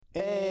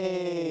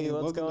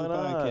What's Welcome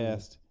going to the on?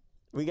 podcast.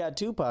 We got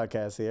two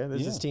podcasts here.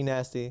 This is T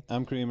Nasty.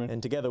 I'm Creamer.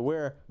 And together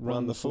we're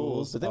Run the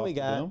Fools. But then Off we the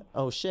got, Dome.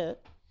 oh shit.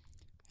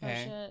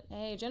 Hey. Oh shit.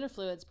 Hey, Gender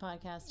Fluids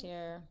podcast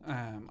here.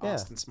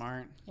 Austin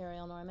Smart.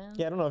 Ariel Norman.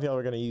 Yeah, I don't know if y'all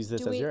were going to use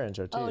this Do as we- your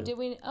intro too. Oh, did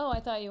we? Oh, I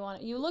thought you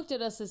wanted. You looked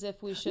at us as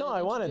if we should. No,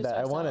 I wanted that.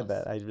 I wanted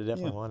that. I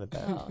definitely wanted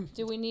that. Oh,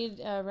 do we need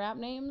rap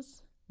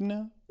names?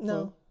 No. No.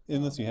 Well,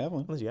 unless you have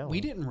one. Unless you got We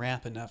one. didn't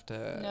rap enough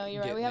to. No,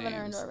 you're right. get We haven't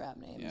names. earned our rap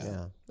names.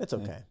 Yeah, it's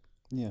okay.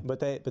 Yeah. But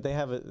they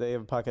have a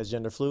podcast,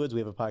 Gender Fluids. We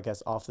have a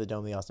podcast, Off the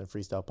Dome, the Austin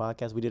Freestyle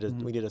Podcast. We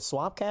did a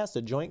swap cast,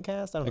 a joint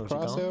cast. I don't know what you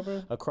call it.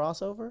 crossover? A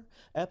crossover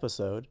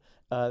episode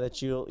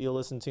that you'll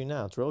listen to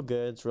now. It's real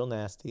good. It's real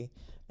nasty,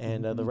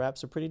 and the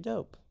raps are pretty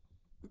dope.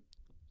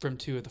 From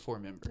 2 of the 4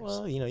 members.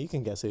 Well, you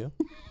can guess who.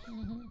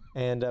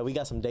 And we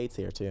got some dates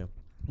here too.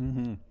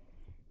 Mm-hmm.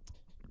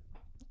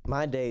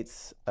 My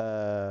dates,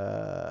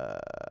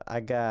 I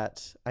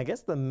got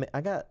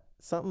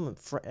something.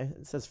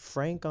 It says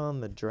Frank on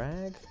the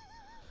Drag.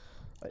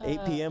 At 8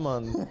 p.m.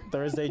 on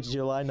Thursday,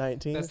 July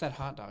 19th. That's that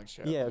hot dog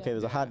show. Yeah, okay,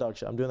 there's a hot dog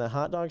show. I'm doing that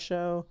hot dog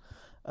show.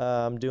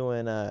 I'm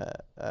doing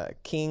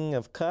King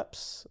of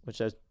Cups,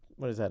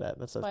 what is that at?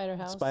 That's a Spider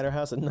House. Spider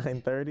House at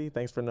 9:30.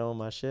 Thanks for knowing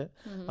my shit.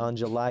 On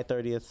July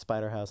 30th,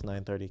 Spider House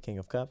 9:30, King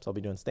of Cups. I'll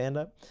be doing stand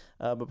up.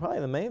 But probably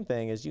the main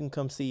thing is you can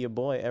come see your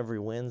boy every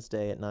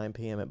Wednesday at 9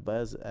 p.m. at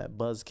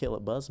Buzzkill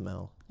at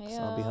Buzzmill. So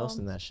I'll be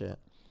hosting that shit.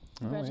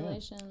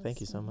 Congratulations. Thank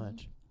you so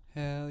much.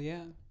 Hell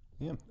yeah.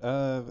 Yeah.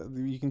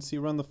 You can see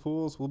Run the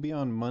Fools. We'll be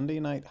on Monday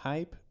Night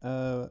Hype,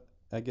 I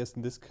guess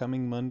this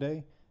coming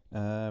Monday.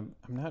 I'm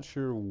not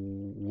sure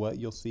what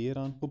you'll see it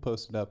on. We'll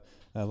post it up.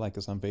 Like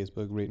us on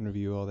Facebook, rate and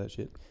review, all that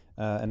shit.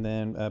 And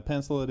then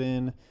pencil it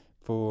in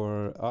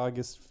for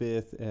August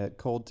 5th at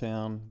Cold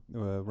Town.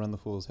 Run the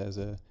Fools has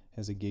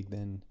a gig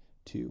then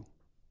too.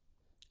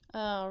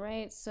 All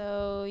right.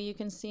 So you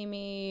can see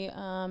me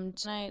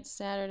tonight,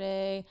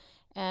 Saturday,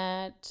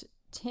 at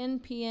 10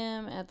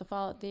 p.m. at the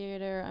Fallout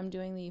Theater. I'm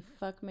doing the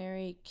Fuck,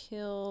 Marry,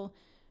 Kill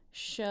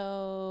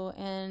show.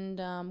 And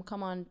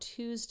come on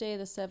Tuesday,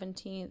 the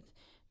 17th,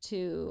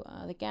 to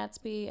the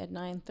Gatsby at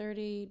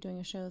 9:30, doing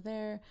a show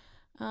there.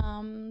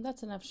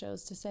 That's enough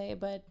shows to say,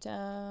 but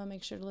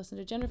make sure to listen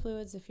to Gender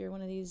Fluids if you're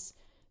one of these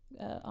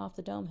off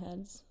the dome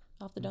heads.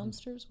 Off the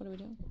domesters? What are we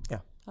doing? Yeah.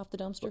 Off the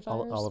dumpster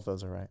fires? All of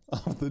those are right.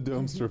 Off the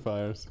dumpster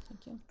fires.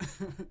 Thank you.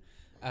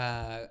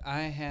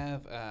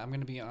 I'm going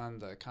to be on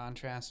the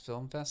Contrast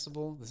Film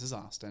Festival. This is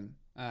Austin.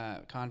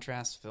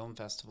 Contrast Film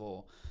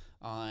Festival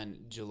on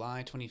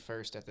July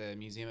 21st at the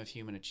Museum of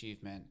Human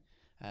Achievement.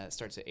 It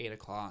starts at 8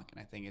 o'clock, and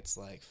I think it's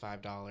like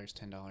 $5,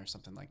 $10,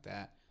 something like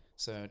that.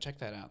 So check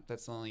that out.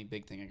 That's the only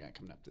big thing I got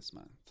coming up this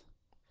month.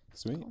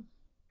 Sweet. Cool.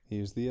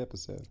 Here's the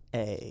episode.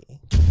 Hey.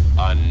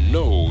 I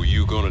know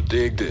you're gonna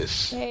dig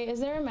this. Hey, is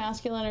there a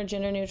masculine or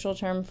gender neutral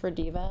term for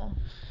diva?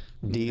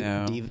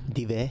 No.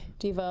 Diva?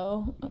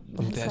 Devo?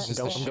 That's just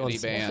a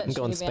shitty band. I'm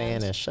going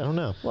Spanish. I don't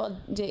know. Well,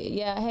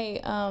 yeah. Hey,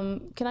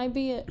 can I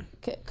be?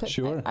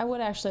 Sure. I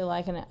would actually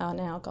like an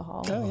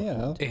alcohol. Oh yeah,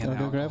 I'll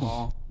go grab them.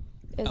 Alcohol.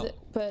 Is it?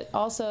 But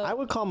also, I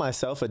would call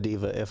myself a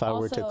diva if I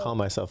were to Also, call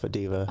myself a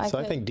diva. I I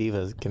could- think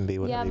divas can be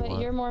whatever yeah, you but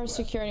want. you're more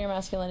secure in your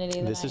masculinity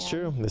than This I is am.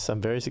 true.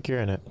 I'm very secure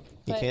in it.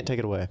 You But- can't take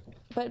it away.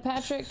 But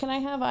Patrick, can I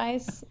have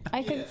ice?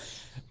 I could.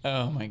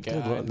 Oh my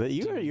god.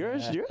 You're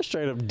a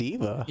straight up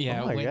diva.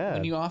 Yeah, Oh my God.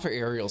 when you offer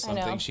Ariel know.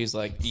 something, she's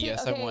like,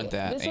 "Yes, okay, I want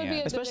that." this would be And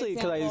a- Especially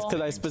Good example.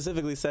 because I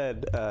specifically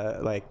said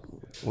like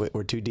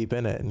we're too deep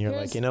in it, and you're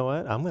Here's- like, you know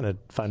what? I'm gonna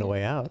find a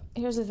way out.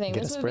 Here's the thing.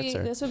 Get a This would be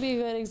spritzer. this would be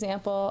a good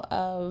example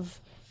of,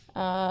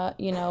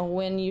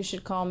 when you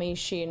should call me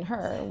she and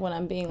her when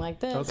I'm being like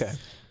this. Okay.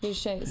 You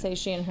should say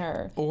she and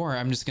her. or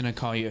I'm just gonna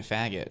call you a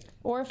faggot.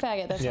 Or a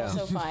faggot, that's Yeah.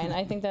 also fine.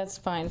 I think that's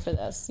fine for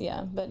this,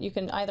 yeah. But you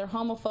can either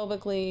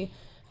homophobically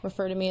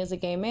refer to me as a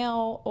gay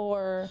male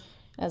or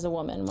as a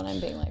woman when I'm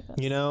being like this.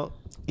 You know,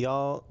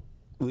 y'all,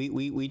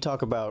 we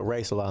talk about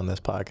race a lot on this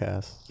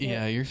podcast,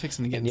 Yeah, you're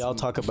fixing to get. and y'all some-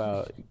 talk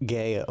about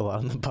gay a lot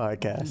on the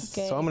podcast.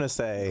 Gay, So I'm gonna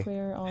say,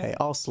 queer, all- hey,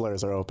 all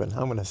slurs are open.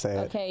 I'm gonna say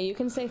it. Okay, you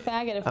can say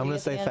faggot if I'm we gonna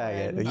get say the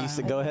faggot. N-word.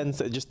 You go ahead and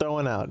say, just throw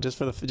one out, just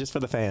for the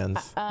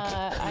fans.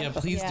 Yeah,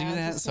 please do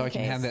that just so in I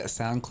can have case. that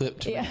sound clip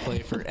to Yeah.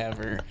 replay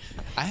forever.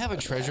 I have a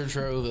treasure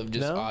trove of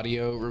just No?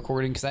 audio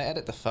recording because I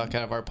edit the fuck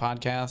out of our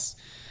podcasts.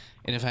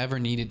 And if I ever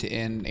needed to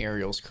end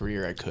Ariel's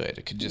career, I could.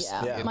 I could just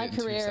Yeah, end my it in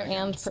 2 career seconds.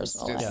 and It's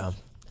personal just- life.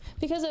 Yeah.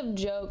 Because of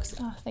jokes.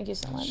 Oh, thank you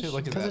so much. Shit, look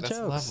at Because that. of That's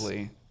jokes.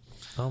 lovely.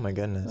 Oh my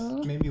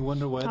goodness. Made me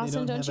wonder why Austin, they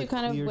don't don't you have a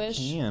kind of clear wish-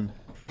 can.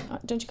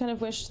 Don't you kind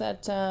of wish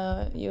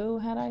that you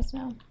had ice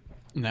now?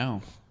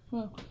 No.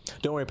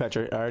 Don't worry,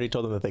 Patrick. I already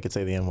told them that they could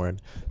say the N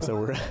word, so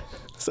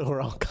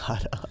we're all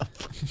caught up.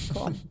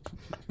 Cool.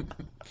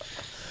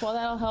 Well,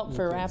 that'll help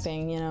for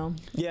rapping, Yeah,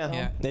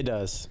 Yeah. it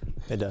does.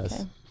 It does.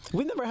 Okay.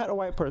 We've never had a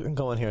white person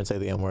go in here and say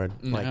the N word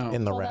like No.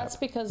 in the Well, rap. that's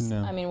because,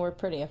 No. we're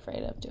pretty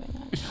afraid of doing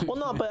that. Well,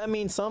 no, but I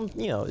mean, some,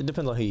 it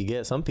depends on who you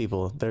get. Some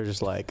people, they're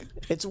just like,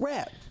 it's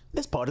rap.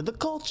 It's part of the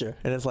culture.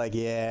 And it's like,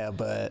 yeah,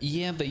 but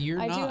Yeah, but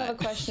you're I not. do have a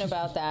question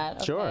about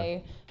that. Sure.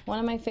 Okay. One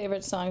of my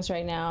favorite songs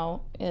right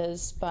now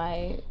is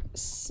by,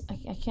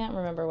 I can't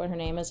remember what her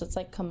name is. It's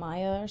like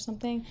Kamaya or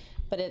something,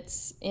 but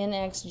it's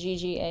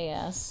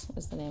NXGGAS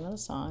is the name of the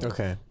song.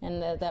 Okay.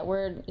 And that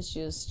word is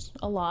used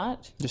a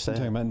lot. Just You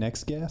talking saying. about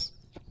Next Gas?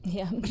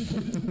 Yeah.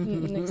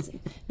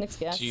 Next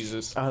guess.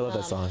 Jesus. I love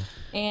that song.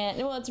 And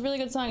well, it's a really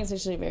good song. It's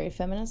actually a very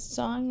feminist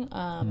song,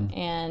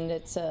 and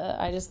it's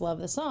I just love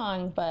the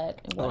song. But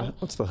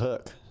What's the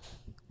hook?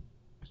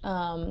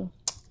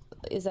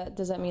 does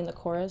that mean the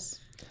chorus?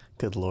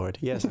 Good Lord.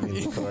 Yes, it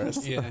means the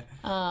chorus. Yeah.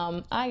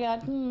 I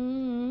got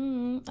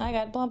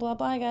blah blah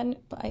blah.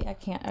 I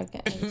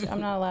can't. I'm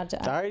not allowed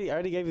to. I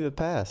already gave you the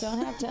pass.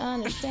 Don't have to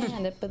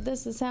understand it, but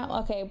this is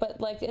how. Okay,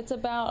 but like it's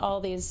about all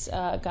these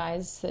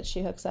guys that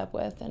she hooks up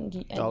with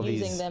and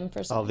using them for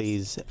sex. All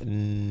these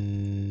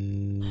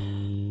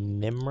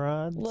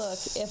Nimrods. Look,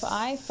 if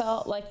I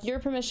felt like your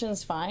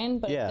permission's fine,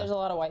 but Yeah. there's a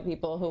lot of white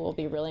people who will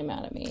be really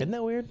mad at me. Isn't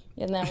that weird?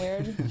 Isn't that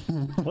weird?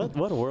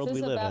 What a world This we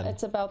is live about, in.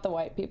 it's about the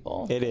white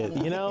people. It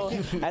is. You know,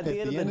 at the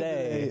end of the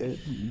day,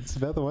 it's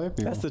about the white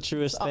people. that's the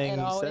truest thing It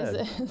you always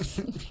said.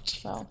 is.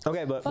 So.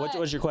 Okay, but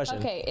what's your question?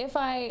 Okay, if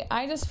I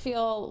just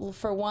feel,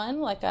 for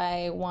one, like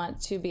I want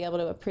to be able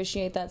to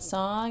appreciate that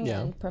song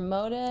Yeah. and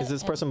promote it. Is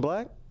this and- person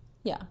black?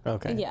 Yeah.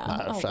 Okay. Yeah. I Oh,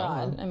 don't know.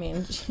 God. I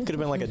mean. Could have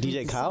been like a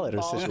DJ Khaled or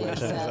Bald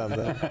situation or head.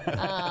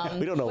 something.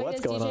 We don't know Wait, what's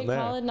is going DJ on there.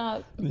 Khaled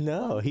not?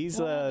 No, he's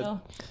No.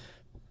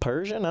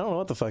 Persian. I don't know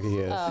what the fuck he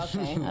is. Oh,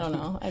 okay. I don't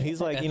know.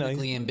 He's like, you know,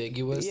 Ethnically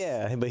ambiguous.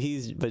 yeah, but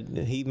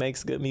he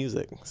makes good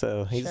music.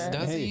 So he's Sure.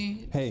 Does Hey,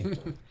 he? hey,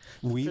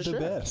 we For the sure.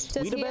 best.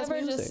 Does We the he best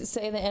ever music. just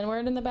say the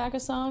N-word in the back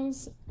of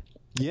songs?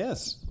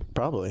 Yes.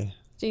 probably.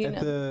 Do you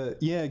At know?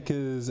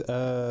 because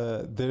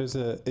there's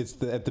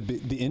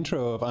the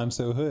intro of I'm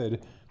So Hood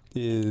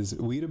is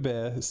We the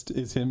Best.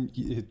 It's him,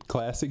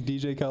 classic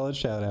DJ Khaled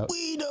shout out.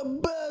 We the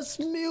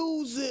best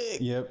music.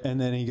 Yep, and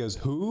then he goes,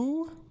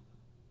 who?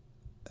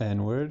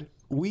 N-word.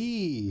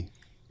 We.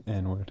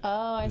 N-word.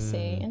 Oh, I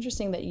see.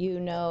 Interesting that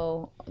you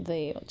know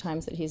the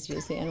times that he's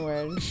used the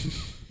N-word.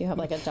 You have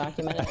like a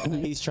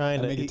documented. He's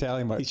trying to make a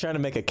tally mark. He's trying to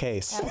make a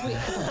case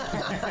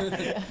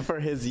for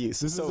his use.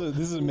 This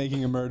is a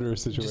making a murderer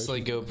situation. Just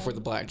like go before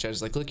the black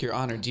judge, like, look, Your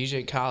Honor,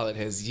 DJ Khaled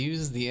has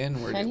used the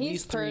N word at And he's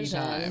least 3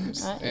 Persian,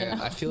 times, you and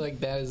know. I feel like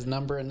that is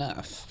number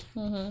enough.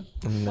 No,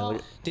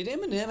 Did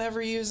Eminem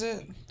ever use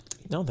it?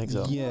 I don't think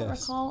so.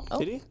 yes. Recall. Oh,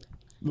 Did he?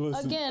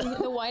 Listen, again,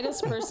 the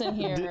whitest person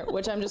here,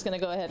 which I'm just going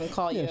to go ahead and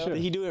call you. sure.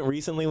 Did he do it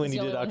recently when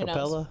He's you the did only one who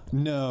knows. acapella?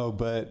 No,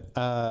 but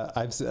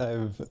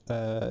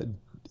I've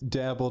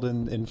dabbled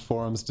in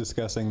forums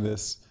discussing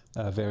this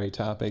very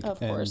topic. Of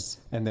course.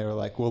 And they were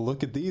like, well,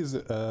 look at these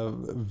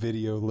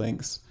video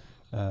links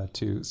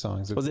to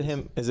songs. Was it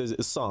him? Is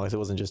it songs? It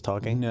wasn't just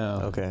talking. No.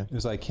 Okay. It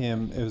was like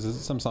him. It was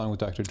some song with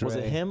Dr. Dre. Was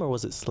it him or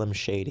was it Slim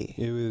Shady?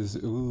 It was,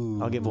 ooh.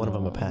 I'll give one of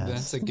them a pass.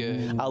 That's a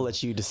good. I'll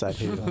let you decide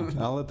who.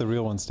 I'll let the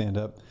real one stand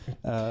up.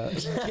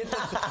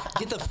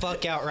 Get the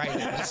fuck out right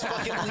now. Just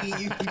fucking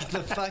leave. Get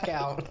the fuck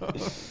out.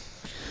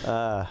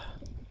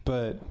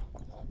 But,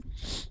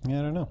 yeah,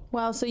 I don't know.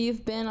 Wow, so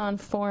you've been on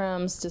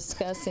forums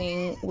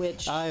discussing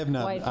which I have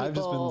not. white I've just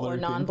been people or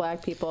lurking.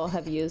 non-black people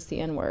have used the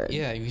N-word.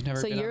 Yeah, you've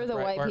never. So been you're on the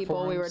white Breitbart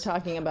people we were forums?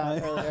 talking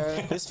about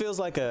earlier. This feels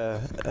like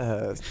a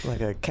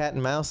cat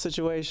and mouse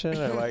situation,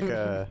 or like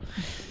a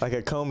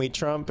Comey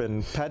Trump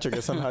and Patrick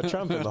is somehow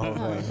Trump in the whole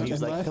thing.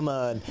 He's like, "Come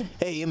on,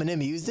 hey,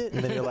 Eminem used it,"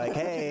 and then you're like,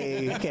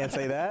 "Hey, you can't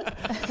say that."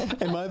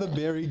 Am I the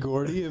Barry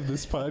Gordy of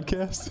this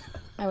podcast?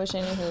 I wish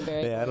I knew who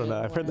Barry. Yeah, I don't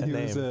know. I've heard that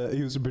name.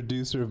 He was a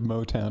producer of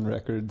Motown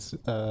Records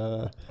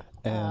and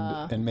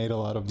made a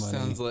lot of money.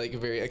 Sounds like a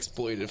very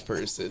exploitive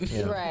person.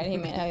 Yeah. Right, he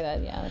made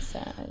that. Yeah, that's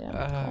sad.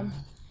 Yeah.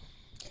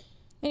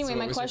 Anyway, so what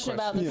my was your question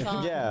about the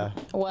song Yeah.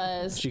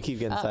 was. You keep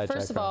getting sidetracked.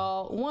 First of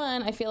all,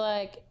 one, I feel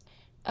like,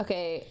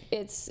 okay,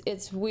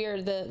 it's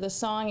weird. The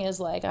song is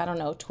like, I don't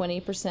know,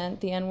 20%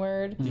 the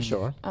N-word. You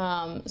sure?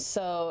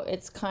 So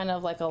it's kind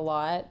of like a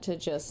lot to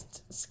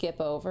just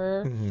skip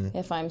over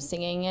if I'm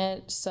singing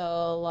it.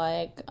 So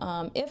like,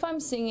 if I'm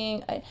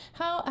singing,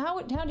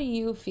 how do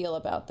you feel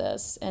about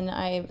this? And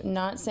I'm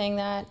not saying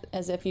that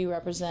as if you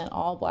represent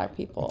all black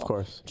people. Of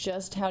course.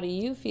 Just how do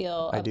you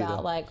feel I do, about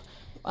though. like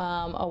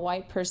a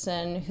white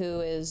person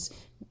who is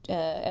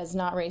as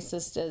not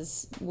racist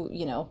as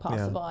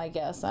possible? I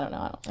guess I don't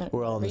know.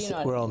 We're all in the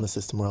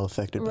system. We're all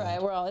affected. by Right,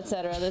 it. we're all,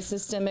 etc. The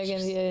systemic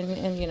and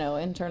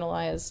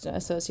internalized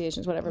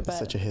associations, whatever. But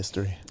Such a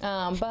history.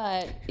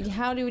 but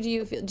how do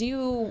you feel? Do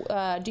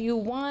you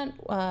want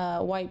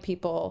white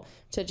people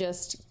to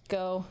just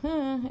go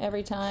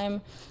every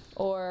time,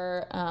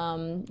 or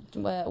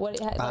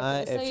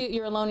say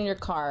you're alone in your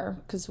car?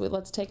 Because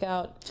let's take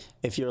out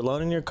If you're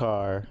alone in your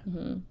car,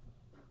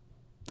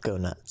 go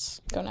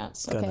nuts. go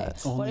nuts. Go Okay.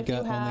 nuts. What Only if you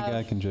God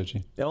have? can judge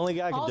you. The only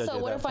guy can judge Also,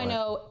 you what at if that I point.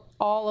 know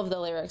all of the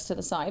lyrics to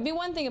the song? It'd be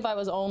one thing if I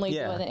was only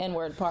Yeah. doing the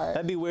N-word part.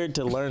 That'd be weird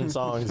to learn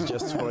songs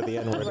just for the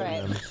N-word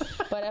Right. in them.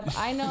 But if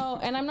I know,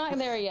 and I'm not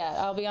there yet,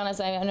 I'll be honest,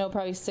 I know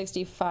probably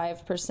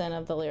 65%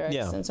 of the lyrics,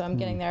 Yeah. and so I'm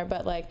getting there.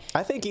 But like,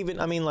 I think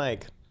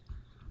like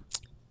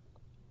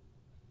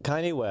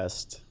Kanye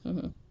West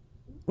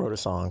wrote a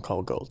song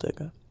called Gold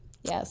Digger.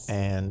 Yes.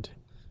 and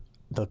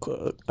the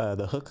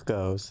hook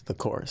goes the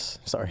chorus.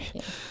 Sorry,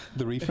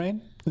 The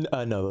refrain?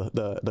 no,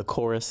 the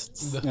chorus,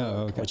 Oh,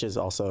 okay. which is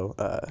also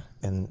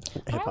in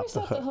I hip hop always the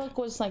thought the hook. hook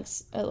was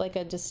like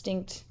a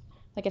distinct,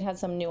 like it had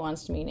some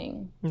nuanced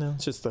meaning. No,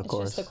 it's just the It's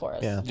chorus. just the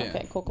chorus. Yeah. Yeah.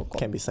 Okay, cool.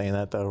 Can't be saying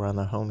that though around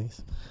the homies.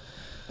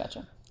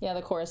 Gotcha. Yeah,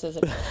 the chorus is.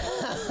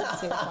 I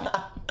see the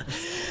point.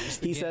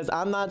 He says,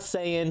 "I'm not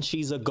saying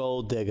she's a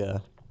gold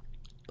digger."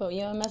 But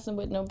you ain't messing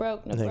with no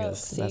broke, no I think broke.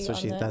 that's See what on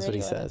she. the That's what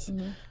he radio edit.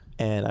 says.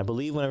 And I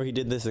believe whenever he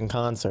did this in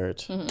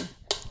concert,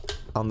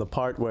 on the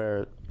part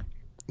where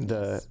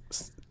the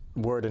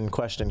word in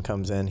question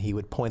comes in, he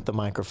would point the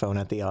microphone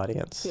at the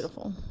audience,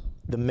 Beautiful.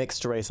 the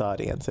mixed race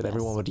audience, and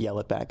everyone would yell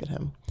it back at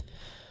him.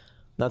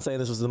 Not saying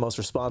this was the most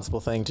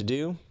responsible thing to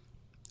do,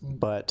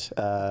 but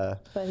But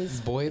he's.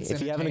 Boy, it's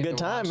if you're having a entertaining good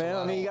to time, watch a man, I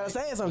lot mean, you of gotta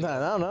white say it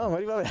sometimes. I don't know. What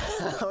do you want me,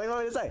 what do you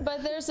want me to say?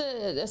 But there's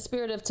a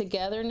spirit of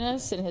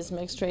togetherness in his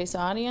mixed race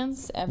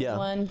audience.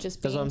 Everyone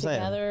just That's being what I'm saying.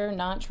 together,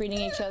 not treating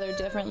each other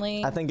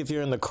differently. I think if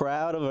you're in the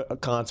crowd of a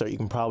concert, you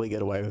can probably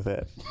get away with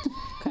it.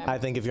 Okay. I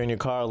think if you're in your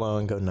car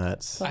alone, go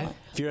nuts.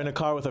 If you're in a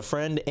car with a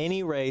friend,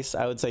 any race,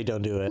 I would say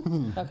don't do it.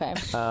 Okay.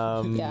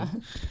 Yeah.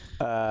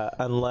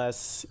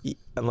 Unless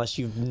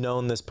you've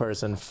known this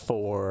person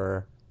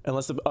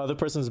unless the other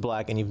person's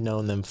black and you've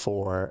known them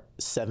for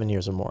 7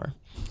 years or more.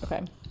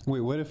 Okay.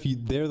 Wait, what if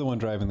they're the one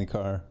driving the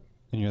car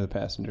and you're the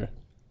passenger?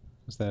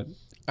 Is that?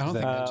 I don't is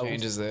think that- that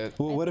changes it.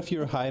 Well, what if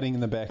you're hiding in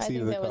the back I seat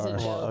think of the that was a car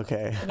joke.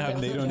 Okay.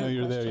 and they don't know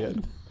you're there yet?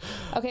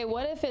 Okay,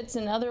 what if it's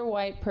another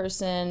white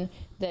person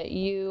that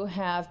you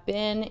have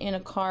been in a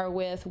car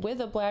with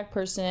a black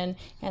person,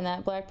 and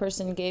that black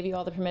person gave you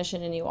all the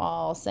permission and you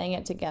all sang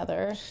it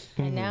together,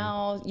 and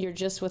now you're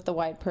just with the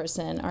white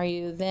person? Are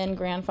you then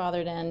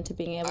grandfathered in to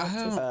being able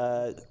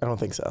to? I don't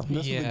think so. That's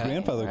what Yeah. the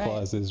grandfather Right.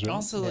 clause is, right?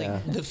 Also, like Yeah.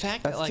 the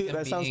fact that like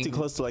That sounds too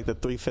close to like the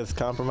 3/5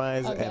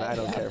 compromise, Okay, and I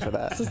don't yeah. care for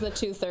that. This is the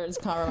 2/3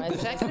 compromise. The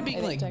fact that I'm being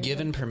I think like technically.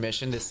 given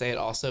permission to say it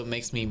also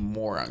makes me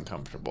more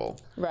uncomfortable.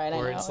 Right, I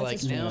Where know, it's it's like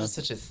just- now it's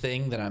such a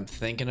thing that I'm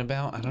thinking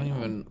about. I don't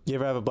even. You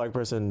ever have a black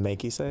person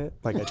make you say it,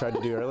 like I tried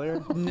to do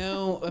earlier?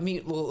 No, I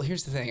mean, well,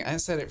 here's the thing. I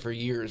said it for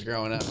years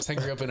growing up. 'Cause I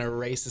grew up in a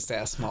racist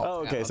ass small Oh,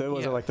 okay. town. So it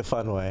wasn't Yeah. like the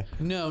fun way.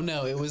 No,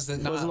 it was the,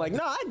 It not wasn't like,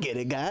 no, I get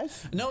it,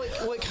 guys. No,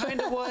 what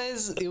kind of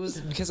was, it was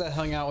because I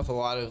hung out with a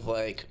lot of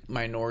like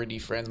minority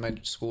friends. My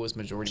school was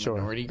majority Sure.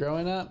 minority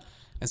growing up.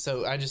 And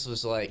so I just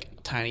was like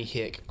tiny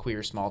hick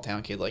queer small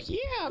town kid, like, yeah,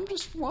 I'm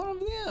just one of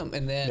them.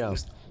 And then Yeah.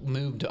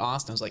 moved to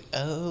Austin. I was like,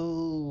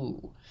 oh,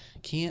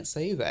 can't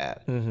say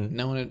that.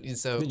 No one.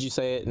 So Did you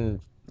say it and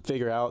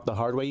figure out the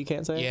hard way you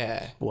can't say it?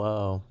 yeah.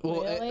 Whoa.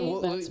 Well,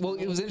 Really? That's well,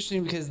 it was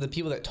interesting because the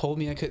people that told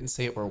me I couldn't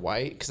say it were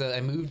white. Because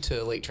I moved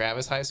to Lake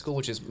Travis High School,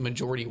 which is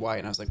majority white,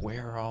 and I was like,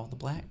 "Where are all the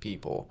black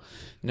people?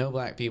 No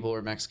black people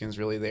or Mexicans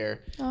really there."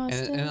 And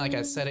then, like,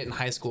 I said it in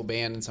high school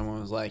band, and someone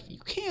was like, "You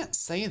can't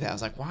say that." I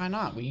was like, "Why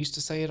not? We used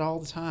to say it all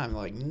the time."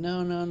 Like,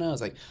 no. I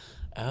was like,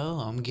 "Oh,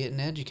 I'm getting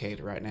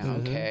educated right now."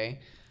 Okay.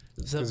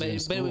 So, 'Cause but, you're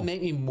in but it would school.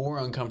 make me more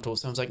uncomfortable.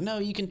 So I was like, "No,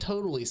 you can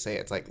totally say it."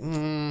 It's like,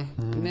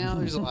 now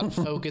there's a lot of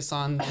focus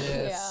on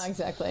this. Yeah,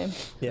 exactly.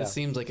 Yeah. It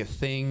seems like a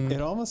thing.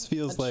 It almost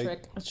feels A like,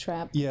 trick, a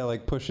trap. yeah,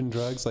 like pushing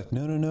drugs. Like,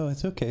 no,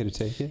 it's okay to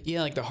take it.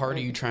 Yeah, like the harder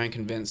you try and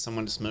convince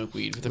someone to smoke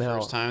weed for the No,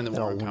 first time, the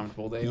more no.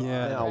 uncomfortable they Yeah.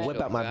 are. And I'll Shit whip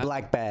out like my that.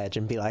 black badge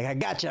and be like, I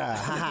gotcha.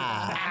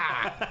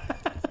 Ha ha.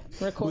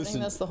 Recording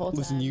this the whole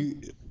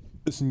time.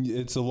 Listen,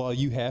 it's a law.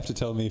 You have to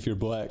tell me if you're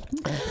black.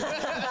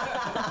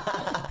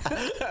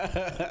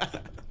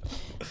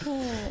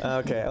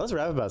 Okay, let's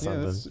rap about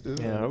something. that's-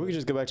 Yeah, or we could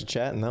just go back to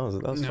chatting. That was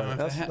No, funny. if I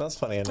That had- was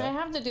funny I enough.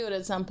 have to do it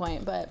at some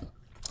point, but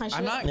I should.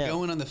 I'm not Yeah.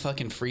 going on the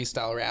fucking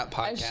freestyle rap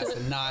I podcast should.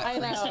 and not I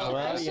know. freestyle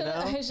Well, rap. you know.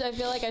 I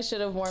feel like I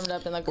should have warmed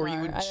up in the car. Or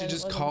you I should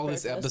just wasn't call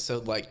this prepared for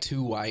episode like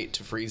Too White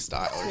to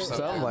Freestyle or something.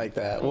 Something like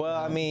that. Well,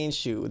 I mean,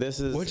 shoot, this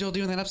is. What'd y'all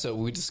do in that episode?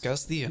 We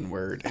discussed the N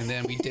word and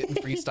then we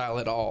didn't freestyle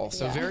at all.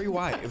 So Yeah. very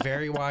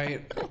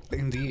white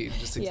indeed.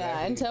 Just exactly.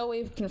 Yeah, until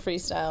we can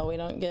freestyle, we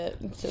don't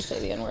get to say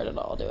the N word at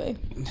all, do we?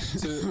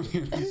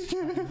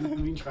 Let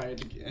me try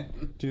it again.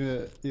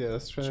 Yeah,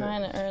 let's try.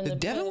 Trying to earn the.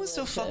 Devin was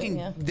so privilege of- fucking.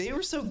 Yeah. They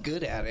were so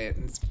good at it.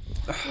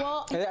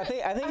 Well, I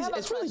think have a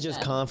it's really just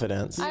question.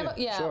 confidence.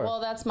 Yeah, sure. well,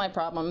 that's my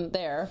problem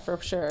there for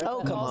sure. Oh,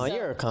 But come on. also-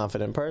 You're a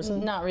confident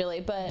person. Not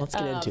really, but Let's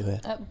get into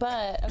it.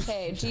 But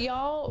okay, do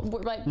y'all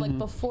like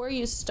before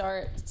you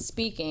start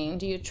speaking,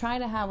 do you try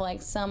to have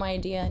like some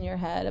idea in your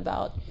head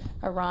about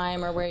a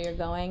rhyme or where you're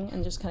going,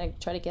 and just kind of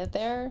try to get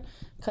there?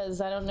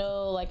 Because I don't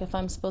know, like if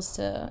I'm supposed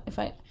to, if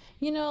I,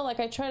 like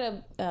I try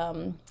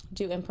to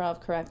do improv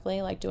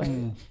correctly. Like, do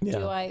I Yeah.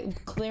 do I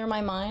clear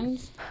my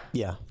mind?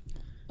 Yeah.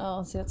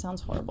 Oh, see, that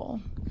sounds horrible.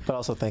 But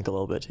also think a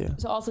little bit too.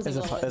 So also think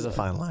There's a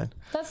fine line.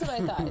 That's what I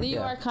thought. You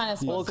are kind of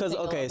supposed Well, to because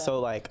think a okay, little so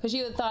bit. like Because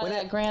you had thought of when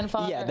that it-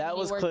 grandfather. Yeah, that and you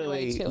was worked your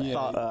way clearly to it.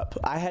 thought up.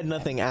 I had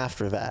nothing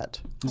after that.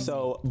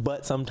 So,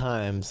 but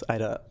sometimes I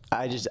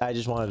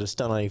just wanted to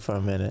stun on you for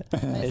a minute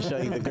and show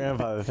you the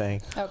grandfather thing.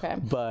 Okay.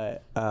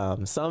 But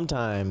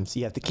sometimes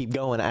you have to keep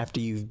going after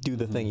you do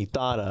the thing you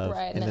thought of,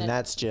 Right, and and then then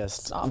that's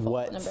just awful and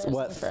what embarrassing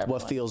for everyone.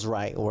 what feels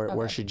right.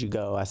 Where should you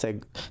go? I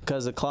said,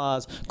 because of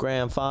Claus,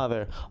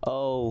 grandfather.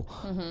 Oh,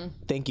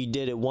 think you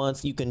did it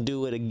once, you can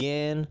do it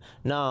again?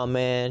 Nah,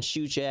 man,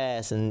 shoot your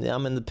ass, and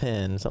I'm in the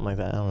pen, something like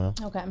that. I don't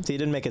know. Okay. See, it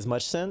didn't make as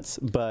much sense,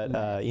 but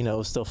it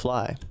was still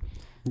fly.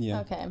 Yeah.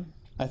 Okay.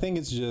 I think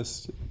it's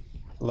just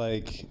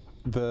like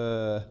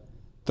the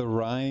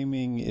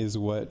rhyming is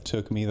what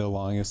took me the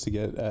longest to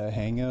get a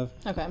hang of.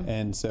 Okay.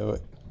 And so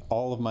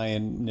all of my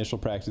initial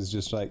practice is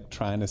just like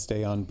trying to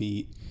stay on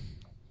beat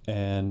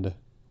and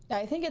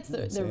I think it's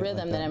the say it rhythm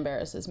like that that.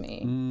 embarrasses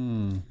me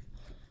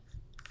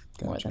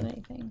more Gotcha. than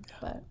anything.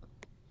 But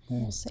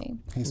we'll see.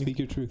 Hey, speak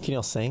your truth. Can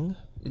y'all sing?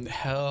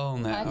 Hell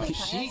no. I can She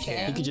kinda can.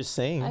 sing. You could just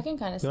sing. I can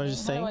kind of You sing. want to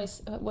just sing? How do I,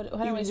 s- what, how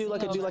You do I can sing do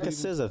like a over?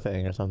 SZA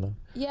thing or something.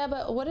 Yeah,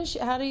 but what is?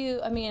 How do you?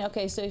 I mean,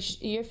 okay, so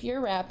if you're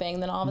rapping,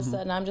 then all of a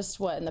sudden I'm just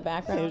what in the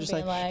background You're just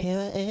being like, like, here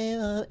I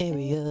am,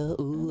 area.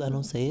 Ooh, I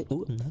don't say it.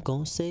 Ooh, I'm not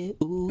gonna say it.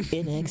 Ooh,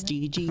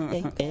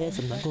 NXGGAS.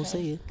 I'm not gonna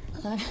say it.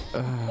 I'm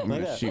Like gonna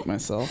that. shoot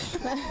myself.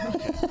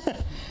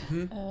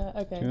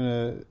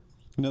 okay.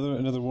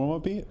 Another warm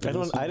up beat?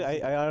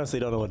 I honestly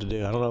don't know what to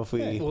do. I don't know if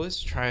we. Well, let's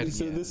try it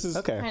So again. this is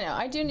Okay. I know.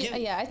 I do need.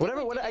 Yeah, I think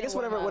Whatever. we do I need guess to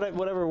warm whatever. up.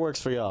 Whatever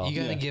works for y'all.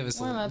 You gotta give us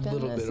a Warm up little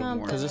into bit of something.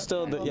 warmth. Because there's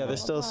still,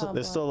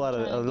 there's still a lot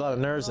of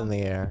nerves in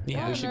the air.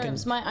 Yeah. we should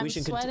nerves. I'm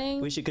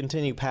sweating. we should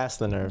continue past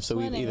the nerves. So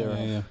we sweating. either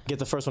Yeah. get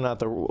the first one out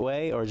the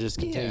way or just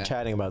continue Yeah.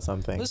 chatting about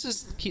something. Let's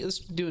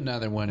do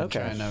another one and Okay,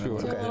 try another sure.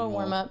 one. Do a Okay. little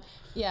warm up.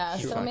 Yeah,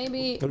 so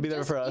maybe Would it be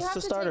better just- for us you have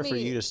to start or take for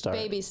me you to start?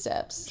 Baby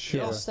steps.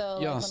 Sure. So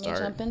Y'all let start.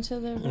 me jump into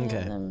the Okay.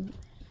 rhythm.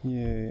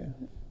 Yeah.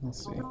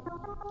 Let's see.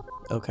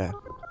 Okay.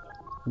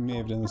 We may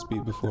have done this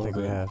beat before. I think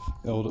we but have.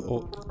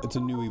 Old, it's a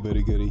newie but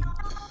a goodie.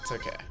 It's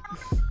okay.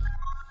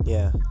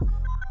 Yeah.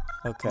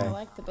 I Okay.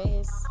 like the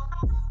bass.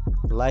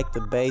 Like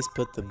the bass,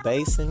 put the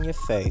bass in your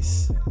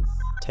face.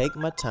 Take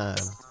my time,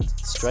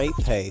 straight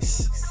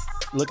pace.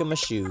 Look at my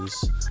shoes,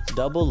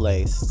 double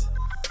laced.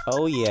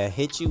 Oh yeah,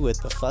 hit you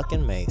with the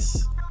fucking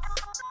mace.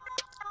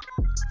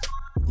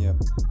 Yep.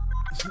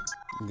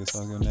 I guess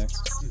I'll go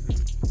next.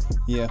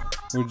 Yeah,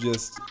 we're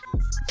just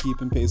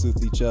keeping pace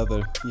with each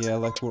other. Yeah,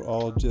 like we're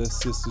all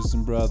just sisters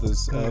and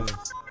brothers of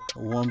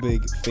one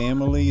big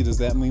family. Does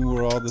that mean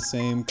we're all the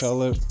same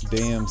color?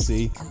 Damn,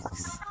 see?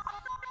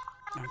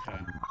 Okay.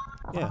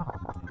 Yeah.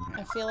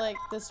 I feel like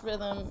this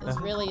rhythm is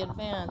really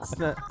advanced.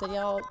 not- That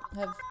y'all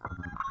have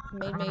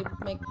made me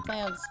make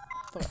plans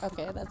for.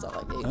 Okay, that's all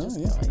I need. Oh, Just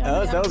yeah.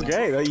 going. That was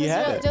great. You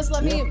had it. Just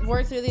let me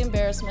work through the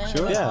embarrassment.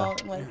 Sure. And Yeah. I'll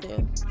what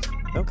do.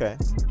 Okay.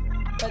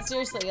 But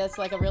seriously, that's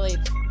like a really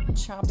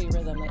choppy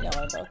rhythm that y'all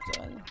are both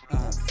doing.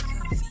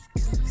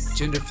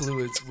 Gender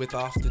fluids with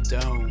off the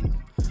dome.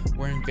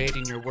 We're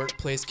invading your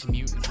workplace,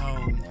 commuting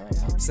home. There we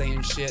go.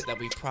 Saying shit that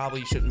we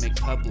probably shouldn't make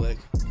public.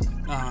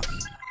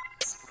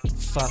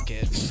 Fuck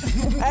it.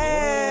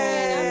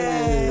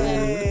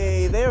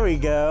 Hey, there we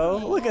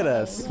go. Look at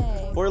us.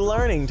 Yay. We're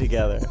learning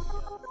together.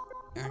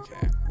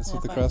 Okay. That's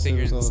what the Yeah, crossover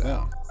Figuring is all this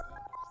about. out.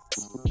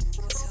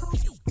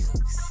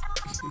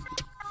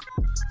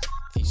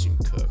 Teaching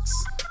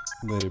cooks.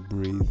 Let it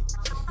breathe.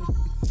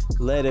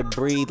 Let it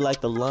breathe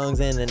like the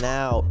lungs in and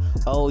out.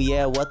 Oh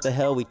yeah, what the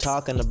hell we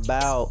talking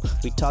about?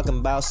 We talking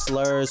about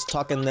slurs,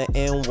 talking the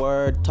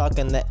N-word,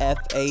 talking the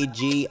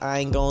F-A-G. I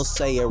ain't gonna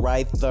say it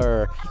right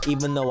there,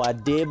 even though I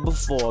did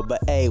before.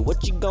 But hey,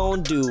 what you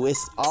gonna do?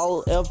 It's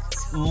all up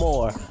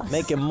more.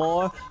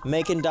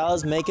 Making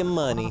dollars, making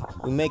money.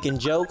 We making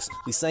jokes,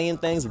 we saying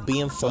things, we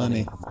being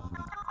funny.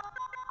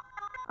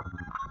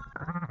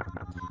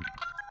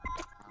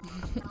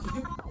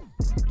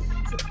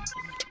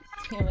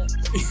 Damn it.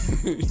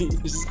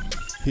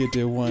 Hit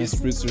that wine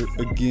spritzer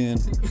again.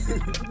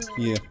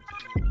 Yeah.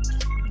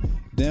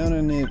 Down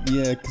on it,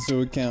 yeah, so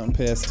we're counting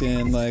past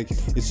 10, like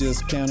it's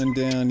just counting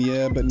down,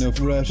 yeah, but no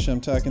rush. I'm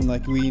talking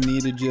like we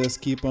need to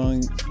just keep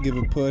on, give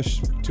a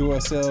push to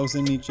ourselves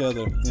and each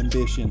other.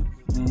 Ambition,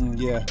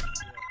 yeah,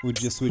 we're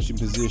just switching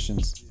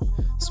positions.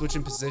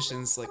 Switching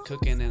positions like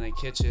cooking in a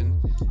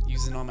kitchen.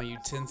 Using all my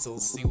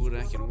utensils, see what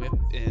I can whip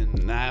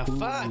in. Ah,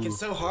 fuck, it's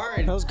so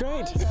hard. That was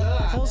great.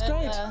 That was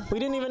great. We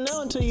didn't even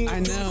know until you. I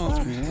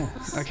know.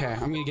 Okay,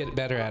 I'm gonna get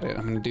better at it.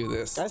 I'm gonna do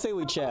this. I say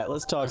we chat.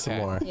 Let's talk some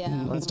Okay. more.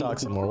 Yeah. Let's talk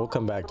some more. We'll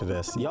come back to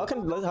this. Y'all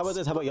can. How about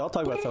this? How about y'all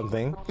talk about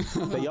something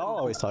that y'all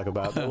always talk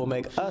about that will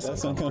make us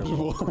That's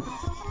uncomfortable. uncomfortable.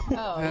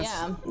 Oh,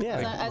 yeah.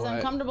 Yeah. As what?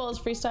 uncomfortable as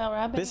freestyle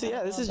rapping. This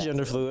is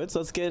gender fluids.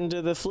 Let's get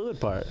into the fluid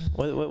part.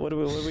 What are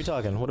we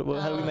talking? How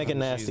do we make it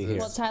nasty here?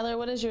 Well, Tyler,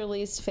 what is your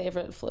least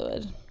favorite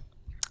fluid?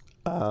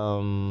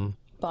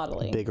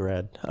 bodily. Big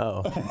Red.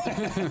 Oh.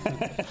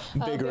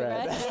 Big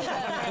Red.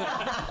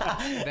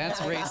 That's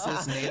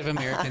racist. Native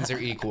Americans are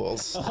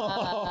equals.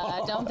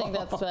 I don't think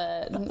that's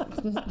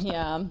what.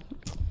 Yeah.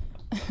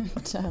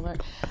 Tyler.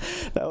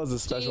 That was a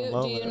special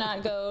moment. Do you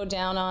not go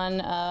down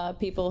on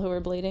people who are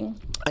bleeding?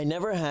 I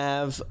never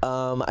have.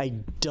 I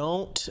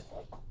don't.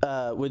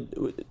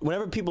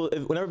 Whenever people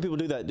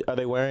do that, are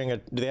they wearing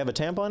do they have a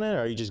tampon in it, or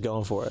are you just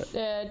going for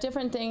it?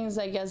 Different things,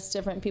 I guess.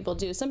 Different people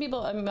do. Some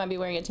people might be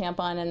wearing a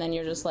tampon, and then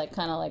you're just like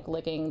kind of like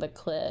licking the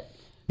clit.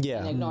 Yeah,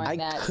 and ignoring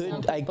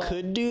that. I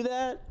could do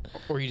that.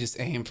 Or you just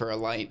aim for a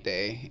light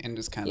day and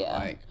just kind of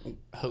like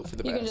hope for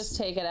the best. You can just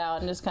take it out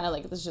and just kind of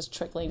like it's just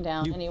trickling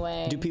down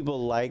anyway. Do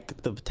people like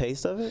the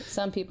taste of it?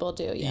 Some people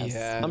do. Yes.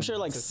 Yeah, I'm sure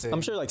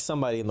like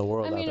somebody in the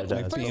world out there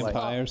does. Like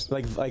vampires?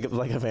 Like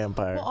a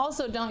vampire. Well,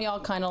 also, don't y'all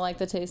kind of like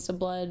the taste of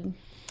blood?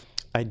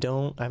 I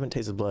haven't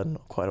tasted blood in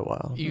quite a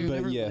while.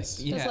 Yes.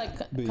 Just like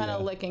kind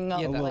of licking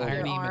up that like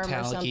irony your arm or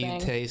metallic-y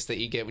something. taste that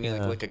you get when you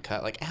like lick a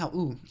cut. Like, ow,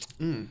 ooh,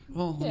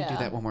 well, let me do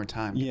that one more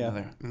time.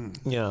 Yeah.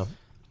 Yeah.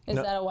 Is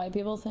that a white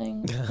people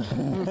thing?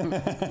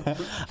 I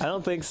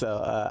don't think so.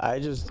 I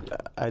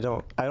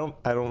don't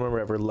remember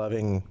ever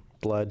loving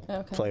blood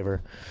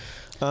flavor.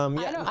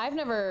 I've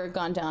never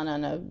gone down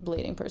on a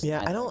bleeding person.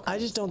 Yeah, I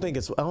just don't think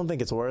it's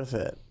worth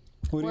it.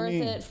 What do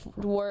you mean?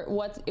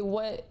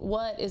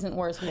 What isn't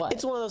worth what?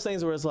 It's one of those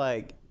things where it's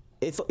like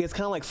it's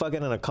kind of like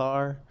fucking in a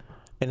car.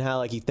 And how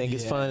like you think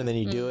it's fun and then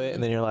you do it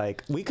and then you're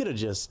like, we could have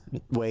just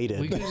waited.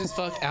 We could have just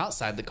fucked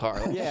outside the car.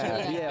 Like,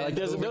 yeah. Like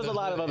there's a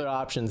lot of other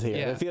options here.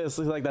 Yeah. It feels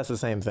like that's the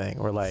same thing.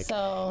 We're like,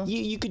 So-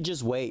 you could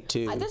just wait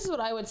too. This is what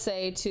I would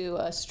say to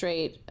a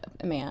straight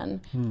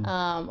man,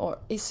 or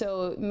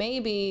so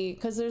maybe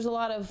because there's a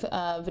lot of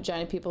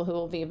vagina people who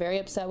will be very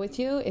upset with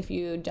you if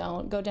you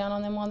don't go down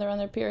on them while they're on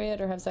their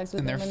period or have sex with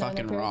And them. they're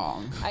fucking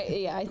wrong.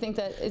 I think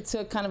that it's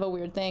a kind of a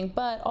weird thing,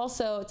 but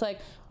also it's like,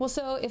 well,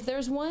 so if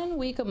there's 1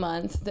 week a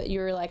month that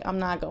you're like, I'm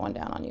not going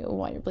down on you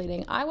while you're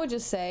bleeding, I would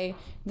just say,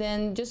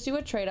 then just do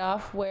a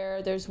trade-off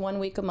where there's 1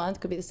 week a month,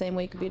 could be the same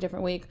week, could be a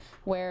different week,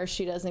 where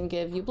she doesn't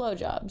give you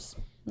blowjobs.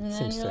 And then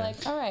Seems you're fair.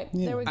 like, all right,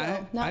 there we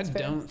go. Now I it's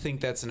fair. don't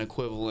think that's an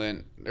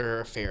equivalent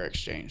or a fair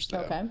exchange, though.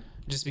 Okay.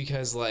 Just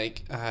because,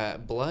 like,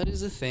 blood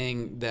is a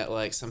thing that,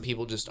 like, some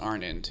people just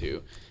aren't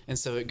into. And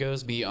so it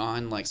goes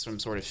beyond, like, some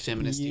sort of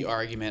feministy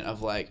argument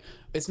of, like,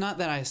 it's not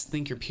that I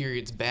think your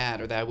period's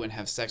bad or that I wouldn't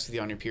have sex with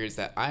you on your periods,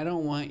 that I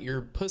don't want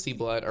your pussy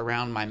blood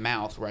around my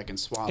mouth where I can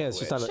swallow Yeah, it's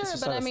just it. not a- Sure,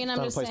 just but not I a- mean, not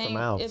I'm a just place for saying,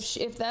 mouths.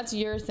 if that's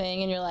your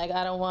thing and you're like,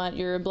 I don't want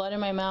your blood in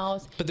my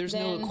mouth. But there's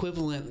no then-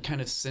 equivalent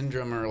kind of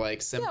syndrome or,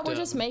 like, symptom. Yeah, we're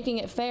just making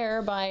it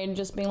fair by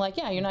just being like,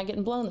 yeah, you're not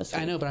getting blown this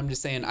week. I know, but I'm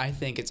just saying, I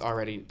think it's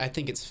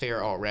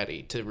fair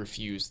already to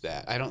refuse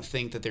that. I don't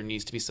think that there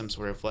needs to be some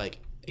sort of, like,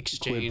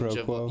 exchange Quid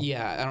pro quo. of,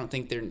 I don't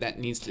think that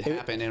needs to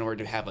happen in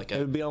order to have, like, a It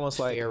would be almost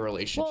like, fair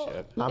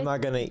relationship. I'm not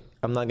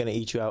gonna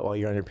eat you out while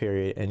you're on your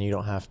period, and you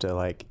don't have to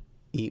like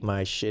eat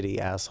my shitty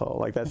asshole.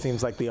 Like that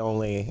seems like the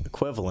only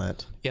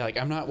equivalent. Yeah, like,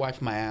 I'm not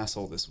wiping my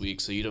asshole this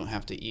week, so you don't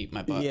have to eat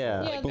my butt.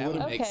 Yeah. Like, Yeah, that would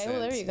make okay, sense. well,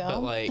 there you go.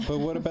 But, like, But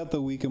what about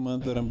the week a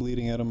month that I'm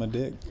bleeding out on my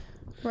dick?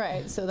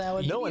 Right, so that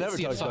would No be one you ever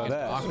see a talks about fucking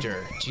that.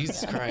 doctor.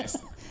 Jesus Christ.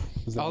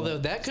 Is that Although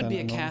what- that could sound be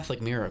a normal?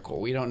 Catholic miracle.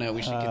 We don't know.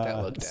 We should get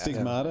that looked at.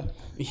 Stigmata?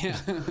 Yeah.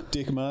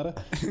 Dickmata?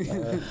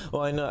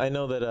 Well, I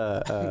know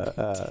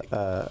that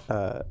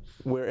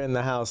we're in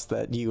the house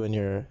that you and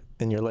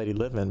your lady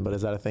live in, but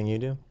is that a thing you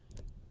do?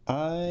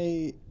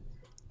 I,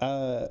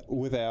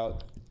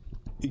 without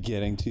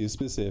getting too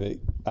specific,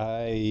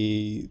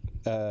 I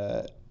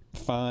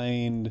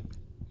find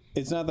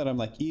it's not that I'm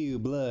like, ew,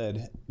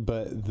 blood,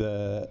 but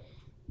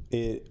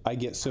I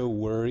get so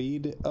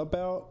worried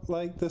about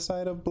like the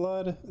sight of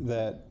blood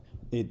that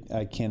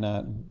I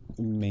cannot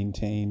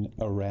maintain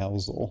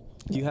arousal.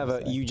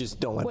 You just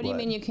don't like What do you blood.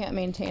 mean you can't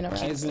maintain a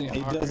As relationship?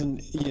 in, it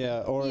doesn't,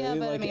 or Yeah,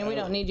 but I like, mean, we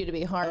don't need you to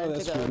be hard to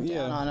that's go true, down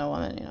yeah. on a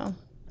woman, you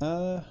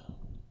know?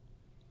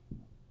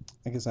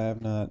 I guess I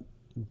have not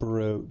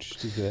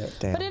broached that.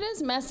 Damn. But it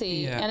is messy,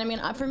 Yeah. and I mean,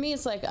 for me,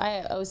 it's like I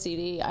have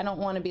OCD. I don't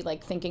want to be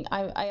like thinking.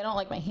 I don't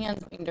like my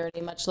hands being dirty,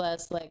 much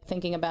less like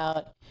thinking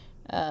about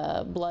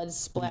blood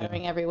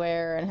splattering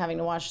everywhere and having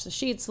to wash the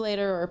sheets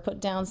later or put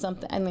down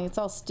something. I mean, it's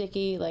all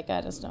sticky. Like I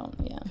just don't.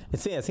 Yeah.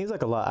 It seems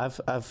like a lot.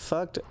 I've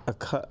fucked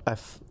a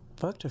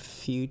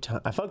few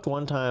times. I fucked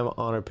one time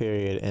on her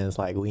period, and it's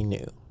like we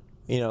knew.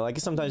 You know, like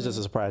sometimes it's just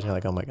a surprise, and you're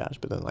like, oh my gosh.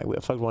 But then like we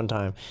fucked one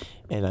time,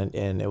 and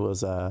it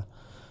was a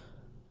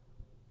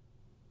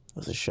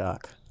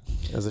shock.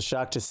 It was a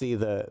shock to see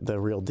the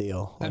real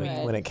deal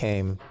when it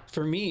came.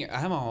 For me,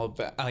 I'm all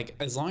about, like,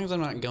 as long as I'm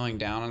not going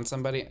down on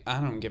somebody, I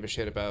don't give a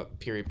shit about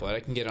period blood. I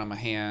can get it on my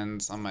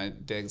hands, on my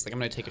digs. Like, I'm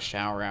going to take a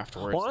shower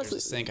afterwards. Well, honestly-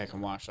 There's a sink I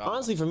can wash off.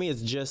 Honestly, for me,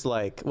 it's just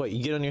like what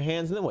you get on your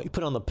hands, and then what you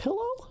put on the pillow.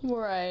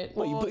 Right.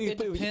 What Well, you it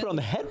put on depends-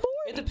 the headboard.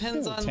 It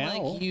depends Ooh, on,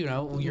 towel.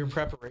 like, your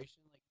preparation.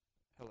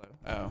 Like,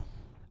 hello.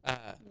 Oh.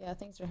 Yeah,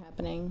 things are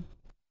happening.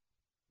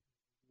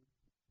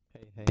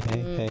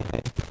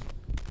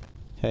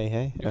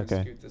 Hey. You're gonna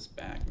Okay. scoot this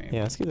back, maybe.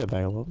 Yeah, let's give that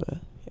back a little bit.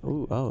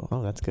 Ooh,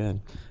 oh, that's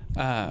good.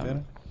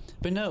 But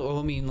But no, well,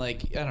 I mean,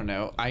 like, I don't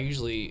know. I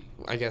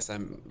guess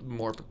I'm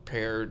more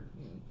prepared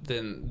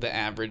than the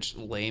average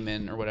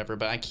layman or whatever.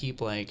 But I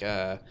keep like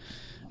a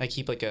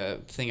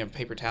thing of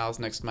paper towels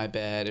next to my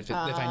bed. If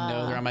I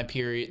know they're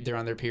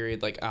on their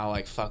period, like I'll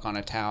like fuck on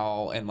a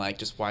towel and like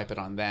just wipe it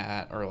on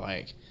that, or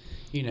like,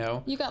 you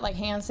know. You got like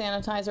hand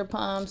sanitizer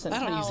pumps and I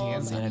don't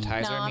towels. use hand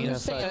sanitizer. No, I'm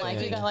just saying,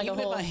 like, you got like even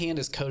a whole. if my hand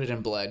is coated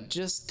in blood,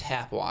 just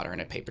tap water and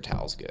a paper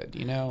towel's good.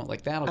 You know,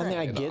 like that'll. I mean,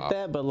 I clean it get off.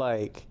 that, but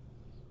like,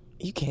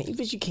 you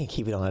can't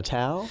keep it on a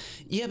towel.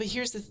 Yeah, but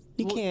here's the.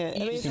 You can't. I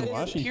mean, You can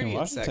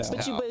wash the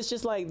towel. But it's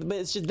just like, then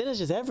it's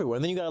just everywhere.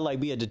 And then you gotta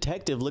like be a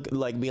detective,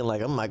 being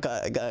like, oh my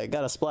god, I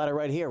got a splatter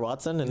right here,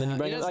 Watson. And then you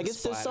bring it like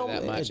it's just so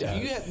that much. it does.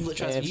 You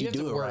have you to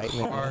do it work right,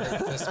 man. hard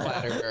to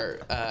splatter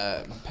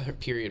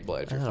period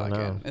blood if you're I don't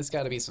fucking. know. It's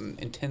got to be some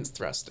intense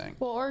thrusting.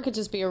 Well, or it could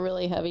just be a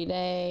really heavy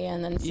day,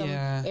 and then some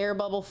air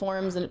bubble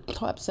forms and it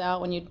pops out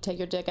when you take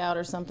your dick out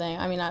or something.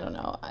 I mean, I don't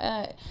know.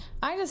 I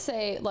just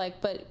say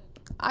like, but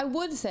I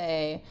would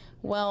say,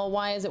 well,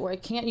 why is it where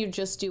can't you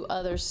just do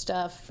other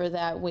stuff for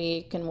that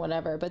week and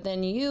whatever? But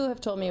then you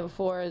have told me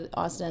before,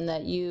 Austin,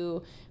 that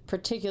you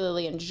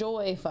particularly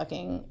enjoy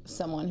fucking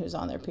someone who's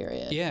on their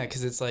period. Yeah,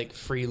 because it's like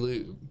free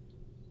lube.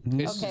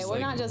 Okay, we're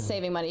not just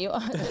saving money. You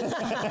also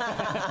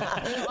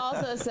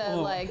said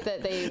like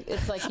that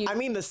it's like you. I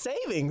mean, the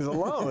savings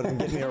alone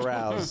get me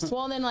aroused.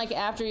 Well, then like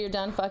after you're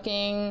done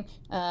fucking,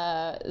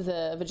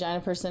 the vagina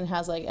person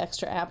has like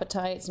extra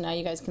appetite, so now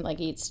you guys can like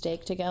eat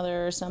steak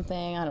together or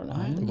something. I don't know.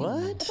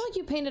 What? I feel like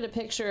you painted a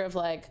picture of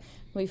like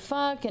we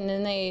fuck and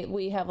then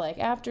we have like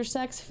after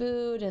sex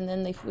food and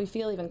then we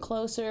feel even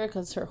closer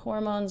because her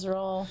hormones are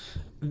all.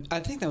 I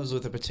think that was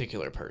with a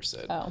particular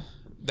person. Oh.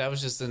 That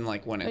was just in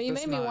like when it. Well, you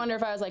made me wonder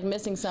if I was like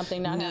missing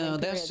something. Not having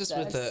that's just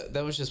sex.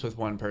 that was just with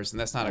one person.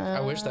 That's not. I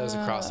wish that was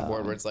across the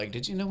board where it's like,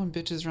 did you know when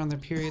bitches are on their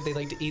period they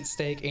like to eat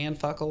steak and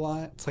fuck a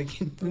lot? It's like.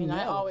 I mean,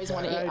 I always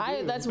want to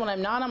eat. That's when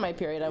I'm not on my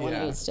period. I want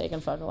to eat steak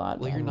and fuck a lot.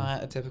 Well, you're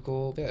not a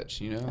typical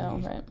bitch, you know. Oh,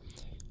 right.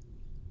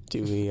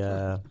 Do we?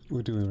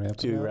 What do we wrap?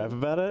 Do we rap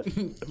about it?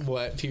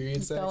 What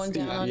period sex? Going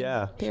down.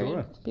 Yeah. Period.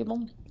 Sure.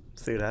 People.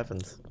 See what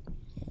happens.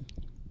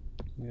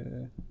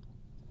 Yeah.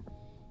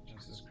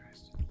 Jesus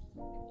Christ.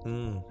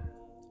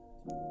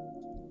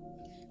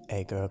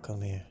 Hey, girl,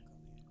 come here.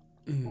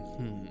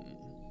 Mm-hmm.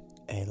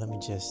 Hey, let me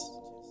just.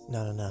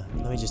 No.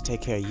 Let me just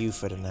take care of you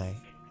for tonight.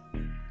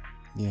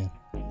 Yeah.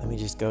 Let me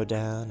just go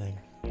down and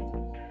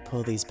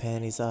pull these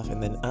panties off,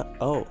 and then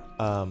no,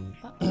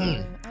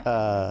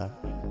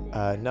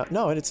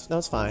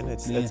 it's fine.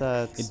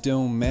 It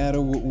don't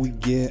matter what we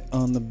get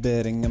on the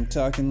betting. I'm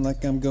talking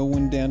like I'm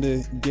going down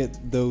to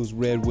get those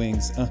Red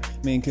Wings.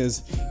 Man,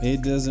 cause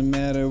it doesn't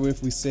matter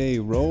if we say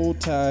roll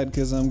tide,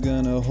 cause I'm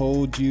gonna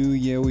hold you.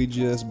 Yeah, we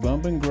just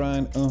bump and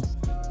grind.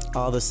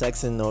 all the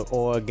sex and the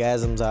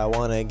orgasms I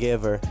wanna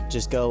give her.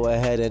 Just go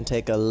ahead and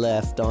take a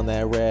left on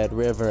that Red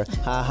River.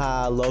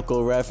 Haha,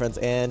 local reference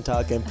and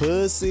talking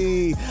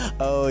pussy.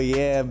 Oh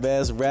yeah,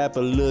 best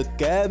rapper,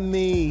 look at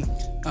me.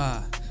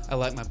 I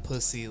like my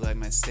pussy like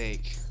my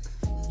steak.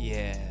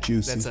 Yeah,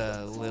 Juicy. That's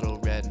a little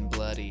red and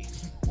bloody.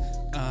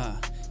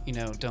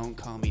 Don't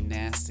call me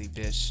nasty,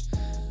 bitch,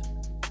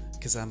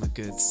 cause I'm a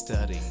good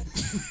study.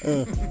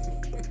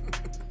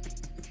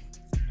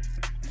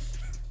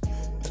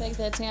 Take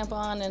that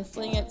tampon and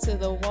fling it to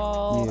the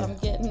wall. Yeah. I'm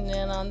getting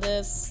in on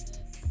this,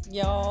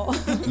 y'all.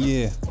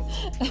 Yeah.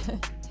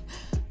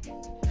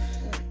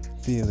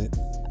 Feel it.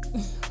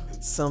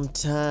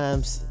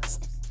 Sometimes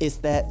it's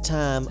that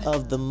time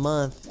of the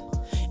month,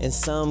 and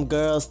some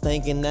girls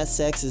thinking that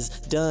sex is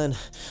done.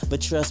 But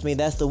trust me,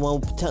 that's the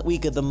one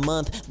week of the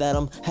month that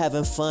I'm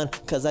having fun.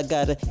 Cause I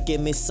gotta get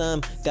me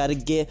some, gotta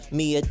get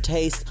me a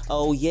taste.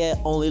 Oh yeah,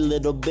 only a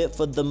little bit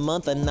for the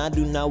month, and I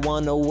do not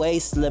wanna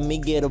waste. Let me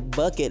get a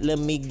bucket, let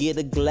me get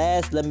a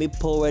glass. Let me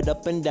pour it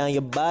up and down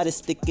your body,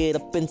 stick it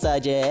up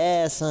inside your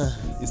ass, huh?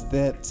 It's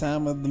that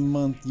time of the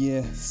month,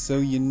 yeah. So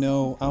you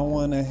know, I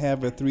wanna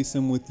have a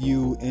threesome with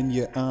you and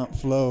your Aunt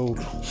Flo.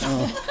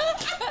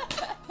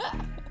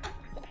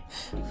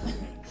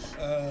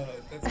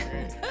 That's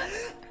great.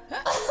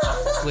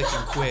 Slick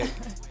and quick.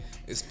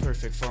 It's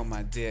perfect for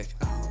my dick.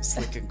 Oh,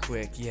 slick and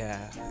quick,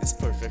 yeah. It's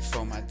perfect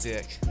for my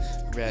dick.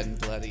 Red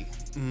and bloody.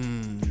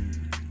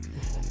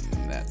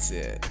 That's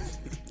it.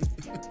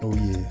 Oh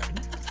yeah.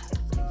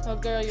 Oh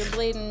girl, you're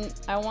bleeding.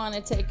 I want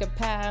to take a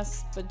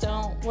pass, but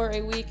don't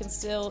worry, we can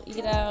still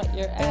eat out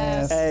your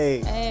ass.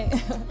 Hey. Hey.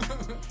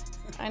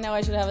 I know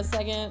I should have a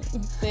second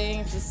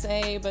thing to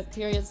say, but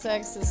period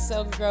sex is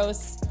so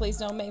gross. Please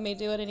don't make me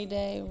do it any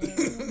day.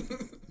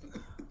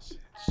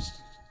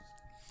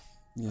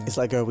 Yeah. It's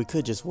like, girl, we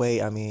could just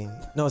wait. I mean,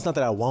 no, it's not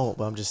that I won't,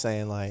 but I'm just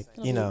saying, like,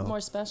 It'll you be know.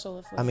 more special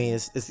if I mean,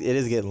 it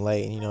is getting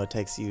late, and it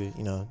takes you,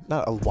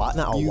 not a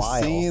while. You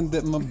saying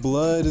that my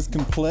blood is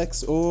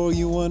complex, or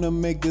you wanna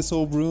make this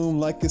whole room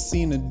like a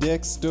scene of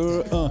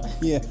Dexter?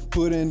 Yeah,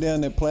 putting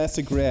down that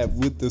plastic wrap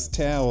with those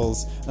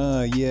towels.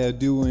 Yeah,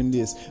 doing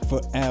this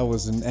for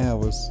hours and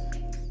hours.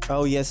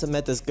 Oh yes, I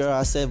met this girl.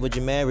 I said, would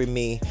you marry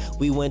me?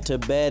 We went to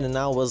bed, and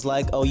I was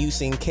like, oh, you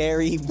seen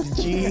Carrie?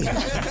 G.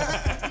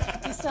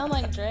 sound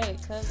like Drake.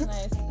 That's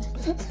nice.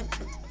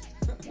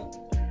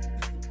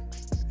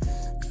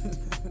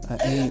 I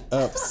ain't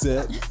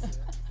upset.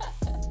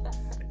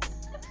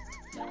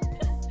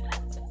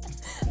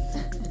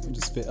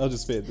 I'll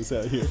just fade this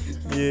out here.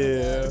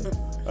 Yeah.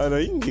 Oh no,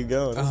 you can keep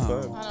going. It's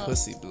fun.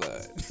 Pussy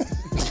blood.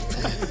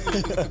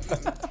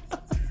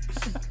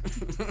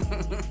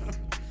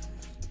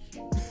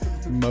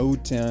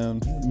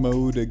 Motown,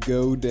 Mo to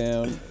go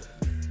down.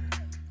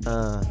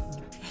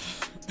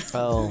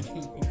 Oh.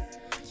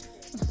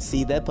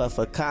 See that puff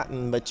of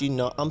cotton, but you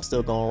know I'm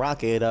still gonna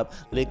rock it up,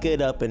 lick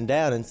it up and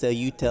down until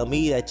you tell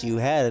me that you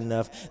had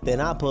enough. Then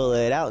I pull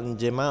it out and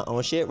jam my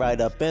own shit right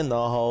up in the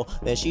hole.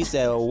 Then she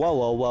said, whoa,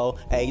 whoa, whoa,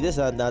 hey, this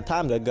is not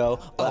time to go.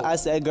 But I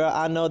said, girl,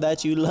 I know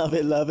that you love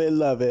it, love it,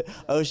 love it.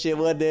 Oh shit,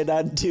 what did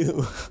I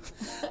do?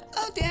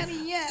 Oh, daddy,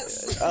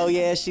 yes. Oh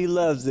yeah, she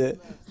loves it.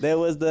 There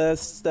was the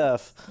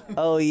stuff.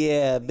 Oh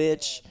yeah,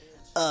 bitch.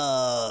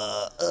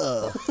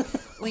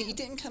 Wait, you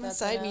didn't come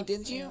inside me,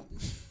 did you?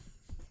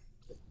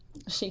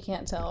 She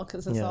can't tell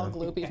because it's all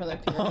gloopy from the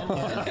period.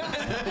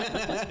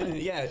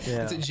 Yeah,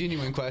 it's a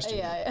genuine question.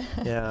 Yeah.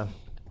 Yeah.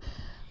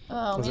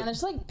 Oh man,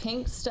 there's like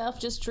pink stuff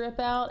just drip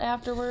out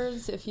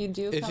afterwards if you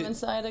do come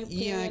inside a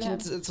period. Yeah,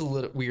 it's a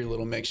little weird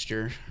little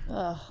mixture.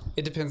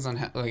 It depends on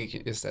how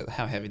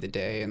heavy the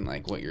day and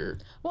like what your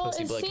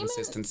pussy blood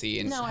consistency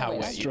and how wet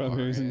you are.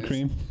 Strawberries and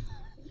cream.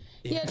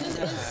 Yeah,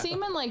 is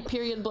semen like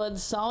period blood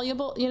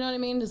soluble? You know what I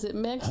mean? Does it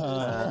mix?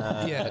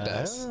 Yeah, it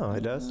does. Oh,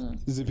 it does.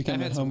 Does it become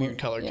I've had some weird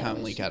color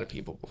cum leak out of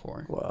people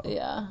before. Wow.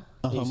 Yeah.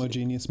 a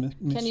homogeneous mix?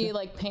 Can you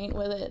like paint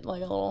with it like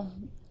a little?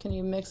 Can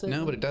you mix it?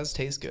 No, but it does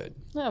taste good.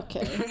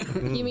 Okay.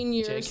 You mean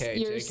your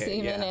JK,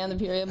 semen yeah. and the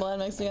period blood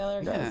mixed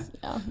together?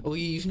 Yeah. Well,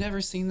 you've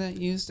never seen that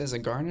used as a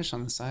garnish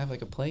on the side of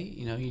like a plate?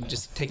 You know, you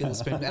just take a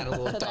spoon, add a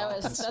little dot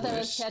and thought that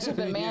was swish. ketchup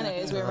and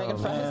mayonnaise. We were making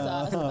fry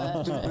sauce.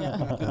 But,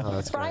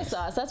 that's fry great.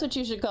 sauce. That's what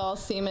you should call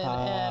semen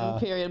and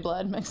period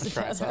blood mixed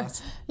Fry together.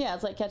 sauce? Yeah,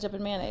 it's like ketchup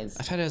and mayonnaise.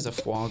 I've had it as a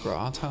foie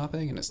gras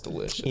topping, and it's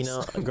delicious. You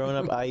know, growing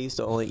up, I used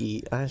to only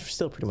eat, I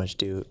still pretty much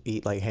do,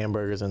 eat like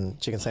hamburgers and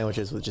chicken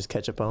sandwiches with just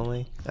ketchup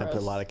only. I put a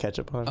lot of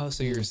ketchup on. Oh,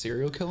 so you're a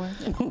serial killer?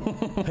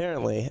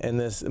 Apparently. And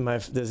this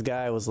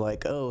guy was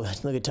like, oh,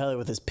 look at Tyler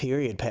with his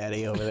period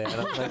patty over there. And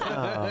I was like,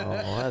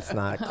 oh, that's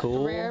not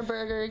cool. Rare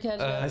burger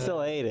ketchup. I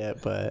still ate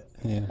it, but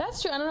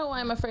That's true. I don't know why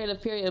I'm afraid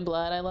of period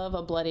blood. I love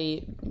a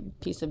bloody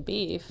piece of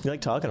beef. you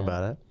like talking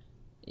about it.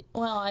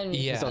 Well, I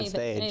mean, Yeah. It's on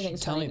stage. anything's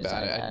Tell funny me to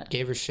about talk it. I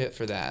gave her shit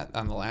for that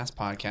on the last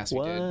podcast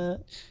we did.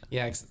 What?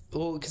 Yeah,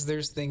 because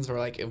there's things where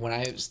like when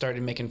I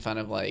started making fun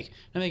of like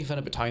not making fun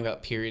of but talking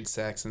about period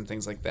sex and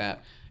things like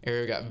that,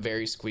 Ariel got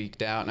very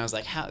squeaked out, and I was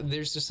like, "How?"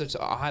 There's just such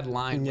an odd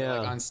line. Where,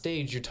 like on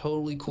stage, you're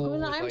totally cool. Well,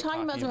 no, with, I'm like,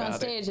 talking about something on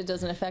stage. It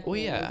doesn't affect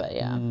me. Yeah, But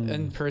yeah.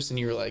 In person,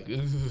 you were like,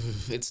 "Ooh,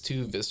 it's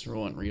too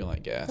visceral and real," I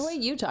guess. The way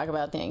you talk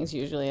about things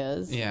usually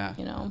is. Yeah.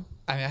 You know.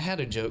 I mean, I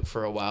had a joke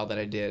for a while that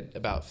I did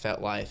about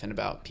FetLife and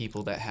about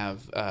people that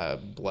have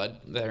blood,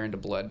 that are into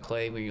blood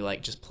play, where you're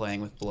like just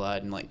playing with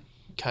blood and like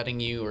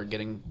cutting you or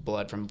getting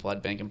blood from a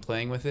blood bank and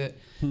playing with it.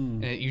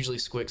 And it usually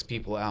squicks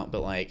people out,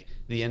 but like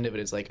the end of it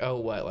is like, oh,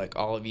 what, like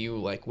all of you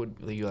like would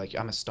you like,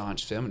 I'm a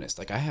staunch feminist,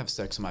 like I have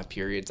sex on my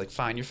periods, like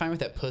fine, you're fine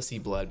with that pussy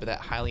blood, but that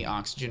highly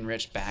oxygen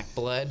rich back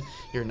blood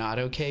you're not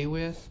okay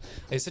with.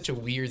 It's such a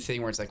weird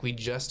thing where it's like we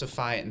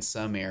justify it in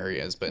some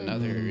areas, but in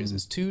other areas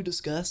it's too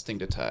disgusting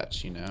to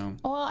touch, you know.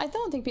 Well, I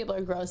don't think people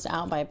are grossed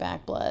out by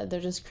back blood. They're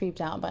just creeped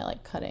out by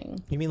like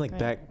cutting. You mean like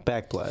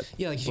back blood?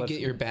 Yeah, like if you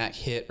get your back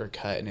hit or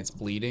cut and it's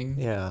bleeding.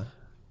 Yeah.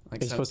 Like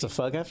Are you supposed to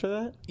fuck after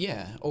that?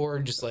 Yeah, or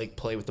just like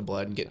play with the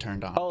blood and get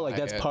turned on. Oh, like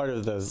that's part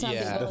of the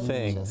Yeah.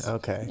 thing. Just-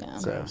 Okay. yeah.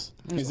 Gross.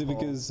 Is it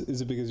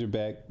because your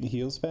back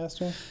heals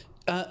faster?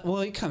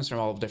 Well, it comes from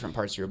all different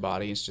parts of your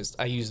body. It's just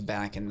I use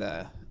back in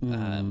the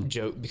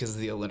joke because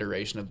of the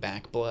alliteration of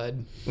back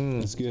blood.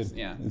 That's good.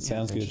 Yeah. It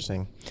sounds good.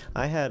 Interesting.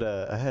 I had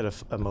a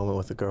moment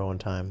with a girl one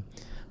time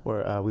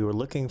where we were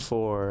looking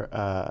for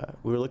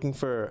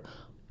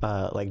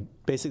like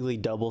basically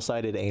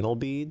double-sided anal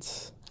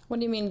beads. What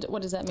do you mean?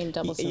 What does that mean?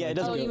 Double sided? Yeah, it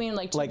doesn't. Oh, you mean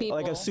like two people?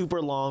 like a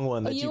super long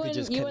one that you could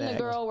just you connect. and the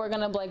girl were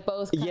gonna like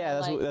both. Kinda, Yeah,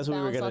 that's what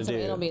we were gonna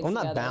do. Well,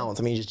 not bounce.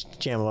 I mean, you just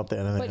jam them up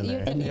there. But you,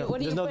 what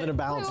do there's nothing to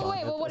bounce on.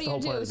 Wait, well, what That's do the you whole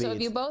point do? of the So if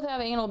beads. you both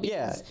have anal beads,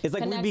 Yeah, it's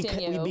like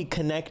we'd be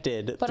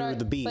connected through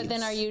the beads. But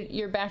then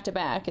you're back to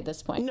back at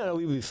this point? No,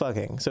 we'd be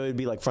fucking. So it'd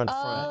be like front to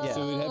front. Yeah.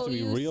 So it'd have to be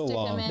you real stick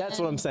 'em long. in. That's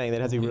what I'm saying. That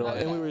has to be real.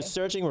 And we were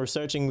searching. We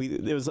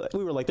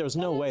were like, there was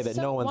no way that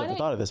no one's ever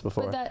thought of this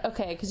before.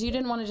 Okay, because you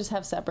didn't want to just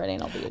have separate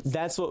anal beads.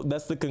 That's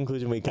the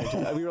conclusion we came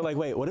to. We were like,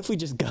 wait, what if we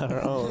just got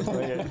our own?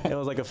 It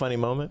was like a funny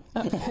moment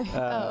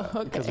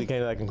because we came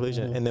to that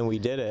conclusion, and then we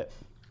did it.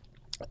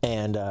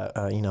 And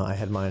I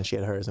had mine, she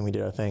had hers, and we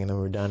did our thing, and then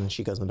we were done. And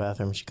she goes in the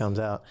bathroom, she comes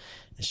out,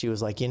 and she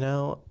was like,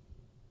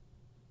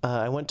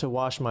 I went to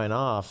wash mine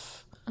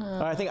off.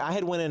 Or I think I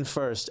had went in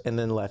first and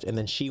then left, and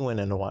then she went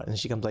in to wash. And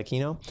she comes like,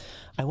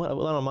 I went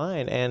on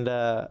mine, and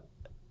there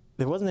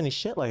wasn't any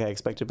shit like I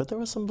expected, but there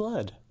was some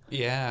blood.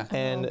 Yeah.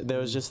 And there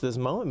was just this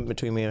moment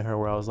between me and her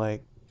where I was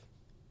like,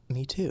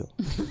 Me too.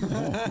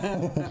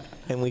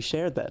 And we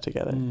shared that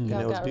together, and Y'all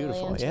it was got really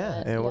beautiful. into Yeah,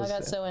 it. and it Y'all was.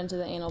 got so into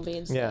the anal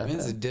beads. Yeah. I mean,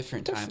 it's a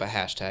different time, but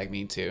hashtag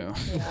me too.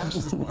 Yeah.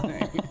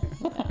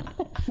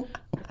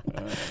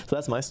 So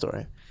that's my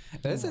story.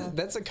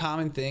 That's a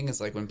common thing.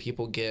 Is like when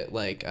people get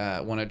like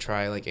want to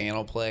try like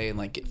anal play and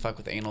like get fuck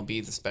with anal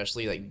beads,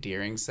 especially like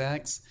during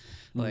sex.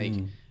 Like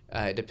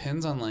it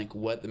depends on like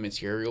what the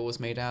material was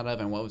made out of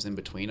and what was in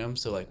between them.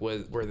 So like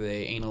were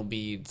they anal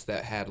beads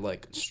that had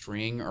like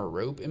string or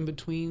rope in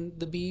between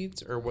the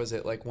beads, or was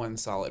it like one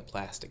solid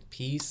plastic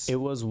piece? It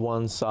was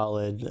one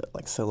solid,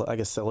 like I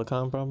guess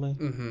silicone probably.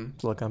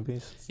 Silicone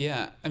piece.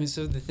 Yeah, I mean,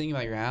 so the thing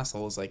about your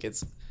asshole is like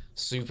it's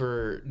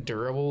super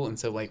durable, and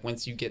so like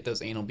once you get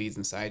those anal beads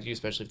inside you,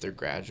 especially if they're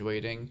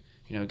graduating,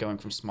 you know, going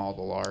from small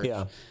to large.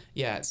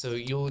 Yeah. So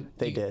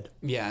They did.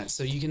 Yeah,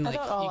 so you can like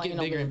thought all you get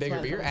anal bigger and beads bigger,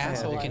 went but your from small to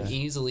asshole can large.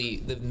 easily,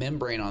 the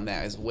membrane on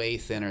that is way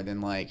thinner than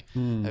like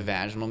a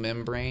vaginal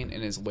membrane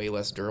and is way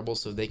less durable,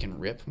 so they can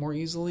rip more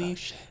easily.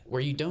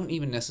 Where you don't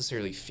even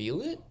necessarily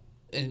feel it.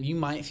 And you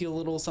might feel a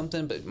little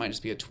something, but it might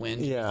just be a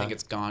twinge. Yeah. You think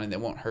it's gone and it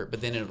won't hurt,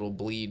 but then it'll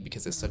bleed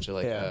because it's such a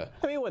like Yeah.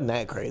 I mean, it wasn't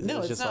that crazy. No, it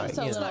was it's just not. like,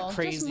 So It's little, not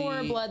crazy. just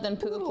more blood than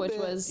poop, which bit.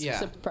 was Yeah.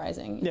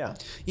 surprising. yeah.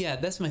 Yeah,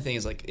 that's my thing.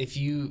 Is like if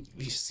you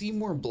see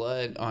more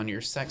blood on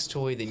your sex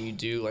toy than you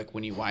do like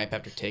when you wipe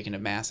after taking a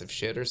massive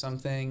shit or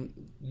something,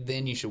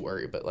 then you should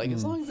worry. But like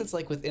as long as it's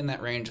like within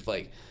that range of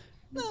like,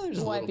 no, there's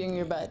a Wiping little,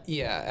 your butt.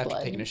 yeah, after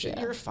blood, taking a shit,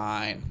 yeah. you're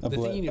fine. A The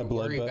blood- thing you need a to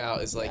blood worry butt?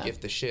 about is like Yeah. if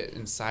the shit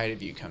inside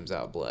of you comes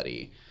out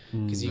bloody.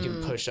 Because you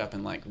can push up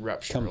and like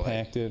rupture,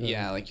 Compact it, or-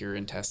 yeah, like your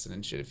intestine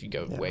and shit if you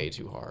go way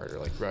too hard, or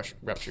like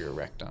rupture your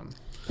rectum.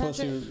 Plus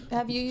Patrick,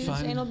 have you used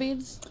Fun. anal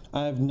beads?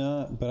 I've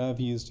not, but I've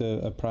used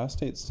a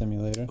prostate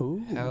stimulator.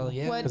 Ooh. Hell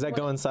yeah! What- Does that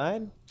go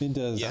inside? It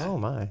does. Yeah. Oh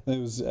my. It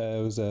was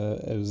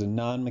a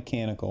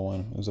non-mechanical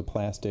one. It was a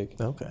plastic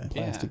Okay.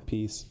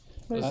 piece.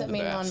 What does that the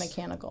mean best.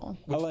 non-mechanical?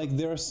 I like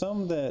there are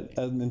some that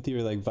in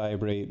theory like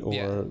vibrate or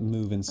Yeah.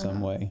 move in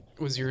some way.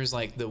 Was yours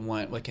like the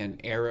one like an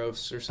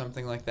Eros or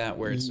something like that,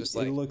 where it's just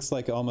like it looks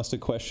like almost a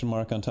question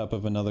mark on top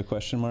of another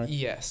question mark.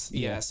 yes,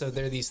 yeah. So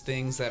there are these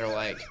things that are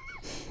like,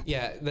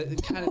 yeah,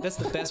 that's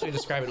the best way to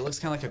describe it. It looks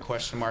kind of like a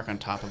question mark on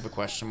top of a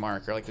question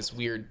mark, or like this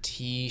weird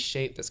T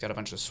shape that's got a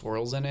bunch of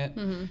swirls in it.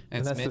 And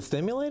And that's the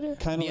stimulator?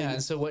 Kind of yeah, like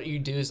and so what you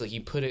do is like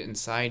you put it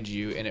inside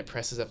you, and it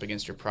presses up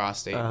against your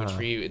prostate, which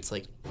for you it's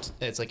like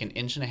an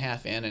inch and a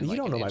half in, and You like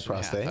don't an know my inch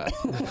and a half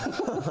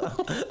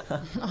prostate.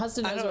 out.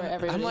 Austin knows where I'm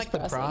everybody's like the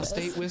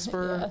prostate is. prostate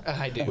whisperer.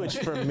 I do. Which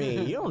for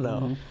me, you don't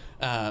know.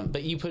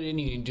 But you put it in,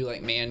 you can do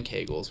like man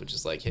kegels, which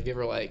is like, have you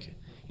ever like,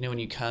 you know, when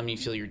you come, you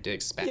feel your dick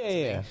spazzing.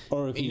 Yeah.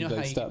 or if you know how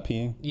like stop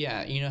peeing.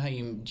 Yeah, you know how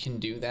you can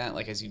do that,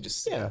 like as you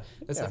just Yeah,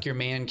 That's yeah. like your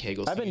man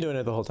kegels. I've been doing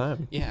it the whole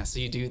time. Yeah, so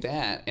you do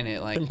that, and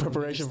it like In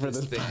preparation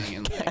moves for this thing,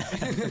 and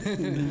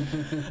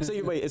like, So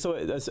you wait. So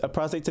a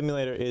prostate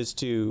stimulator is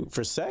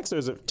for sex, or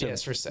is it to, Yeah,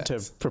 it's for sex.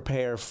 to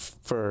prepare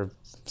for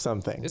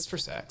something? it's for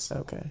sex.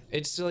 Okay.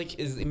 It's like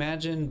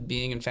imagine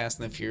being in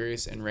Fast and the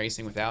Furious and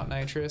racing without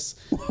nitrous,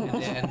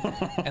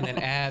 and then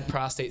add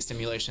prostate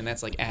stimulation.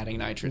 That's like adding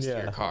nitrous to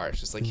Yeah. your car. It's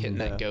just like hitting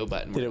that go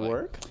button. Did where, it like,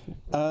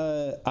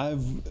 work?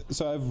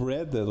 I've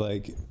read that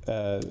like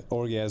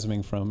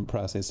orgasming from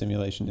prostate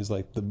stimulation is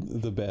like the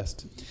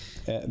best.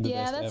 The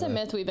Yeah, best that's ever. a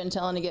myth we've been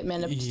telling to get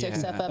men to stick Yeah.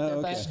 stuff up their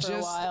okay. butt It's for a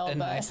just while. a but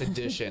nice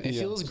addition. It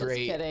feels just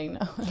great. kidding.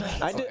 No.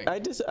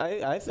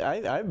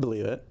 I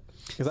believe it.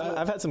 Because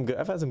I've had some good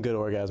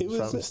orgasms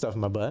was- from stuff in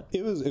my butt.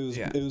 It was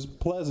Yeah. it was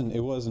pleasant. It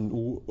wasn't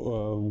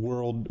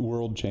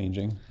world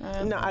changing.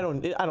 No, I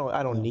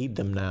don't need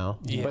them now.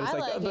 Yeah. But it's I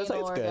like, like but it's like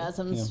anal it's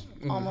good.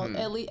 orgasms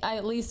almost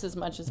at least as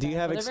much as. Do you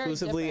have men, but they're very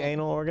exclusively different.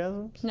 anal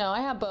orgasms? No,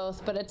 I have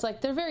both, but it's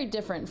like they're very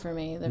different for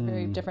me. They're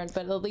very different,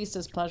 but at least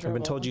as pleasurable.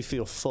 I've been told you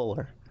feel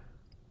fuller.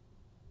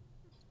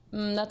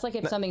 That's like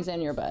if something's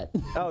in your butt.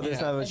 Oh, that's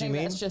not I what you think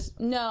mean? that's just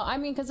no. I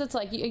mean, because it's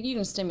like you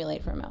can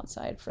stimulate from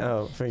outside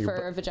for for your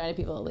for vagina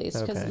people at least.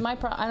 Because Okay.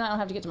 I don't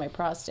have to get to my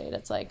prostate.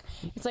 It's like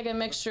a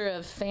mixture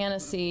of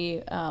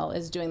fantasy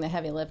is doing the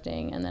heavy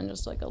lifting, and then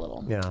just like a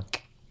little Yeah.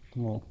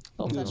 Well,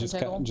 Little touch and just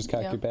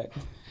tickle. cock Yeah. your back.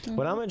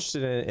 What I'm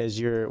interested in is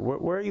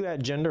where are you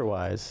at gender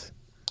wise?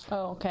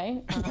 Oh,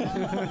 okay.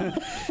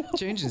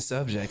 Changing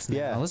subjects now.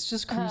 Yeah. Let's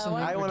just cruise on.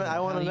 what- I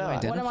wanna know.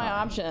 What are my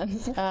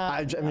options?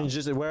 I mean,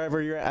 just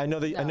wherever you're at. I know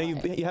you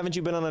haven't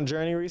you been on a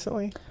journey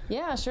recently?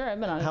 Yeah, sure. I've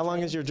been on. How long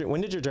is when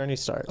did your journey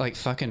start? Like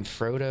fucking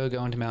Frodo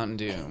going to Mountain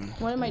Doom.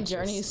 When did my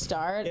journey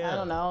start? Yeah. I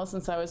don't know.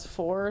 Since I was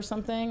 4 or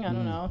something. I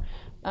don't know.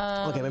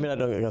 Okay, maybe I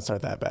don't gonna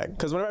start that back.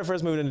 Because whenever I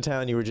first moved into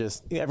town, you were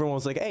just everyone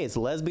was like, "Hey, it's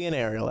lesbian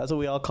Ariel." That's what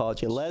we all called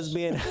you,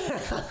 lesbian.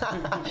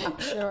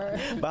 Sure.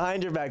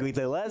 Behind your back, we'd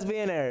say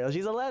lesbian Ariel.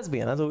 She's a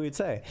lesbian. That's what we'd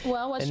say.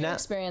 Well, what's And your now-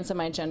 experience of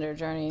my gender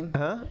journey?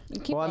 Huh?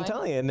 Keep Well, I'm going.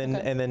 telling you, and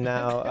then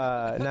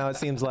now now it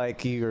seems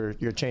like you're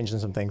changing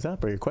some things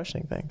up or you're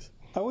questioning things.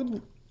 I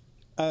wouldn't.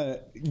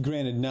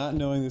 Granted, not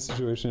knowing the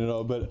situation at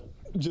all, but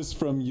just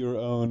from your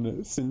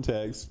own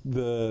syntax,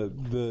 the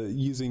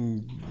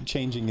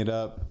changing it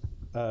up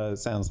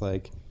sounds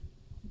like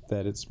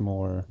that it's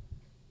more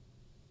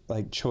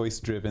like choice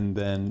driven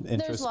than introspection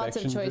There's lots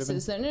of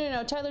choices.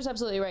 No. Tyler's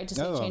absolutely right to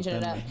say changing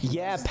it up.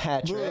 Yeah,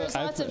 Patrick. There's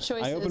lots of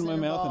choices. I opened my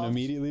mouth and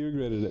immediately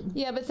regretted it.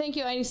 Yeah, but thank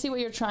you. I see what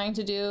you're trying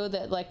to do.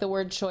 That like the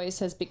word choice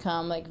has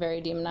become like very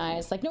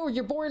demonized. Like, no,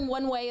 you're born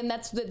one way, and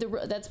that's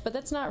but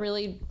that's not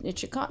really.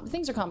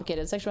 Things are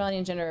complicated. Sexuality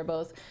and gender are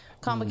both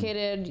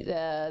complicated.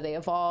 They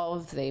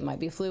evolve. They might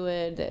be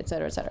fluid, et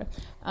cetera, et cetera.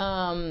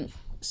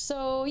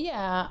 So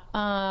yeah.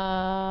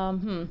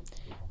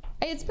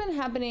 It's been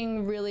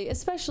happening really,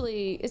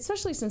 especially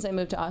since I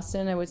moved to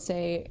Austin. I would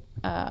say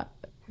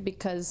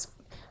because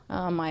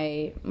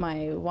my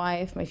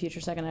wife, my future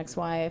second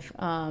ex-wife.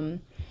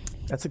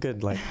 That's a good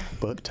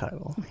book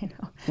title. I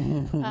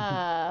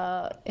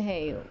know.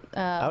 Hey,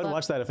 I would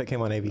watch that if it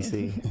came on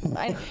ABC.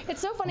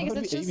 It's so funny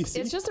because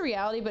it's just the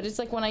reality. But it's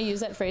like when I use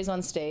that phrase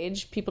on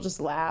stage, people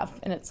just laugh,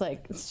 and it's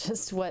like it's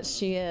just what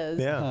she is.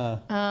 Yeah.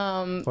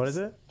 What is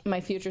it? My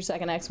future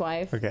second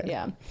ex-wife. Okay.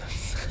 Yeah.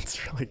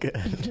 That's really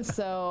good.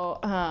 So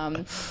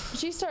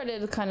she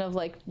started kind of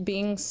like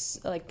being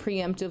like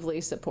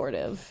preemptively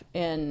supportive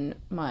in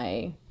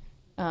my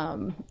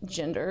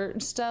gender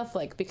stuff,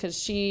 like because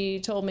she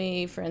told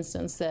me, for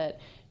instance, that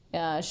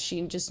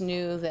she just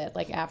knew that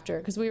like after,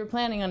 because we were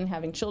planning on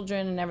having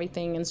children and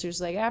everything, and she was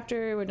like,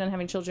 after we're done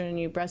having children and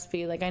you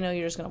breastfeed, like I know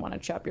you're just going to want to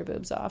chop your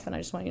boobs off, and I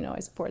just want you to know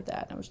I support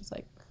that. And I was just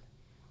like,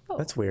 oh.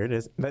 That's weird.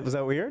 Was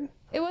that weird?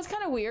 It was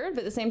kind of weird, but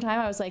at the same time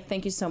I was like,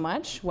 thank you so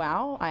much.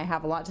 Wow, I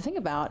have a lot to think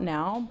about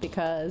now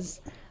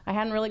because I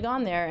hadn't really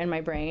gone there in my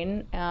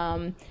brain.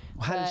 How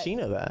did she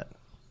know that?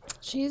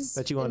 She's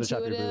that you wanted to chop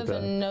your intuitive boob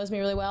and knows me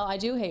really well. I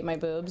do hate my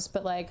boobs,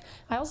 but like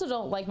I also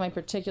don't like my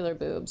particular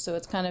boobs. So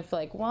it's kind of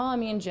like, well, I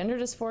mean, gender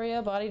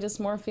dysphoria, body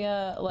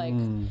dysmorphia, like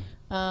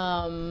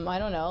I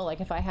don't know.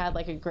 Like if I had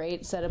like a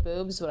great set of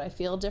boobs, would I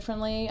feel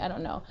differently? I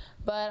don't know.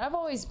 But I've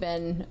always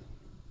been,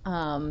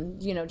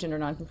 gender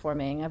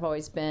nonconforming. I've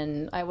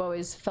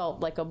always felt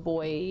like a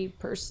boy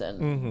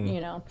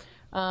person,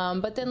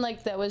 But then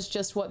like that was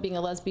just what being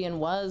a lesbian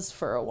was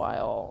for a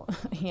while,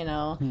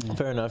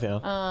 Fair enough,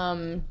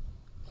 yeah.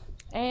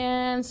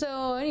 And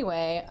so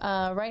anyway,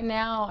 right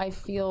now I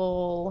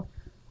feel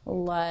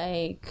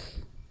like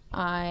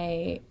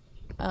I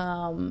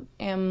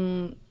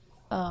am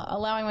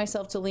allowing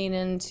myself to lean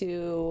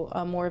into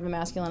more of a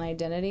masculine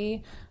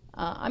identity.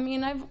 I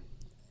mean,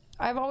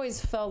 I've always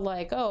felt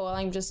like, oh, well,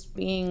 I'm just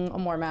being a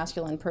more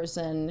masculine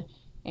person,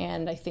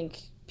 and I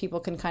think people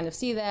can kind of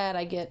see that.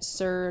 I get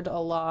sirred a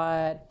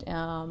lot,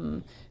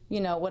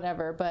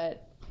 whatever,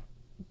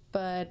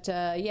 but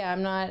yeah,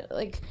 I'm not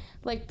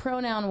like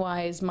pronoun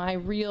wise, my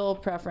real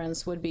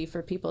preference would be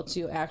for people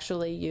to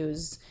actually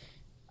use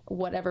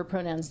whatever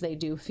pronouns they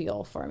do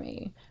feel for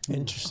me.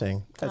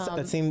 Interesting.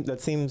 That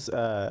seems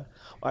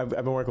I've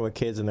been working with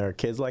kids, and there are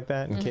kids like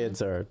that, and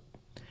kids are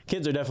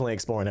definitely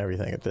exploring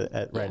everything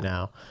right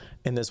now.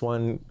 And this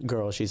one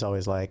girl, she's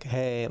always like,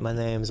 hey, my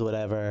name's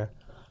whatever.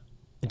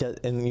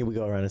 And we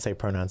go around and say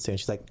pronouns too, and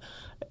she's like,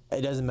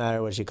 it doesn't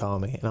matter what you call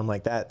me. And I'm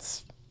like,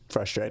 that's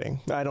frustrating.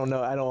 I don't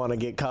know. I don't want to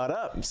get caught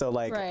up. So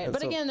like, right.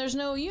 But again, there's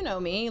no,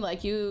 me,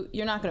 like you're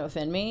not going to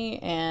offend me,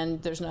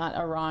 and there's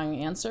not a wrong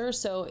answer.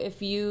 So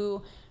if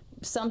you're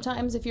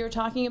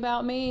talking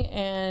about me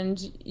and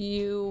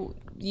you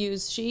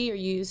use she or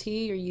use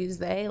he or use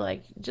they,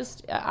 like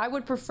just, I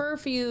would prefer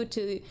for you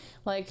to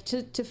like,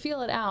 to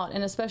feel it out.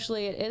 And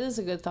especially it is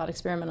a good thought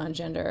experiment on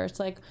gender. It's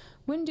like,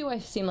 when do I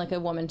seem like a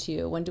woman to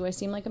you? When do I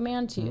seem like a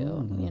man to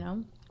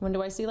you? When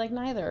do I see like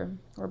neither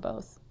or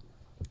both?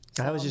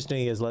 So, I was just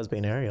doing it as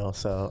lesbian Ariel,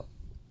 so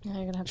yeah,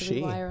 you're gonna have to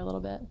rewire a little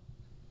bit.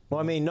 Well,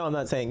 I mean, no, I'm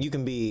not saying you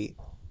can be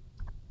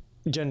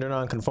gender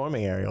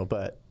non-conforming Ariel,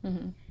 but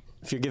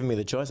if you're giving me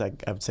the choice, I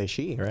would say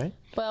she, right?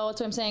 Well, that's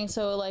what I'm saying.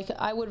 So, like,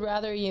 I would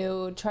rather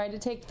you try to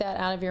take that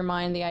out of your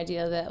mind, the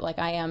idea that, like,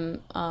 I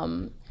am,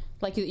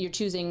 like, you're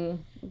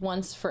choosing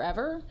once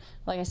forever,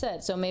 like I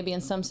said. So maybe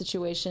in some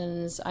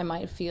situations I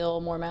might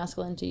feel more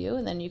masculine to you,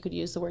 and then you could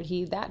use the word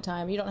he that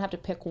time. You don't have to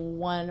pick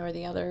one or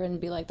the other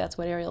and be like, that's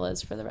what Ariel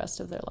is for the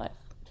rest of their life.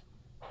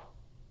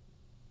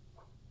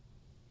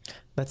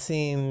 That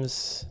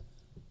seems...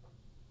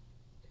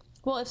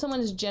 Well, if someone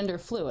is gender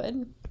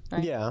fluid,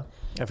 right? Yeah,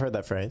 I've heard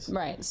that phrase.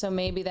 Right, so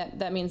maybe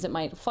that means it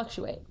might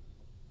fluctuate.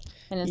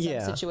 And in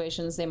some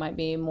situations, they might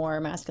be more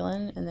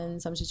masculine, and then in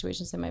some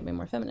situations, they might be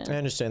more feminine. I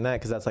understand that,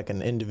 because that's like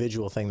an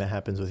individual thing that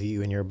happens with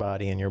you and your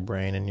body and your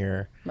brain and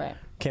your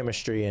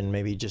chemistry, and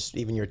maybe just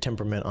even your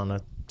temperament on a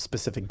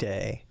specific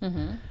day.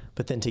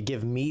 But then to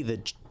give me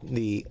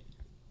the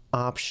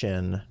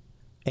option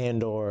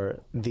and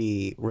or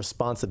the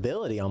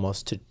responsibility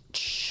almost to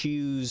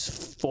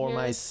choose for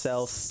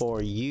myself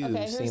for you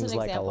seems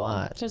like a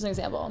lot. Here's an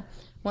example.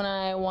 When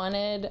I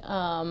wanted...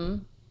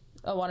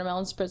 a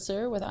watermelon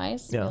spritzer with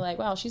ice. You're like,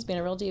 wow, she's being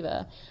a real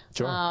diva.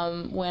 Sure.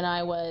 When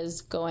I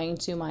was going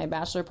to my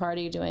bachelor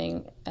party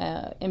doing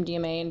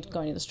MDMA and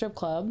going to the strip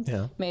club,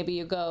 maybe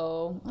you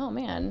go, oh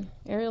man,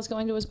 Ariel's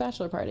going to his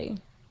bachelor party.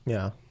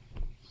 Yeah.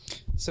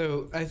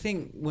 So I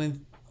think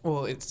with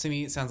Well, to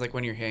me, it sounds like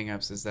one of your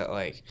hang-ups is that,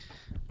 like,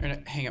 or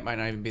hang-up might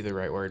not even be the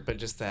right word, but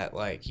just that,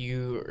 like,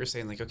 you are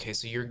saying, like, okay,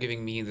 so you're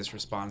giving me this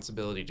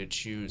responsibility to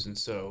choose, and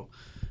so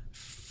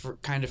for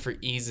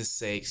ease's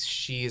sake,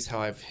 she is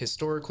how I've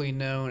historically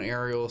known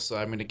Ariel, so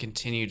I'm going to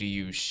continue to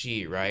use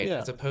she, right?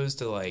 Yeah. As opposed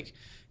to, like,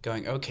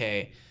 going,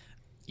 okay,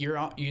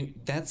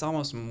 that's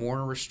almost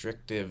more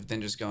restrictive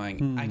than just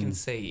going, I can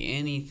say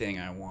anything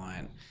I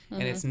want,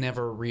 and it's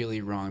never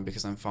really wrong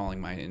because I'm following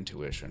my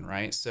intuition,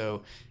 right?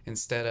 So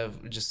instead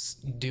of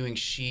just doing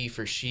she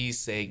for she's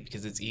sake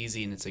because it's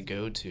easy and it's a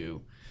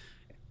go-to,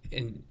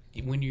 and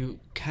when you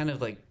kind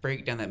of like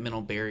break down that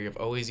mental barrier of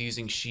always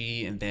using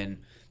she and then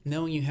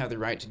knowing you have the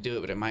right to do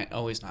it, but it might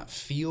always not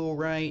feel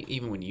right,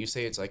 even when you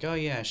say it's like, oh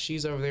yeah,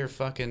 she's over there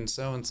fucking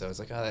so-and-so. It's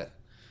like, oh, that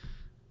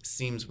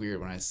seems weird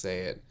when I say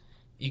it.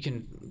 You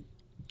can,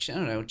 I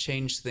don't know,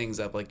 change things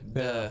up. Like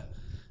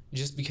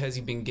just because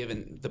you've been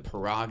given the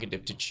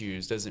prerogative to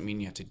choose doesn't mean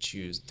you have to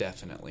choose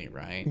definitely,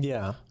 right?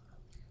 Yeah.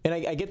 And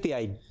I get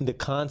the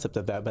concept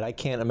of that, but I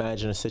can't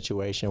imagine a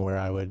situation where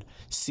I would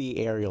see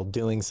Ariel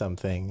doing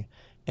something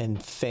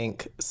and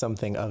think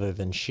something other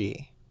than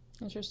she.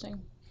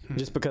 Interesting.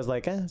 Just because,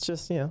 like, it's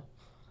just, you know,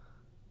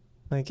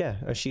 like, yeah,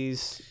 or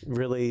she's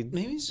really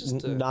Maybe it's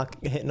just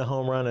hitting a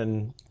home run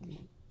in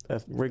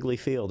Wrigley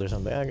Field or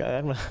something.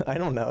 I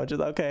don't know. Just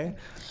okay.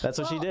 That's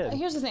what she did.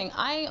 Here's the thing.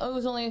 It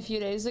was only a few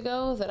days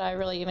ago that I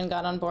really even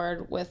got on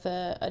board with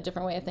a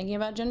different way of thinking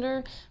about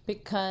gender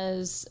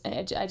because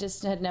I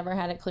just had never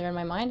had it clear in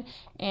my mind.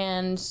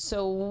 And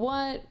so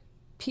what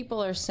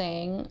people are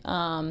saying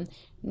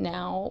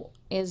now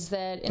is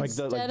that like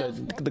instead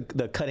of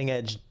the cutting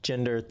edge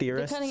gender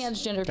theorists, the cutting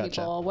edge gender Gotcha.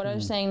 people, what I'm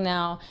saying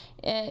now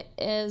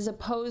is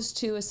opposed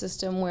to a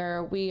system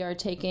where we are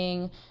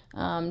taking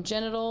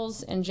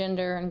genitals and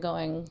gender and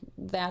going,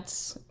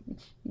 that's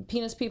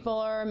penis people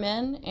are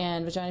men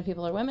and vagina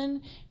people are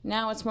women.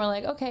 Now it's more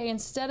like, okay,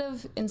 instead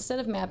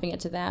of mapping it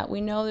to that,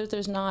 we know that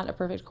there's not a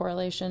perfect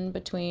correlation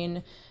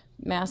between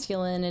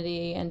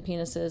masculinity and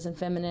penises and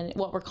femininity,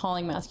 what we're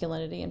calling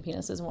masculinity and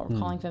penises and what we're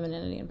calling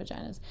femininity and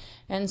vaginas.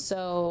 And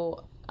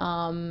so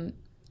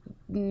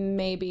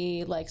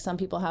maybe like some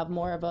people have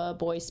more of a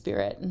boy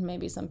spirit and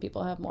maybe some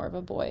people have more of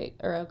a boy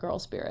or a girl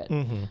spirit.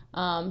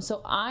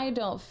 So I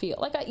don't feel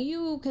like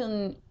you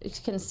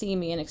can see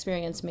me and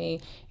experience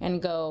me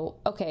and go,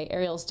 okay,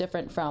 Ariel's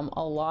different from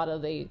a lot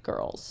of the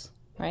girls,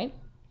 right?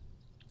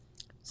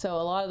 So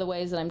a lot of the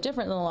ways that I'm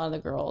different than a lot of the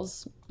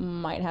girls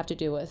might have to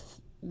do with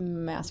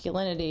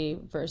masculinity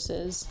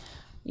versus,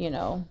 you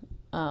know,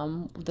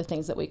 the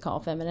things that we call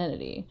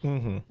femininity.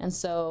 And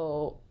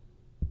so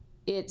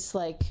it's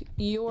like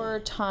you're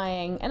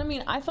tying, and I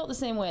mean, I felt the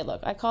same way.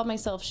 Look, I called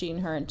myself she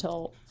and her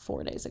until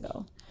 4 days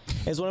ago.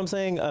 Is what I'm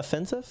saying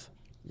offensive?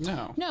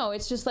 No,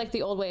 it's just like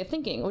the old way of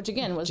thinking, which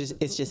again was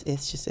It's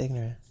just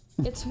ignorant.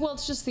 it's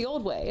just the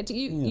old way.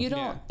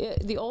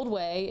 The old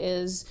way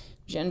is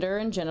gender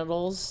and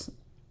genitals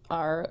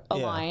are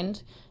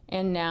aligned.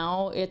 And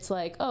now it's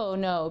like, oh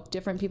no,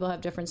 different people have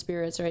different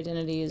spirits or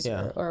identities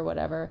or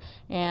whatever.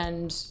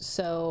 And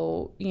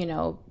so, you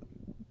know,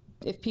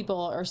 if people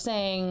are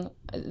saying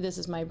this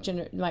is my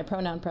gender, my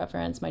pronoun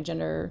preference, my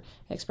gender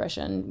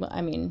expression,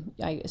 I mean,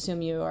 I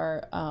assume you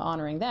are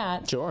honoring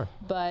that. Sure.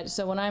 But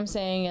so what I'm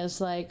saying is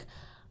like,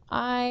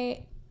 I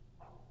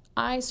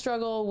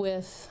struggle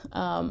with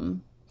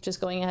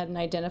just going ahead and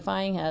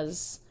identifying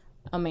as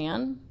a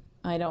man.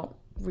 I don't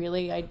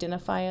really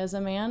identify as a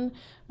man,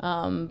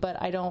 but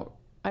I don't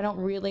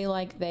really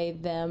like they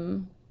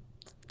them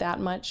that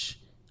much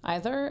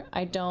either.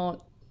 I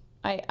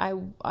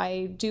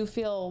do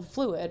feel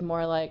fluid,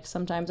 more like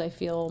sometimes I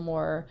feel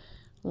more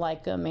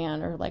like a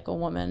man or like a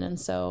woman, and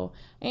so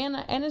and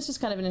it's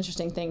just kind of an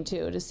interesting thing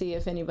too to see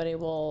if anybody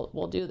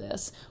will do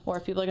this, or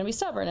if people are going to be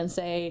stubborn and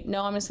say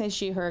no, I'm going to say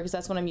she her because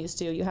that's what I'm used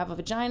to. You have a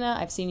vagina,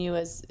 I've seen you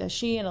as a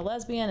she and a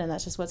lesbian, and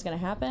that's just what's going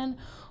to happen.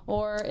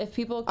 Or if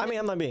people I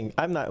mean,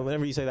 I'm not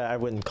whenever you say that, I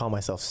wouldn't call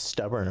myself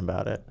stubborn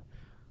about it.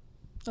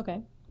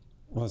 okay.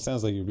 Well, it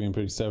sounds like you're being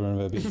pretty stubborn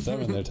about being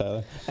stubborn there,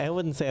 Tyler. I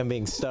wouldn't say I'm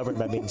being stubborn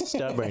by being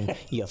stubborn.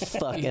 You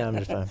fucking, I'm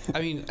just fine.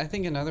 I mean, I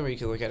think another way you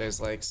could look at it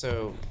is like,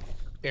 so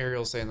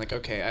Ariel's saying like,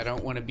 okay, I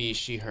don't want to be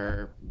she,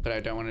 her, but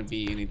I don't want to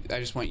be any, I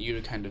just want you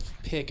to kind of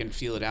pick and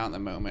feel it out in the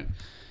moment.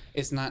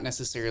 It's not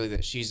necessarily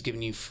that she's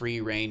giving you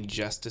free reign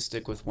just to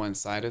stick with one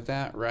side of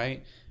that,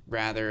 right?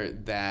 Rather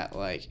that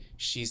like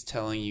she's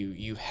telling you,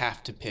 you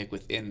have to pick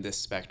within this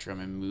spectrum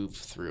and move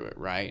through it,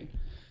 right?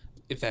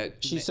 If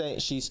that She's saying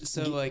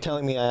so like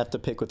telling me I have to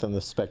pick within the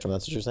spectrum.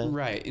 That's what you're saying,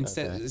 right?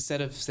 Instead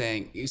of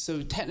saying,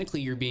 so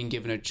technically you're being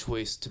given a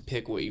choice to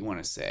pick what you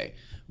want to say,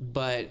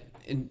 but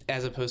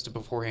as opposed to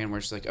beforehand where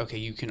it's like, okay,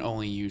 you can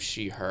only use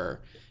she,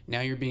 her.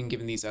 Now you're being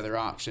given these other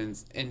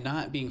options and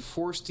not being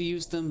forced to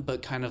use them,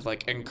 but kind of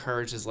like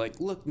encourages like,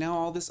 look, now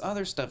all this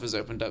other stuff is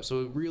opened up. So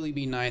it would really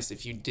be nice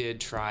if you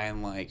did try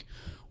and like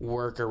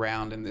work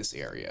around in this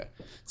area.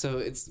 So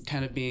it's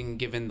kind of being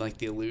given like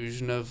the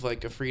illusion of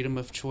like a freedom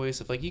of choice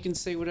of like you can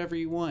say whatever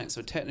you want.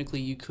 So technically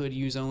you could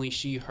use only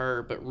she,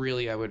 her, but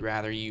really I would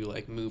rather you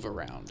like move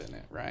around in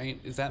it, right?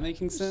 Is that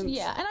making sense?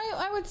 Yeah, and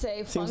I would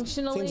say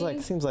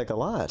functionally seems like a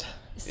lot.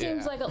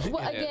 seems like well,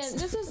 it again, is.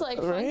 this is like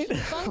Right?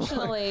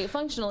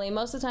 functionally,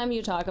 most of the time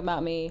you talk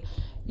about me,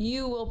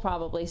 you will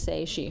probably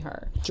say she,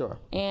 her. Sure.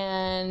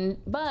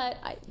 But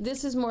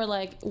this is more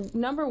like,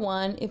 number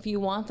one, if you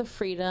want the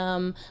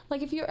freedom,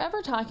 like if you're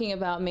ever talking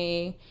about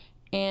me,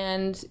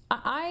 and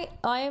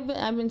I've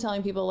been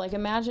telling people, like,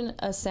 imagine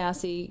a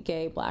sassy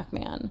gay black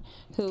man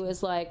who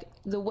is like,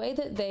 the way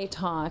that they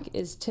talk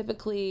is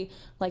typically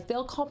like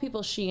they'll call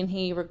people she and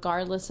he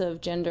regardless of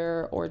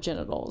gender or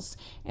genitals,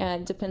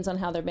 and it depends on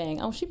how they're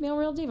being. Oh, she's being a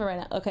real diva right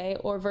now, okay?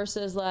 Or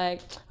versus like,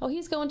 oh,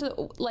 he's going to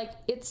the, like,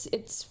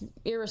 it's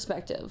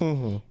irrespective.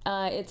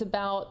 It's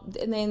about,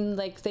 and then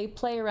like they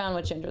play around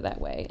with gender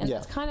that way, and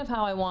that's kind of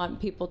how I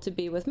want people to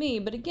be with me.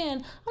 But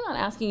again, I'm not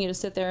asking you to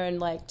sit there and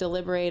like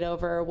deliberate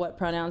over what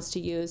pronouns to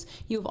use.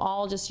 You've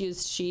all just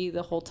used she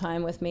the whole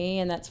time with me,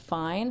 and that's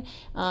fine.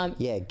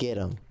 Yeah, get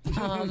them.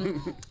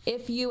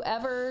 If you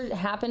ever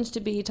happened to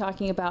be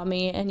talking about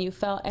me and you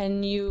felt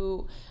and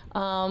you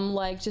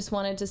like just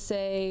wanted to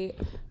say,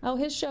 oh,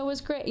 his show was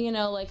great, you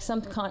know, like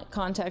some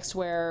context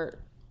where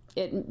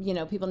it, you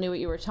know, people knew what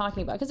you were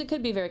talking about, because it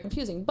could be very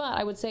confusing. But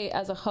I would say,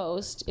 as a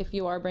host, if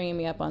you are bringing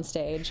me up on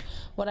stage,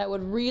 what I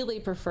would really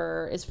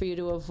prefer is for you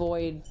to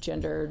avoid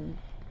gendered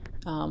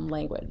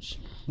language.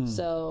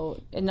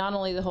 So, and not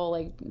only the whole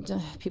like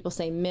people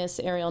say Miss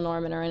Ariel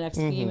Norman or an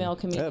ex-female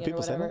comedian or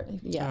people say whatever. that?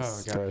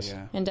 Yes. Oh, God,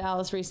 yeah. In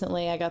Dallas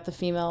recently, I got the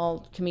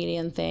female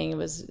comedian thing. It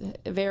was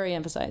very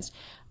emphasized.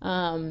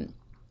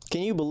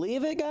 Can you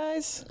believe it,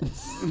 guys?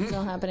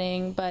 Still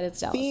happening, but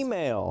it's Dallas.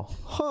 Female.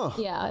 Huh.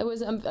 Yeah, it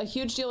was a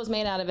huge deal was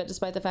made out of it,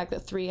 despite the fact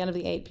that 3 out of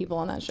the 8 people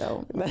on that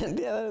show Yeah,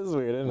 that is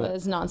weird, isn't it?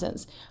 was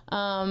nonsense.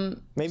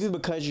 Maybe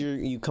because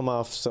you come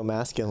off so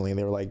masculinely,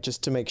 they were like,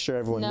 just to make sure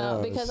everyone No,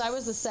 knows. because I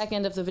was the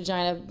second of the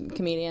vagina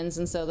comedians,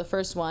 and so the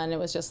first one, it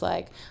was just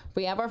like,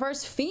 we have our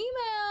first female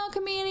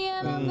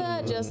comedian of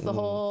that, just the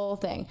whole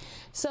thing.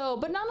 So,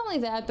 but not only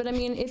that, but I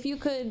mean, if you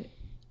could,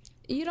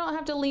 you don't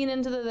have to lean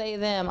into the they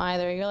them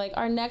either. You're like,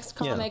 our next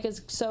comic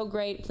is so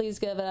great, please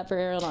give it up for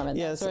Ariel Norman.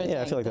 Yeah, that sort of I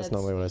thing. feel like that's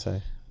normally what I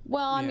say.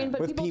 Well, I mean,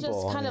 but With people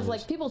people, just kind I of mean,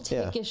 like, people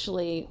yeah.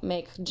 tickishly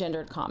make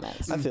gendered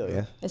comments. I feel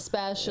you.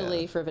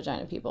 Especially for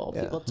vagina people.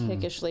 Yeah. People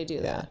tickishly do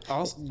that.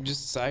 Also,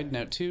 just a side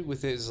note too,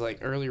 with it is like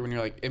earlier when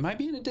you're like, am I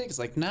being a dick? It's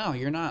like, no,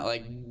 you're not.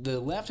 Like, the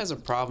left has a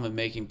problem of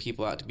making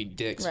people out to be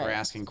dicks for Right.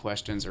 asking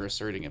questions or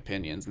asserting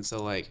opinions. And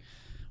so like,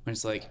 when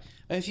it's like,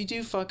 if you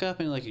do fuck up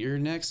and like your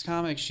next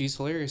comic, she's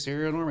hilarious,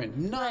 Ariel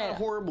Norman, not a Right.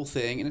 horrible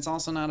thing, and it's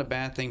also not a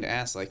bad thing to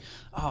ask. Like,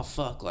 oh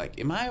fuck, like,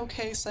 am I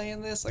okay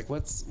saying this? Like,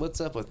 what's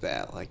up with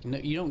that? Like, no,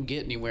 you don't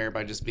get anywhere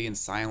by just being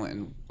silent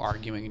and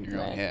arguing in your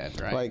own Right.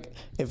 head, right? Like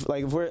if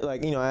we're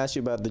like, you know, I asked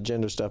you about the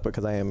gender stuff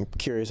because I am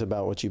curious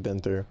about what you've been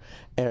through,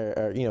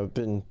 or you know,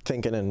 been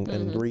thinking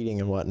and reading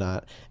and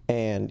whatnot,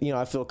 and you know,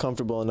 I feel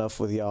comfortable enough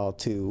with y'all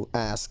to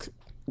ask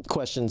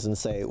questions and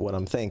say what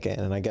I'm thinking.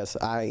 And I guess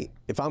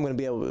if I'm going to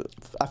be able,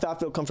 I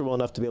feel comfortable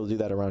enough to be able to do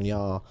that around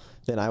y'all,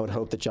 then I would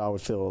hope that y'all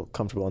would feel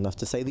comfortable enough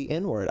to say the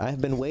N-word. I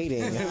have been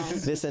waiting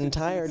this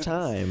entire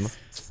time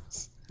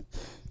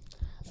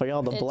for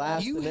y'all to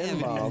blast you an haven't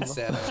even N-bomb.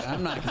 said it.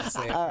 I'm not gonna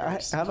say it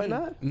first. Have I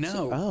not?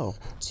 No. Oh.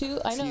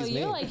 I know, Excuse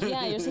you're me. like,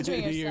 yeah, you're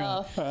centering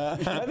yourself.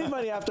 That'd be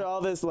funny after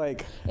all this,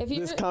 like, If you-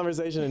 this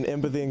conversation and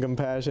empathy and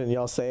compassion,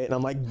 y'all say it, and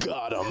I'm like,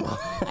 got him.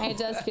 It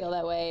does feel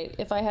that way.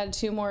 If I had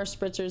 2 more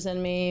spritzers in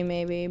me,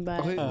 maybe,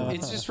 but It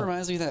just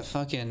reminds me of that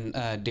fucking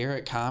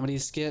Derek comedy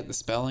skit, the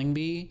spelling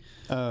bee.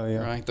 Oh yeah.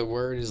 Where, like, the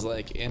word is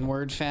like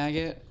N-word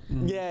faggot.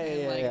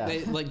 Yeah.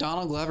 Like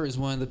Donald Glover is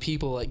one of the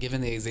people like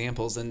giving the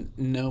examples, and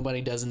nobody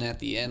does it at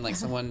the end. Like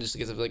someone just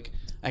gets up like,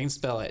 I can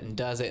spell it, and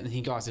does it, and he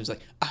goes and he's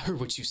like, I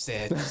heard what you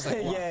said. It's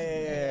like,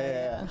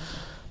 wow.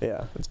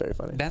 Yeah, it's very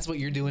funny. That's what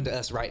you're doing to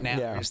us right now.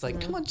 Yeah. You're just like,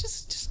 come on,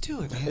 just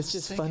do it, man. It's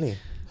just Say funny. it.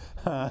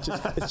 It's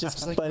just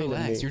Just like funny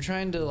relax. to me. You're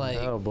trying to like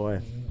Oh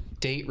boy.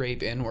 date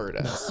rape N-word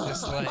us.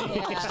 Just like,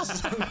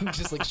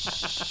 just like,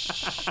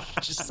 shh,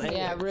 just say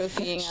yeah, it.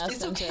 roofing us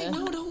It's okay. into.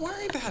 No, don't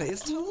worry about it.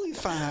 It's totally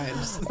fine.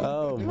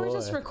 Oh boy. We're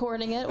just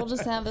recording it. We'll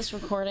just have this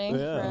recording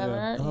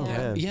forever. Oh, Yeah.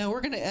 man. Yeah, we're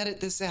gonna edit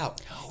this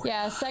out.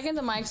 Yeah, second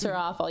the mics are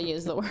off, I'll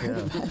use the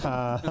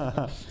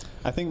word.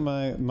 I think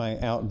my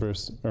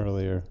outburst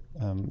earlier,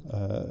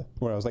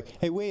 where I was like,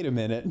 "Hey, wait a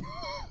minute,"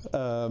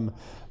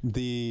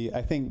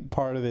 I think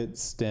part of it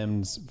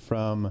stems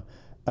from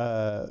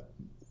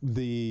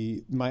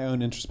my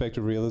own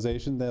introspective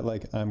realization that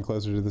like I'm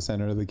closer to the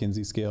center of the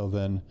Kinsey scale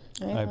than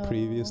I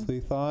previously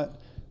thought.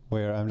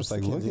 Where I'm just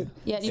like, look at.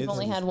 Yeah, you've it's-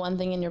 only had one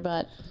thing in your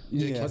butt.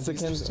 Yeah. What's the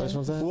Kinsey? Which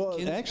one's that? Well,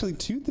 actually,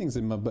 2 things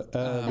in my butt.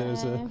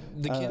 There's a.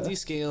 The Kinsey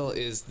scale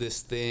is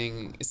this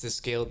thing. It's the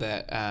scale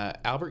that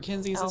Albert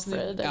Kinsey, is his name?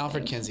 Alfred, I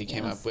Alfred think. Kinsey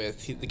came Yes. up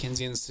with. The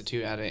Kinsey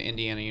Institute out of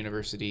Indiana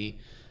University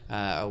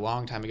a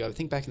long time ago. I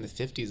think back in the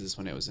 50s is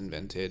when it was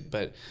invented.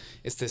 But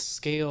it's this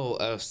scale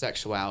of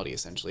sexuality,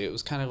 essentially. It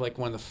was kind of like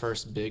one of the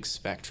first big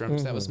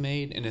spectrums that was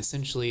made. And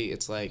essentially,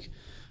 it's like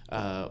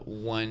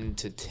 1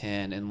 to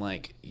 10. And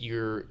like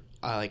you're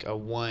like a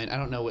 1. I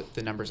don't know what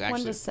the numbers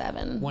actually. 1 to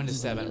 7. 1 to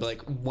 7.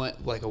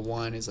 But like a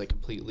 1 is like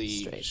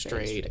completely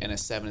straight, and a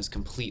 7 is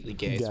completely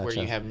gay. It's where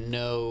you have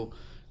no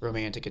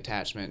romantic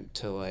attachment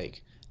to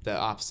like the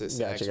opposite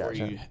sex, where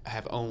you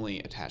have only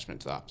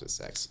attachment to the opposite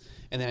sex.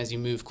 And then as you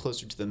move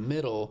closer to the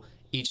middle,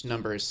 each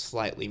number is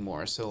slightly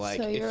more. So like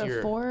so if you're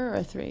a 4 or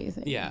a 3, you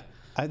think? Yeah.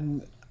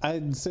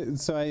 I'd say,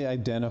 so I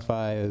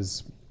identify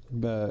as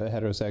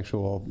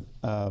heterosexual,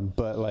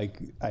 but like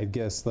I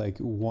guess like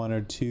 1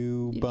 or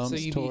 2 bumps so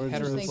you'd towards be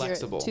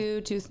heteroflexible.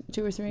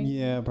 2 or 3.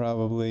 Yeah,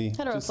 probably.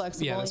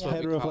 Heteroflexible. Yeah, that's what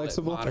we call it.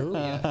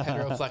 Heteroflexible?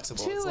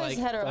 Heteroflexible. 2 It's is like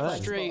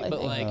heteroflexible, straight, I but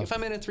think. like if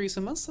I'm in a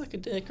threesome, I'll suck a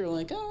dick, or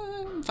like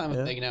I'm fine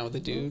with hanging out with a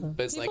dude.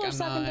 But it's People like are I'm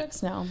sucking not.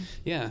 dicks now.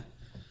 Yeah.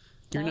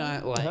 You're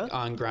not like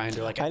on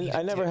Grindr. Like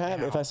I never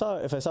have. If I saw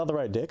the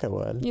right dick, I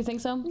would. You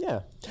think so? Yeah,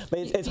 but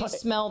it's you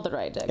smelled the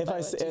right dick. If I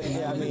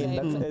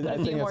mean, I a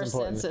think few more that's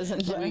important. senses in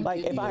there.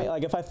 Like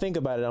if I think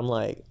about it, I'm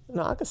like,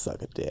 no, I could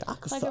suck a dick. I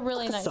could Like suck, a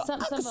really I could nice- suck,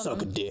 some I could of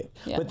suck a them- dick.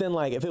 yeah. But then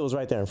like if it was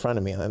right there in front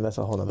of me, then that's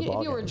a whole nother If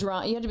ballgame. you were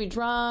drunk, you had to be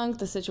drunk.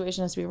 The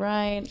situation has to be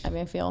right. I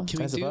mean, I feel. Can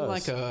we I do suppose.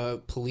 like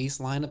a police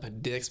lineup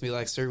of dicks? Be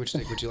like, sir, which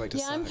dick would you like to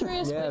Yeah, suck? I'm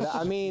curious. Yeah,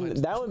 I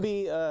mean that would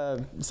be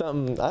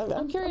something.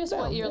 I'm curious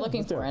what you're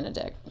looking for in a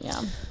dick. Yeah,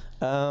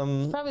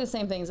 probably the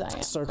same things I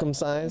am.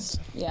 Circumcised.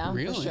 Yeah,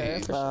 Really? for sure.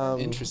 For sure.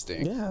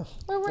 Interesting. Yeah.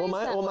 We're raised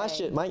that my way.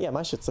 shit,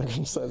 my shit's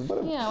circumcised.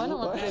 But Yeah, I don't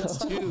want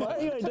to. why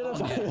are you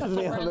identifying with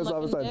me on this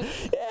all of a sudden?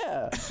 Foreign-looking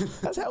Yeah,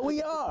 that's how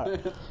we are.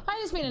 I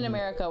just mean in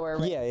America where.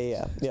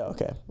 Yeah.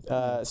 Okay. If Trump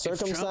came out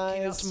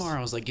Circumcised. tomorrow,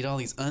 I was like, get all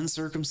these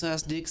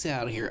uncircumcised dicks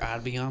out of here.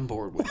 I'd be on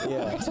board with it.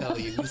 Yeah. Let me tell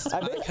you, this is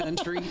my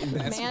country, and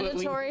that's what we.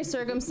 Mandatory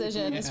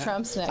circumcision is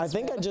Trump's next. I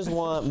think I just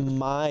want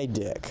my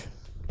dick.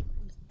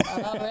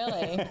 Oh,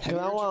 really? And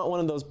I want one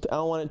of those. I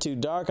don't want it too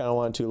dark. I don't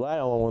want it too light.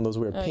 I want one of those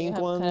weird Oh, you pink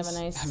have ones. kind of a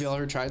nice. Have y'all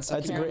ever tried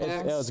sucking That's your great. own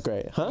That dicks? was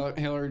great, huh? Have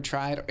y'all ever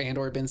tried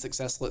and/or been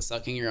successful at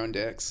sucking your own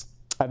dicks?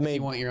 I've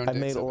made. want your own I've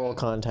dick made so oral bad.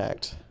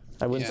 contact.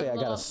 I wouldn't Yeah. say I got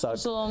Little- a suck.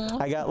 just a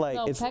little- I got like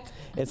little peck?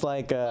 it's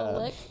like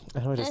Little lick?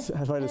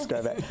 how do I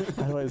describe it?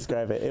 How do I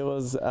describe it? It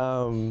was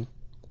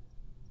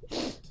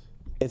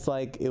it's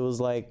like it was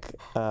like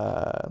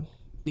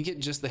You get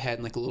just the head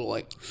and like a little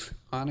like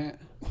on it.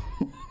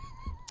 it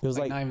was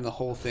Like, like not even the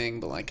whole thing,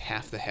 but like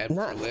half the head with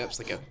Not- your lips,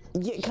 like a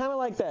yeah, kind of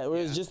like that. Where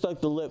it was just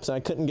like the lips, and I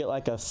couldn't get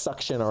like a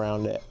suction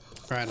around it.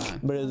 right on.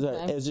 But it was,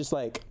 Okay. it was just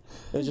like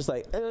it's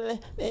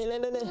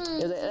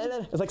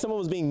like someone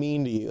was being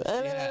mean to you,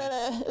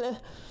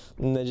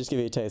 and they just give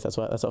you a taste. That's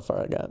how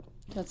far I got.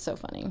 That's so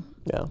funny.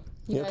 Yeah.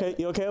 You guys- okay?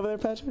 You okay over there,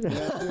 Patrick?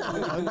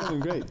 I'm doing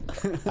great.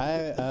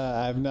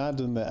 I've not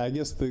done that. I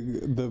guess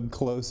the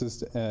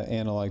closest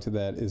analog to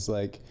that is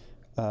like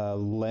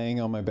laying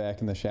on my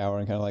back in the shower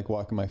and kind of like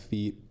walking my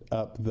feet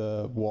up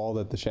the wall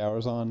that the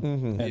shower's on,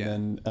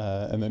 and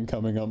then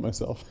coming on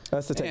myself.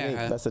 That's the technique.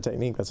 Yeah. That's the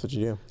technique. That's what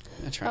you do.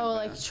 I tried Oh,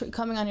 that. like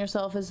coming on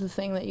yourself is the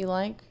thing that you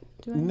like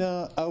doing?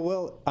 No,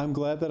 well, I'm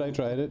glad that I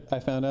tried it. I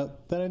found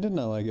out that I did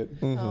not like it.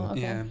 Oh, okay.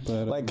 Yeah.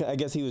 But Like I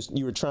guess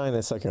you were trying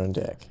to suck your own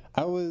dick.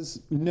 I was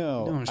I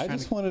was I trying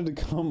just to- wanted to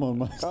come on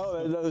myself.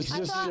 Oh, that was I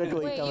just thought,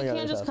 strictly wait, coming you on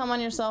can't just yourself. come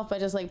on yourself by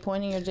just like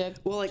pointing your dick.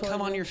 Well, like towards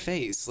come on you? your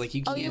face. Like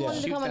you Oh, can't you wanted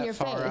to shoot come on that your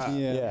far face. up.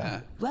 Yeah.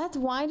 Yeah. That's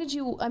why did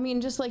you? I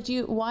mean, just like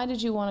why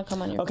did you want to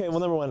come on your? Okay. Well,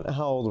 number one,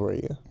 how old were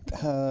you?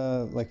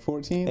 Like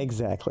 14.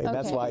 Exactly.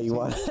 That's Okay. why you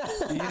want.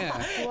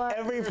 Yeah. What?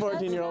 Every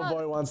 14-year-old That's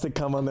boy wants to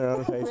come on their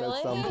own face Really?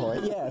 at some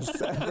point. Yes.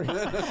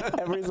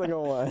 Every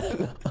single one.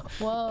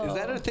 Whoa. Is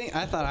that a thing?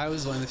 I thought I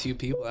was one of the few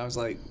people. I was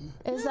like,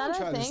 Is yeah, that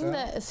try a this thing out.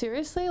 that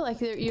seriously like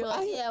you're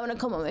like yeah I want to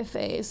come on my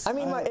face? I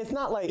mean, like, it's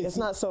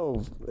not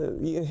so.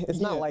 It's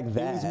not Yeah, like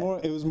that.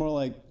 It was more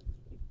like,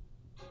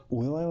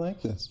 will I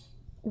like this?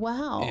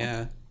 Wow.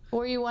 yeah.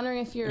 Were you wondering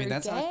if you're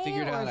that's gay how I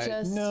figured or out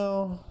just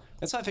No.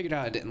 That's how I figured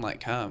out I didn't like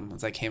cum.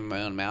 Once I came in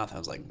my own mouth, I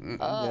was like,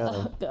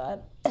 Oh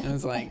God. I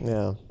was like,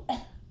 Yeah.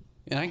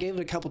 and I gave it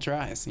a couple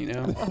tries, you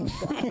know.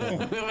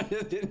 I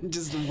didn't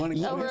just want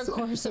to. Over a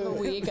course of a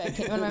week, I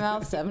came in my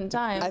mouth 7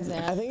 times.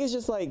 I think it's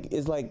just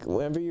like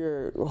whenever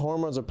your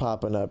hormones are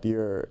popping up,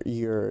 your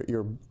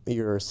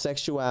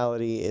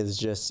sexuality is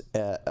just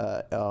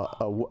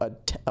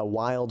a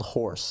wild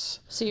horse.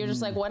 So you're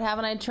just like, what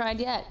haven't I tried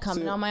yet?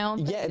 Coming on my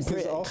own face. Yeah,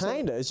 Because also-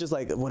 kind of. It's just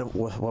like what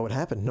would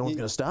happen? No one's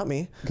gonna stop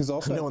me. 'Cause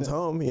also no at one's the-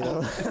 home. You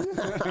know.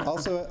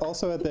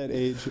 also at that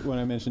age when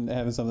I mentioned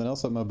having something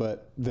else up my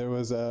butt, there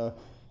was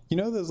you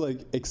know those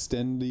like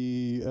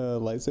extendy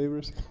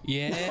lightsabers?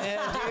 Yeah,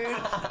 dude.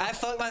 I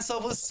fucked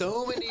myself with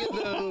so many of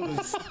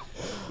those.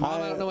 Mom,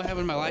 I don't know what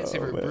happened. My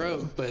lightsaber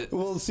broke, but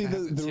Well, see I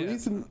have the tip.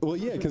 reason. Well,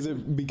 yeah, because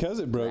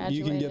it broke.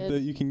 You can get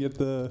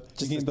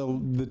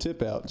the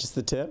tip out. Just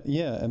the tip.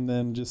 Yeah, and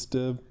then just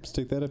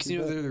stick that up. Because you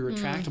know they're the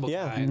retractable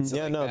Yeah. kind. So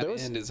Yeah, like no, that there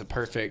was- end is a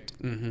perfect.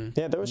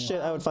 Yeah, there was shit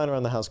I would find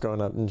around the house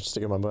growing up and just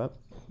stick it in my butt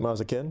when I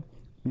was a kid.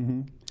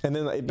 Mm-hmm. And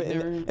then,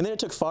 and then it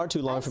took far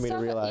too long for me to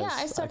realize. Yeah,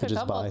 I I stuck could a just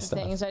couple buy of stuff.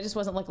 things. I just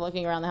wasn't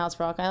looking around the house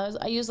for all kinds.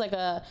 I used like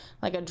a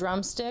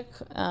drumstick.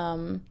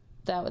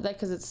 That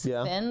because it's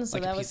thin, so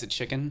like that a piece of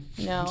chicken.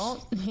 No,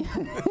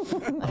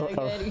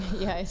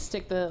 yeah, I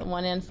stick the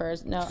one in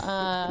first.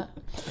 No,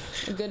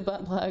 good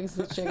butt plugs,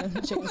 the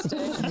chicken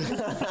stick.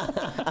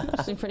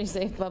 Actually, pretty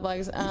safe butt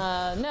plugs.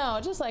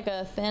 No, just like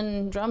a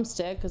thin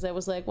drumstick because I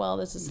was like, well,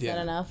 this is thin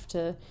enough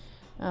to.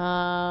 Yeah,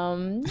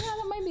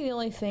 that might be the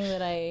only thing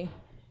that I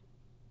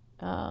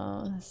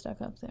stuck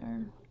up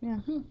there. Yeah,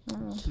 I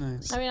don't know.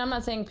 Nice. I mean, I'm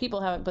not saying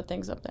people haven't put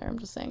things up there. I'm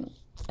just saying,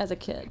 as a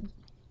kid.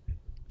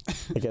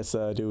 I guess,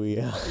 do we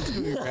rap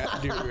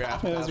about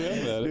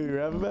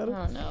it?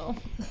 Oh, no.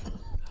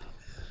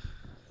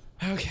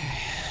 Okay.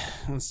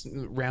 Let's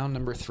round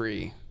number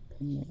 3.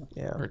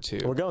 Yeah. Or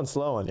 2. We're going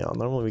slow on y'all.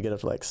 Normally we get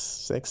up to like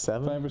 6,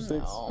 7. 5 or 6.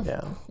 No.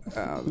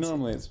 Yeah.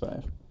 Normally it's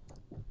 5.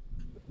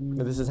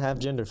 But this is half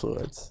gender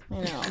fluids.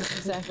 I know,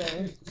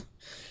 exactly.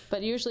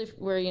 But usually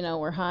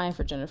we're high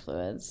for gender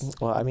fluids.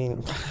 Well, I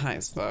mean, High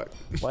as fuck.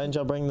 why didn't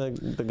y'all bring the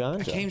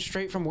ganja? I came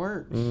straight from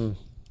work.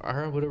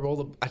 I would have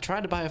rolled. I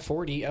tried to buy a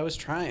 40. I was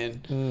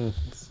trying.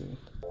 Let's see.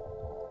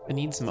 I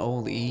need some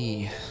old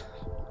E.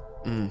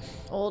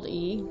 Old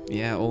E.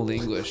 Yeah, old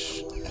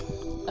English.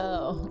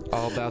 Oh.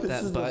 All about This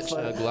that is the butt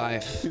fun- chug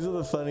life. These are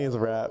the funniest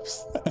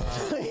raps.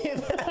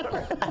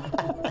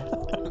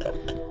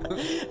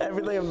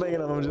 Everything I'm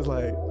thinking of, I'm just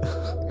like,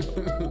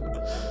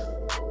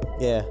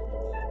 yeah.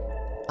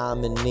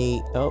 I'm in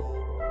need. Oh,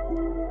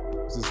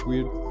 Is this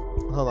weird?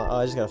 hold on. Oh,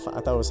 I just gotta.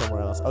 I thought it was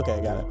somewhere else.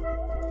 Okay, got it.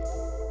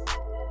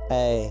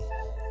 Hey,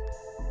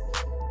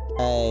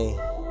 hey,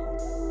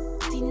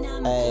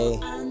 hey.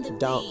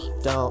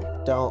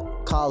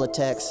 Don't call or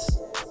text,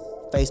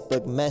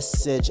 Facebook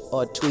message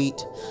or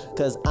tweet,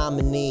 'cause I'm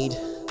in need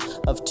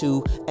of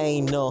 2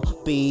 anal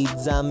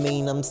beads. I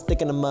mean, I'm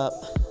sticking them up,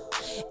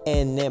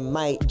 and it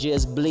might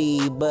just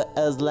bleed, but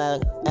as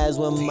long as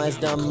when my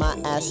stomach, my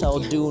asshole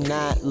do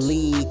not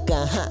leak.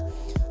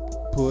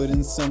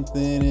 Putting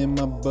something in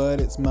my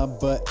butt, it's my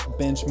butt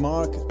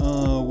benchmark.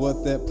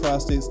 What that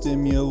prostate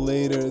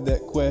stimulator,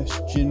 that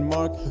question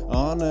mark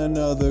on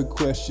another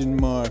question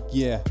mark.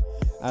 Yeah,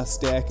 I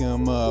stack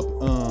them up,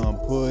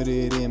 put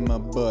it in my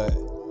butt,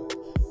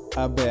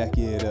 I back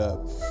it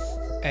up.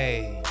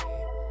 Hey,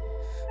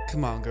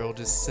 come on, girl,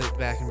 just sit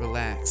back and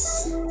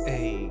relax.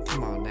 Hey,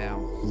 come on now.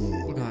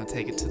 We're gonna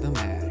take it to the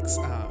max.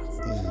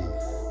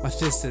 My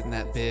fist isn't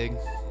that big.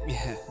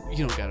 Yeah, you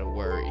don't gotta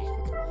worry.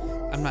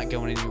 I'm not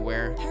going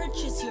anywhere,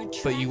 Purchase your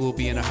but you will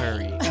be in a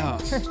hurry. Oh.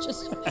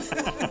 Just.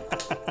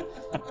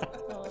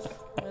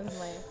 When's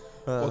my.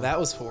 Well, that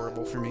was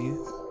horrible for me.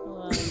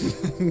 Hold on.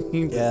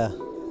 Yeah,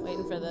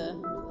 Waiting for the.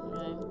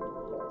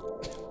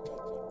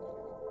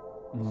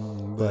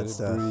 Okay. Let it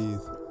stuff.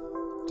 breathe.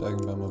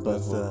 Talking about my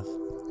but butthole.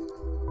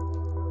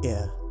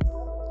 yeah.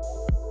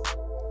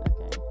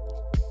 Okay.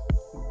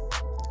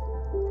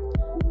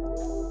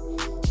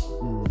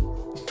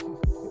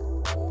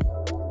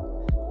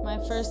 My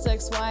first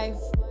ex-wife,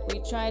 we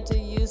tried to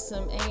use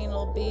some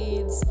anal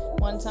beads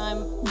one time.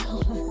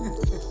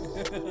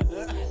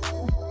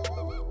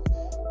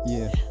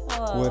 Yeah.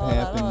 Hold on, What hold on,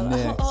 happened hold on,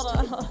 next? Hold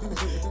on, hold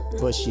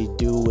on. What she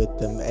do with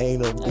them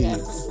anal Okay.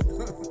 beads?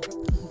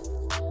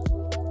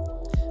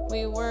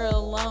 We were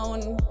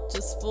alone,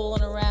 just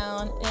fooling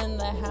around in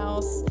the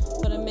house.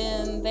 Put him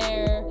in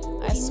there.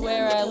 I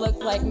swear I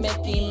look like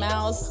Mickey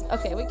Mouse.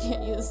 Okay, we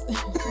can't use.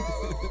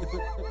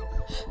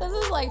 This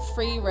is like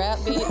free rap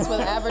beats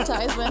with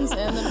advertisements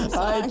in the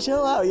All right, song.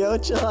 chill out, yo,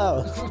 chill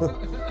out.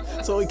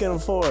 That's what we can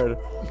afford.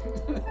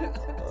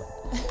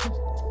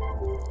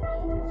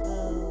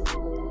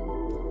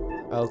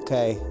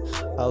 Okay,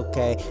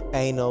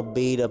 ain't no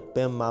beat up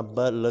in my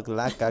butt, look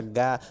like I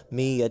got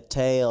me a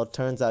tail.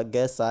 Turns out,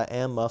 guess I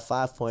am a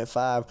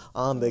 5.5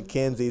 on the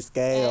Kinsey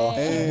scale.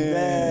 Hey.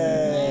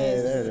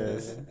 Hey, there it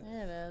is.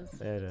 There it is.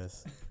 There it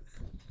is.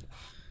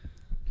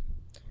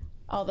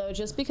 Although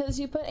just because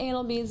you put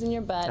anal beads in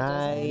your butt doesn't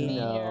I mean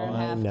you're know,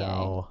 I half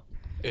know.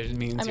 It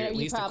means I mean, you're at you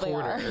least a probably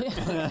quarter.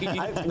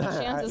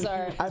 are. Chances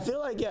are. I feel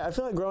like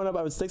growing up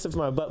I would stick stuff in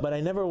my butt, but I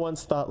never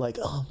once thought like,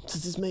 oh,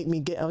 does this make me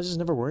gay? I was just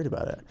never worried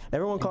about it.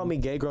 Everyone called me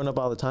gay growing up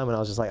all the time, and I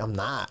was just like, I'm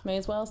not. May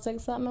as well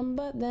stick something in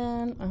my butt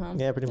then.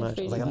 Yeah, pretty much.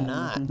 I was like, I'm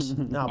not.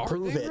 No,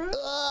 prove they it. right?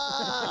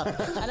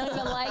 I don't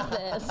even like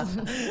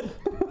this.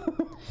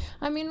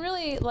 I mean,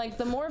 really, like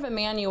the more of a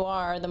man you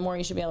are, the more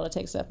you should be able to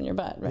take stuff in your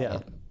butt, right? Yeah.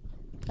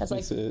 That's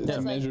like It's a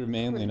that's measure of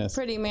manliness.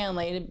 Pretty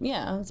manly.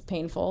 Yeah, it's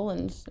painful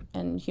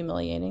and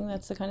humiliating.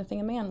 That's the kind of thing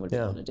a man would be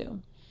Yeah. able to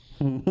do.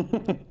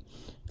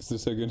 Is there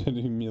so good at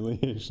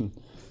humiliation?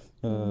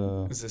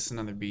 Is this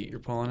another beat you're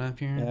pulling up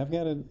here? Yeah, I've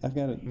got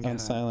it on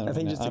silent. I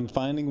think right now. just I'm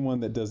finding one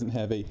that doesn't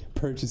have a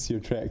purchase your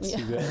tracks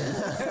today.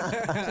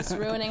 Just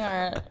ruining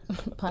our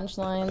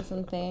punchlines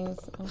and things.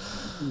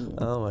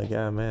 Oh my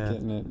god,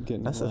 man.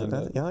 Getting it lined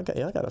up.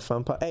 Y'all got a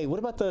fun part. Hey, what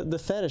about the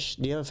fetish?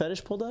 Do you have a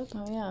fetish pulled up?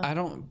 Oh yeah. I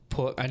don't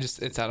pull.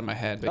 It's out of my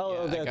head. But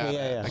Oh, okay,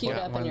 yeah. I Queued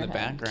got up one in in the your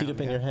head. background. Queued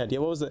up in your head. Yeah.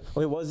 What was it?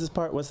 Wait, what was this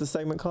part? What's the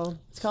segment called?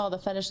 It's called the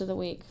fetish of the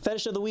week.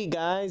 Fetish of the week,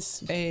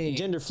 guys. Hey.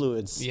 Gender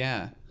fluids.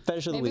 Yeah.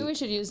 Fetish of the Maybe week. we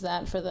should use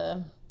that for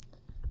the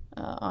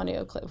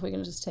audio clip. If we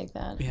can just take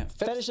that. Yeah.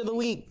 Fetish of the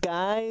week,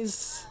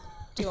 guys.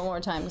 Do it one more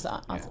time. It's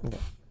awesome.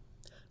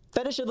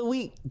 Fetish of the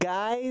week,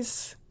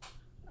 guys.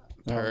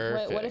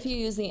 Perfect. Wait, what if you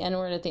use the N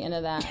word at the end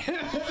of that?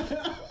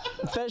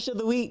 Fetish of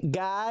the week,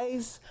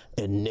 guys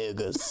and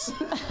niggas.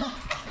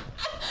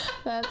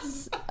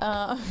 That's.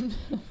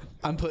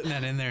 I'm putting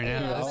that in there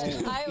now.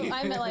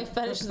 I meant like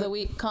fetish of the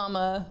week,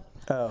 comma.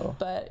 Oh.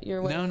 But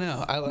you're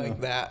No, I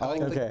like that. I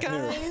like Okay. the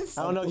guys.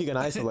 I don't know if you can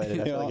isolate it.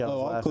 I feel like I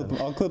was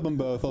laughing. I'll clip them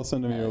both. I'll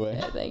send them your way.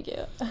 Okay, thank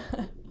you.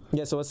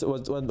 Yeah, so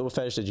what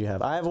fetish did you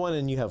have? I have one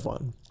and you have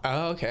one.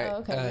 Oh, okay. Oh,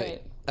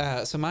 okay,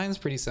 great. So mine's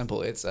pretty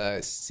simple. It's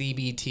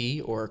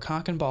CBT or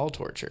cock and ball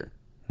torture,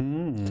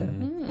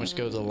 which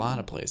goes a lot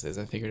of places.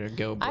 I figured it'd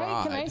go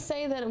broad. Can I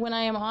say that when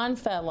I am on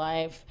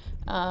FetLife,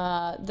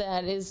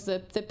 that is the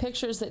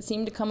pictures that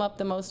seem to come up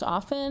the most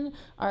often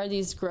are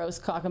these gross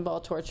cock and ball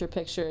torture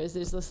pictures.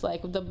 There's this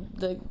like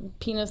the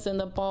penis and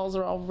the balls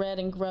are all red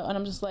and gross, and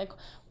I'm just like,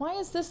 why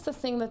is this the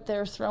thing that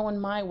they're throwing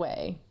my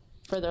way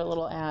for their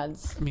little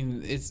ads? I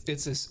mean, it's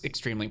this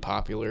extremely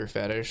popular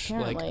fetish.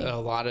 Apparently. Like a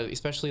lot of,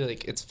 especially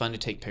like it's fun to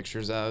take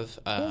pictures of.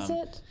 Is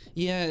it?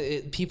 Yeah,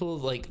 people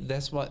like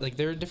that's what like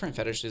there are different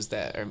fetishes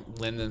that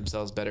lend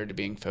themselves better to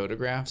being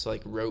photographed. So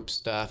like rope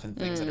stuff and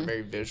things that are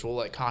very visual.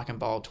 Like cock and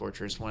ball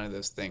torture is one of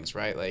those things,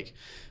 right? Like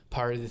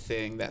part of the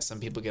thing that some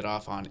people get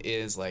off on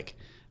is like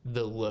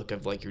the look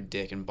of like your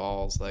dick and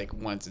balls. Like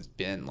once it's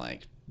been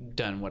like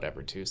done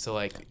whatever to. So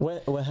like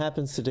What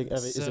happens to dick?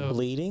 Is it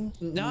bleeding?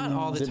 not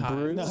all the Is it time.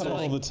 bruised? Not So, all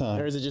like, the time.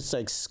 Or is it just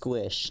like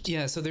squished?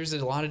 Yeah, so there's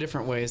a lot of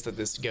different ways that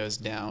this goes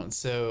down.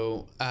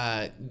 So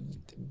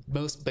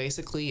most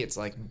basically it's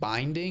like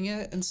binding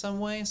it in some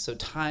way, so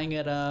tying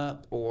it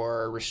up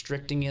or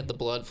restricting it, the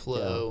blood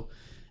flow.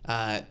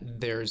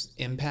 There's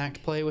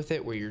impact play with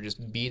it where you're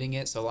just beating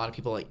it. So a lot of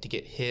people like to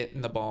get hit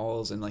in the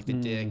balls and like the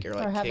dick or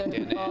like Or have kicked their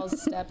in it.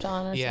 balls stepped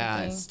on or Yeah,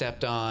 something?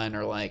 stepped on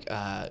or like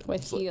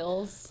With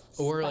heels.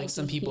 or like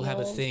some spiky people have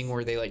a heels. thing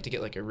where they like to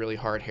get like a really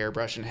hard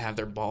hairbrush and have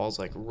their balls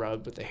like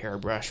rubbed with the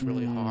hairbrush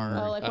really hard.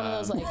 Oh, like one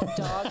of those like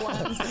dog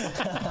ones.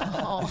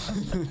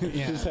 Oh.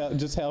 Yeah.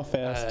 Just how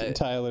fast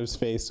Tyler's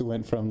face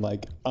went from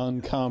like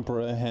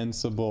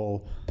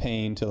incomprehensible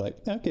pain to like,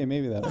 okay,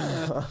 maybe that.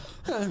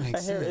 That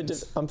makes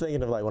sense. I'm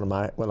thinking of like one of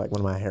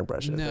my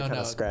hairbrushes. They're No, kind no,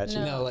 of scratchy.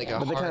 no, like a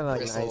But they're kind hard of like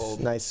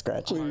bristled, nice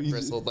scratchy. hard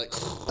bristled, like.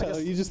 Tyler, are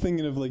you just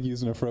thinking of like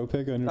using a fro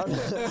pick on your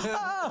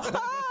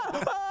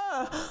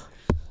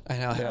I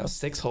now have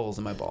 6 holes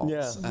in my balls.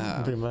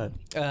 Yeah, pretty much.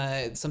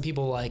 Some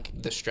people like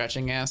the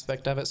stretching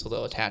aspect of it, so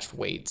they'll attach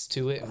weights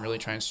to it and really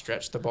try and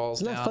stretch the balls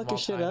Doesn't down that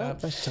fuck your while shit tied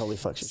up? That totally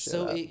fucks your shit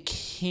So up. it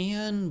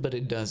can, but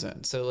it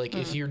doesn't. So like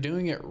if you're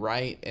doing it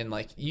right, and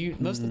like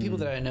most of the people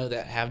that I know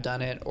that have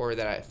done it or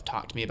that I've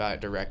talked to me about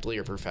it directly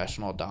are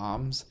professional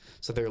doms.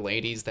 So they're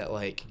ladies that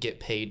like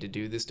get paid to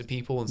do this to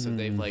people, and so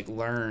they've like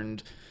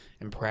learned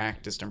and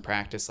practiced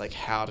like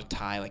how to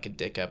tie like a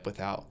dick up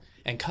without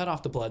and cut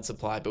off the blood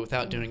supply, but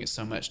without doing it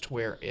so much to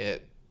where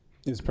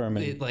is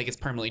permanent. it's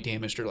permanently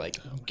damaged or like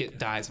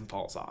dies and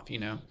falls off. You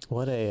know.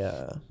 What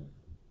a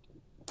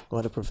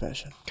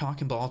profession. Cock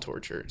and ball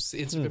torture.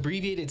 It's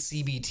abbreviated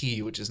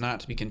CBT, which is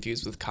not to be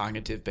confused with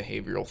cognitive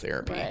behavioral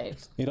therapy.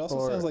 Right. It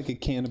also sounds like a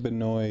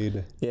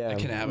cannabinoid. Yeah, A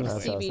cannabinoid.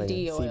 that's what I was thinking.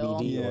 CBD oil.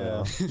 CBD Yeah,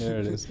 oil. there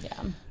it is.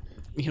 Yeah.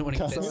 You don't want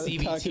to get that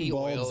Cock CBT and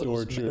ball oil.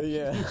 torture.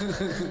 Yeah.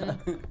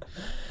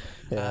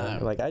 Yeah.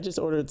 Like I just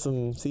ordered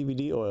some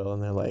CBD oil,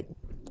 and they're like,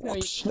 No, you,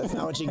 "Whoosh, that's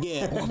not what you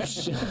get."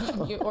 Whoosh.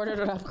 you ordered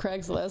it off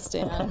Craigslist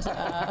and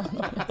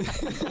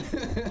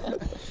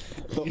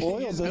The oil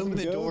You just doesn't open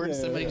the go door and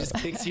there somebody just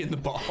kicks you in the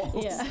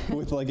balls. yeah.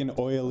 with like an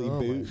oily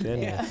boot.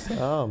 Goodness.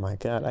 Oh my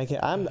god.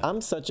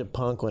 I'm such a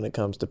punk when it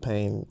comes to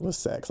pain with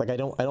sex. Like I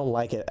don't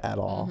like it at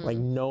all. Like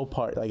no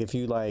part. Like if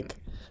you like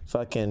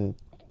fucking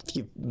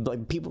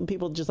like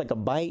people just like a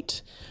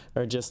bite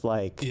or just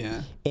like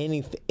Yeah.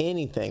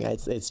 anything.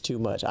 It's too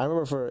much. I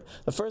remember for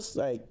the first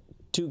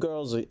two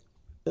girls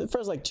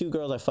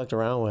I fucked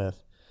around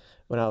with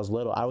when I was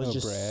little, I was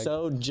just brag.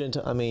 so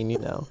gentle. I mean,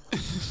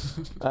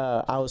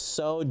 I was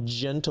so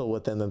gentle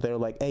with them that they were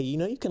like, "Hey,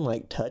 you can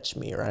like touch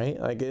me, right?"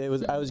 Like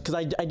because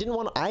I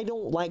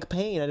don't like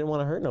pain. I didn't want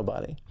to hurt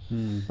nobody.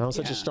 I was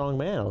such a Yeah. strong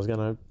man. I was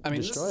gonna I mean,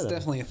 this destroy is them.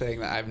 definitely a thing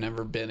that I've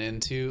never been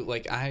into.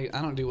 Like, I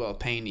don't do well with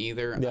pain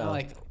either. Yeah.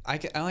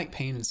 I like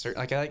pain in certain,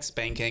 like I like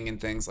spanking and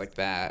things like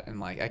that,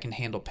 and like I can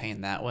handle pain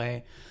that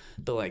way.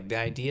 But like the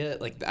idea,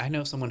 like I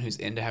know someone who's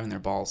into having their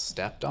balls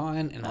stepped on,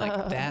 and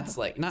like that's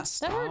like not That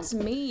stomp. hurts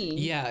me.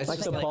 Yeah, it's Like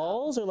just the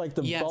balls or like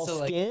the ball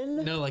so skin?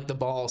 Like, no, like the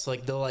balls. So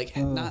like they'll like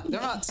they're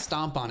not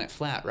stomp on it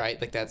flat,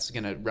 right? Like that's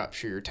gonna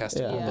rupture your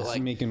testicle. Yeah. But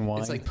like Making wine.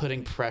 it's like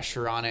putting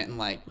pressure on it and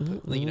like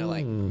you know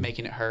like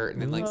making it hurt.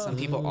 And then like some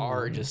people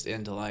are just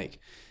into like,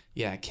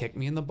 yeah, kick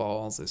me in the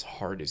balls as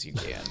hard as you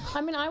can.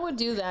 I mean, I would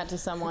do that to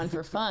someone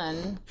for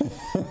fun.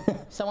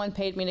 Someone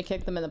paid me to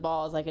kick them in the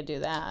balls, I could do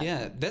that.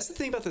 Yeah, that's the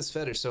thing about this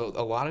fetish. So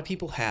a lot of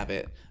people have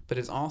it, but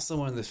it's also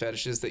one of the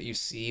fetishes that you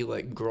see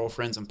like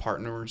girlfriends and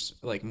partners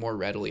like more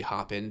readily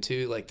hop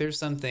into. Like there's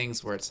some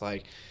things where it's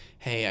like,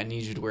 hey, I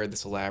need you to wear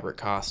this elaborate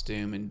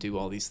costume and do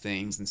all these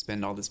things and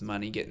spend all this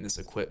money getting this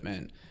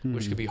equipment,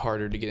 which could be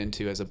harder to get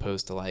into as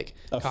opposed to like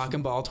cock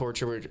and ball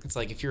torture, where it's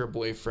like if you're a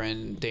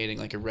boyfriend dating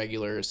like a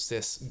regular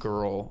cis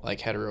girl, like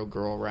hetero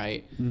girl,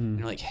 right? And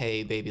you're like,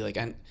 hey, baby, like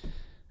I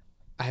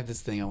have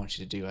this thing I want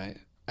you to do.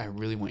 I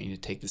really want you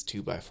to take this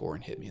 2x4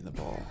 and hit me in the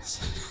balls.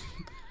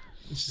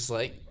 It's just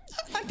like,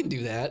 I can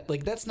do that.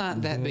 Like that's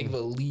not that big of a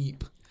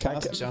leap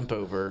to jump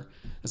over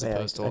as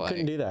opposed to I like.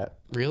 couldn't do that.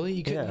 Really?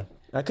 You couldn't?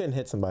 Yeah, I couldn't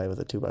hit somebody with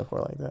a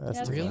 2x4 like that.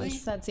 That's Really?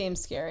 That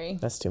seems scary.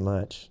 That's too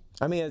much.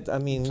 I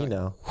mean, you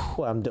know,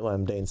 well,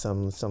 I'm dating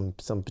some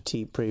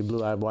petite, pretty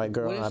blue-eyed white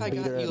girl. What if I I beat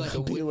got her, you like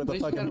a beat her with what a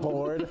if you fucking got a-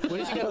 board. what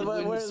if you got a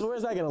wooden-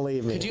 Where's that gonna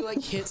leave me? Could you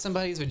like hit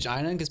somebody's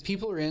vagina? Because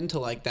people are into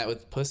like that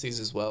with pussies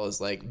as well as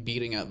like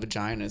beating up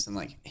vaginas and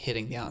like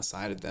hitting the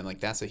outside of them.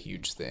 Like that's a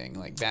huge thing.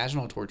 Like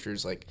vaginal torture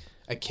is like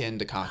akin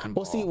to cock and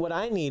ball. Well, see, what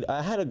I need,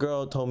 I had a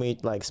girl told me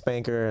like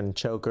spank her and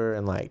choke her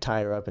and like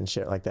tie her up and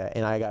shit like that,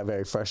 and I got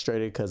very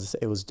frustrated because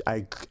it was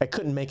I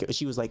couldn't make it.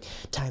 She was like,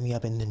 tie me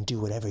up and then do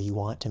whatever you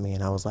want to me,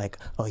 and I was like,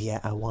 oh yeah,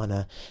 I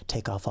wanna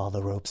take off all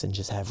the ropes and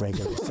just have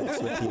regular sex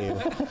with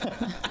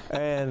you,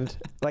 and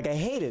like I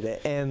hated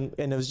it, and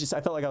it was just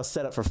I felt like I was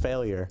set up for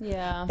failure.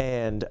 Yeah.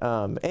 And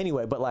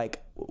anyway, but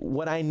like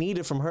what I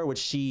needed from her, which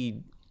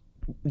she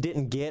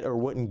didn't get or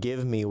wouldn't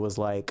give me, was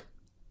like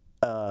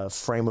a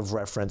frame of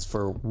reference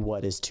for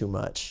what is too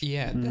much.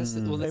 Yeah, that's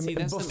well. Let's see,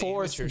 that's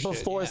before some amateur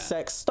shit, yeah.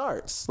 sex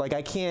starts. Like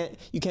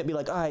you can't be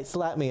like, all right,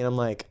 slap me, and I'm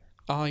like,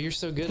 Oh, you're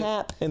so good.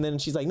 tap, and then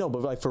she's like, no,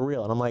 but like for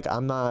real, and I'm like,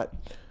 I'm not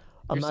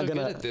You're so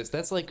gonna. good at this.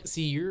 That's like,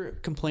 see, your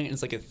complaint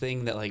is like a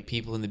thing that like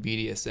people in the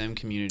BDSM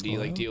community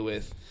like deal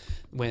with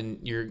when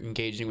you're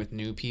engaging with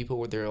new people,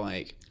 where they're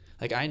like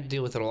I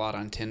deal with it a lot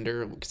on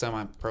Tinder because on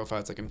my profile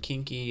it's like I'm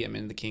kinky, I'm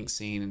in the kink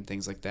scene and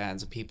things like that. And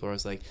so people are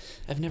always like,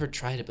 I've never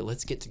tried it, but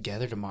let's get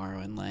together tomorrow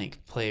and like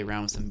play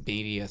around with some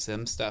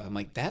BDSM stuff. I'm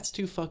like, that's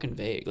too fucking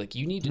vague. Like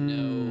you need to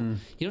know.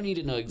 You don't need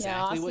to know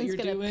exactly what you're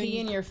Austin's gonna doing. pee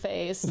in your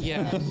face.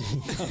 Yeah.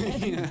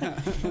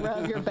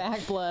 Rub your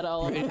back blood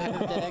all over your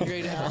dick.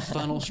 Great to have a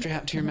funnel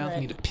strapped to your mouth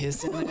and you to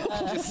piss in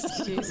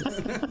it.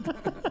 Jesus.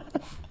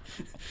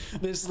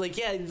 There's like,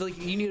 yeah, it's like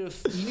you need to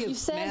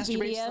said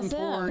masturbate some BDSM.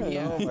 porn.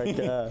 Yeah. Oh my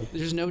god.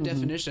 There's no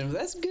definition.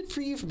 That's good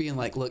for you for being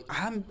like, look,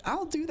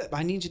 I'll do that. But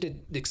I need you to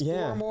explore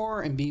Yeah.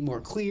 more and be more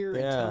clear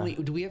and Yeah. tell me,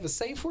 do we have a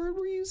safe word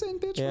we're using,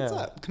 bitch? Yeah. What's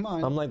up? Come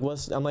on. I'm like,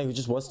 what's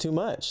too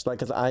much? Like,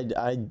 cause I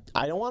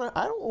don't want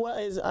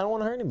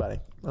to hurt anybody.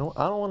 I don't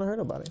want to hurt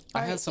nobody. I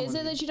Alright, had is someone.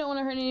 it that you don't want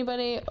to hurt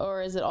anybody,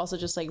 or is it also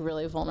just like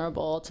really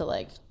vulnerable to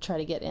like try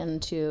to get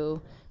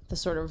into the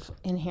sort of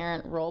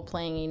inherent role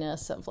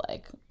playinginess of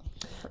like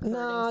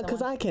Nah,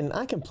 because I can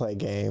play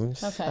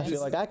games. Okay. I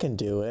feel like I can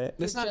do it.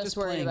 That's not just just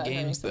worried playing about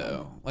hurting games someone.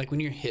 though. Like when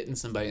you're hitting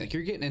somebody, like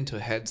you're getting into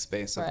a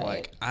headspace of Right.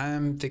 like,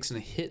 I'm fixing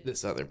to hit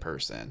this other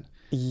person.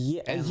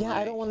 Yeah, And, I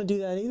like- don't want to do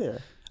that either.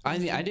 I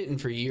didn't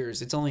for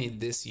years. It's only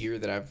this year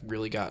that I've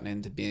really gotten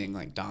into being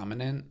like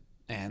dominant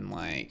and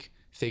like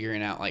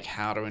figuring out like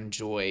how to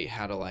enjoy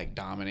how to like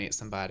dominate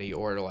somebody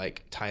or to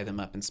like tie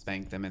them up and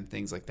spank them and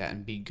things like that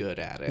and be good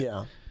at it.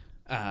 Yeah.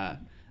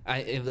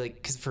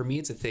 Because for me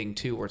it's a thing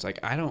too where it's like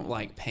I don't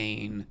like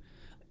pain.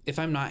 If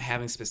I'm not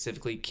having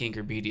specifically kink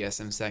or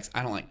BDSM sex,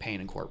 I don't like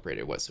pain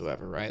incorporated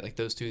whatsoever, right? Like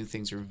those two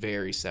things are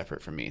very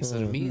separate from me. So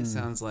to me it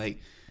sounds like,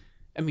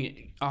 I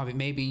mean, obviously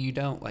maybe you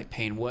don't like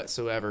pain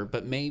whatsoever,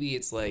 but maybe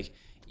it's like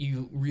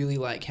you really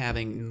like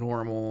having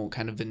normal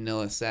kind of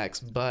vanilla sex,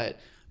 but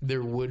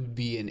there would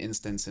be an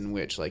instance in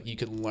which like you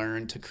could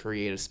learn to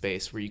create a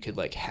space where you could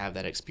like have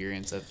that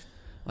experience of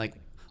like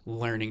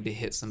learning to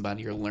hit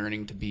somebody or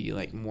learning to be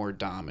like more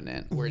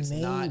dominant, where it's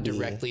not Maybe.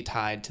 directly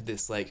tied to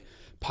this like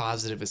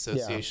positive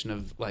association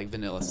of like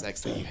vanilla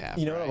sex that you have.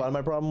 You know what a lot of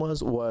my problem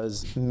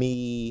was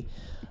me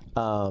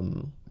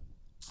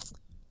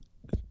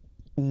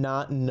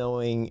not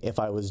knowing if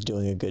I was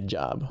doing a good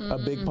job. A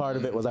big part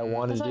of it was I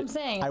wanted That's what to I'm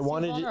saying. I It's too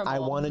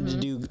wanted to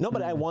do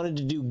but I wanted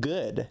to do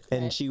good.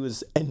 And she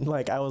was and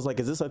like I was like,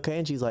 is this okay?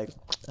 And she's like,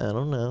 I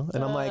don't know.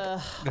 And I'm like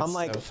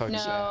So fucking No,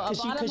 sad. a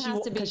bottom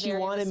has to be she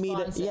very wanted me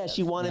to responsive.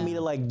 she wanted me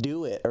to like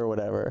do it or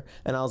whatever.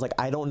 And I was like,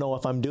 I don't know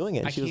if I'm doing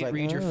it. I She was can't like,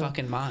 read your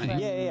fucking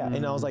mind. yeah.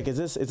 And I was like, is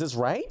this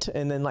right?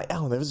 And then like,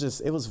 oh, it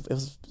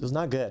was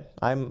not good.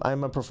 I'm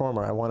a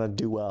performer. I want to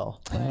do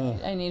well. Right.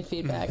 I need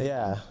feedback.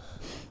 Yeah.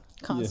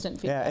 Constant Yeah,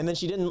 feedback. and then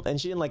she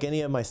didn't like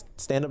any of my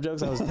stand-up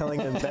jokes I was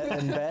telling in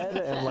bed,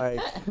 and like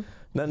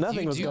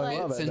Nothing was do going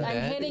well lights that and day.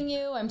 I'm hitting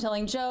you. I'm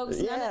telling jokes.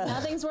 Yeah.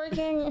 Nothing's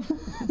working.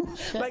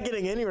 Not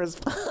getting any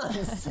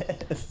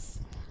responses.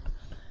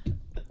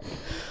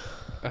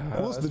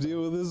 What's the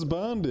deal with this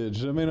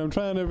bondage? I mean, I'm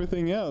trying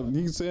everything out.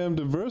 You can say I'm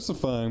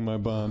diversifying my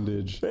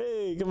bondage.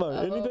 Hey, come on,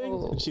 anything?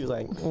 Oh. And she was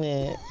like,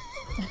 nah.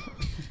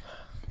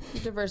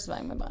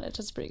 Diversifying my bondage.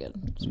 That's pretty good.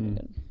 That's pretty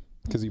good.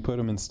 Because you put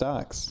them in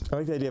stocks. I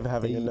like the idea of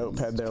having a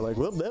notepad there, like,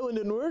 well, that one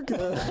didn't work.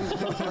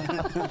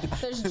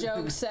 There's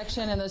jokes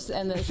section and the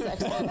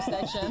sex ed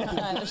section on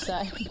either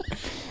side.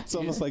 It's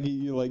almost like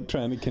you're like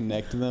trying to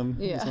connect them.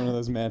 It's Yeah. one of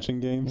those matching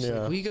games.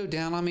 Yeah. Will you go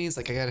down on me? It's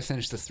like I got to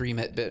finish the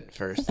 3-minute bit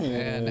first,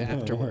 and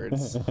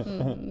afterwards.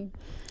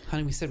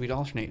 Honey, we said we'd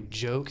alternate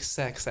joke,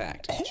 sex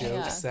act, joke,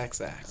 Yeah.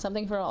 sex act.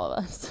 Something for all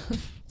of us.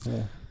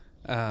 Yeah.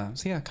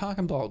 So yeah, cock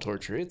and ball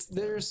torture.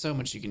 There's so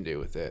much you can do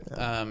with it.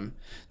 The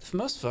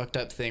most fucked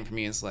up thing for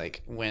me is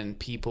like when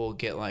people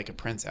get like a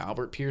Prince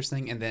Albert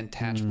piercing and then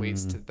attach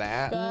weights to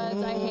that. Guys,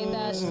 I hate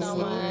that so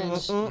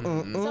much.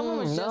 Someone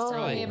was just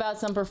telling me about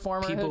some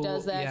performer People- who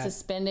does that, yeah.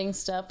 suspending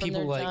stuff from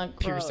People their like junk.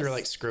 pierce their Gross.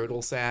 like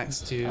scrotal sacs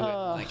too, and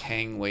like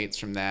hang weights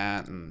from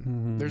that,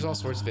 and there's all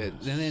sorts of it.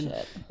 And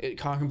then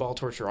cock and ball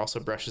torture also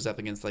brushes up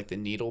against like the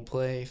needle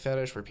play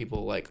fetish, where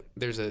people like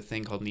there's a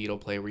thing called needle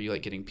play where you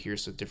like getting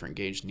pierced with different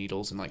gauge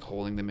needles and like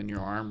holding them in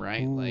your arm,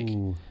 right? Like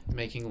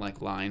making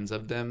like lines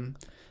of them.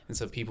 And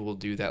so people will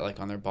do that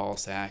like on their ball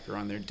sack or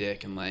on their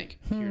dick and like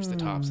pierce the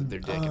tops of their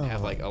dick and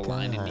have like a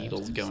line of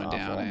needles going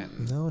down it.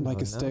 No,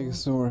 Like a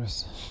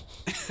stegosaurus.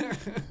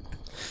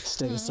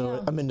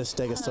 Stegosaurus. I'm into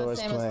Stegosaurus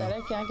Same play.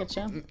 aesthetic. Yeah, I get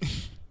you.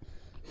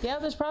 Yeah,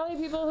 there's probably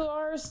people who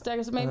are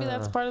stegosaurus. Maybe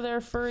that's part of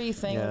their furry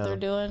thing yeah. that they're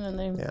doing, and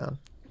they. Yeah.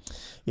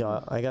 Yeah,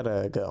 I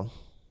gotta go.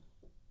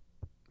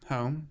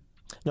 Home?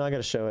 No, I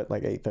gotta show at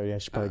like 8:30. I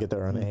should probably get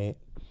there around 8.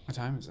 What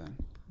time is it?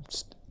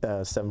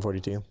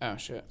 7:42. Oh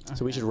shit.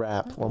 So we should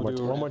wrap one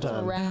more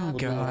time. Wrap. Oh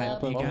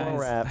god, you One guys. more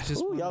wrap. I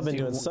just Ooh, y'all been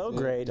doing so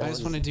great. I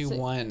just want to do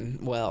one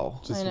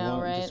well. Just I know,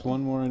 one, right? Just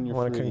one more and I you're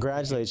want to free.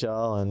 congratulate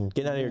y'all on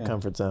getting out of your Yeah.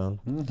 comfort zone.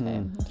 Okay,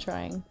 I'm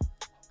trying.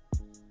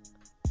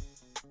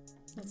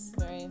 It's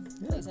very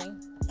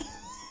pleasing.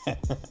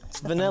 It's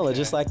vanilla,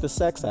 just like the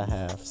sex I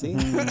have. See?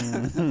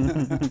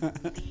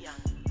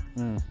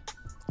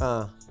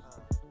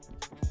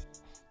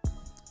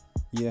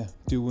 Yeah,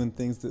 doing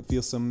things that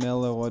feel so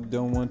mellow. I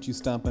don't want you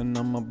stomping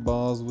on my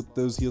balls with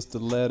those heel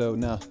stiletto.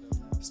 Nah,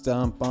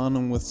 stomp on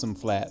them with some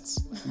flats.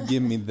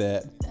 Give me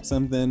that.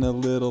 Something a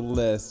little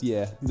less,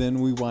 yeah. Then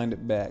we wind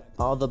it back.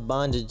 All the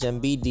bondage and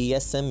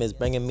BDSM is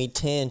bringing me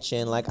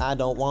tension. Like I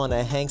don't want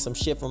to hang some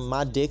shit from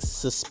my dick's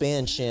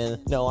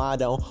suspension. No, I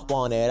don't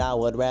want it. I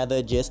would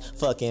rather just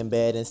fuck in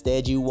bed.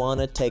 Instead, you want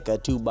to take a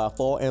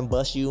 2x4 and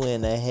bust you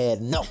in the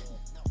head. No.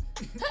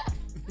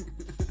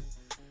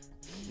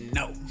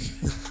 No.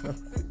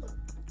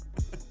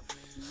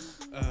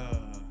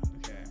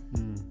 Okay.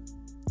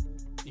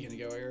 You gonna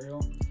go,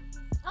 Ariel?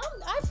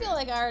 I feel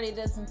like I already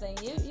did something.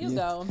 You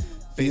go.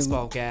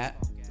 Baseball bat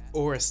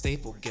or a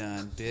staple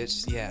gun,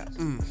 bitch. Yeah.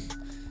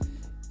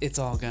 It's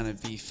all gonna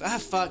be.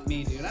 Fuck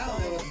me, dude. I don't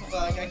know what the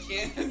fuck. I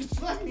can't.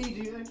 Fuck me,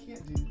 dude. I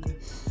can't do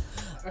this.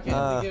 Okay,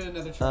 let me give it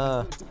another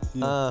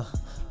try.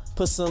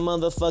 Put some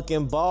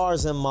motherfucking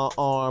bars in my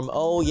arm.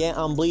 Oh yeah,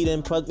 I'm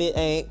bleeding, but it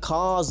ain't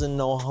causing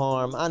no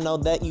harm. I know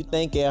that you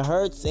think it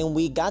hurts, and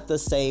we got the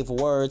safe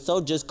word.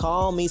 So just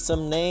call me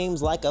some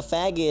names like a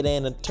faggot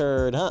and a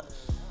turd, huh?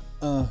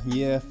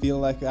 Yeah, feel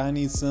like I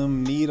need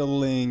some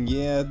needling.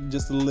 Yeah,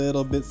 just a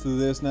little bit so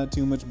there's not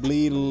too much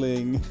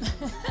bleeding.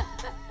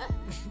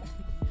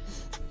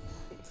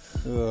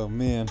 Oh,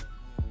 man.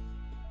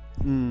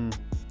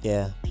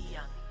 Yeah.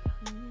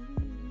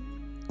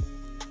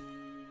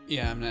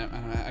 Yeah,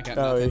 I got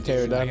Oh, nothing. okay,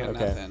 we're dude. I done? got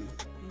Okay. nothing.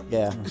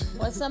 Yeah.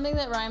 What's something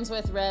that rhymes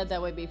with red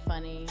that would be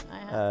funny?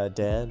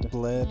 Dead.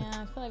 Bled.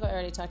 Yeah, I feel like I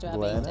already talked about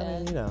Bled. being I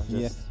mean, dead. you know,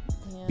 Yeah. just,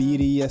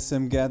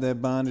 BDSM got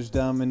that bondage,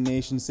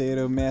 domination,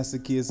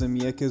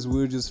 sadomasochism. Yeah, cause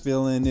we're just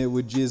feeling it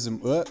with jism.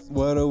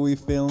 What are we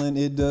feeling?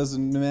 It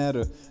doesn't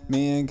matter,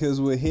 man,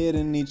 cause we're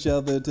hitting each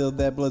other till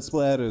that blood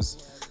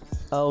splatters.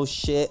 oh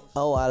shit,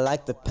 oh I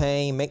like the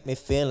pain, make me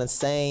feel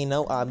insane.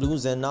 Oh, I'm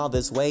losing all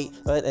this weight,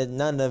 but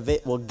none of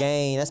it will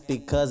gain. That's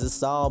because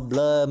it's all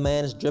blood,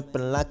 man, it's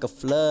dripping like a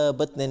flood.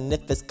 But then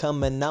if it's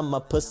coming out my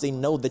pussy,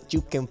 know that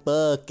you can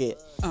fuck it.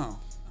 Oh.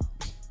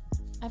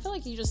 I feel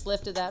like you just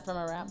lifted that from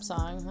a rap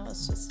song. That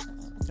was just.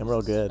 I'm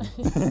real good.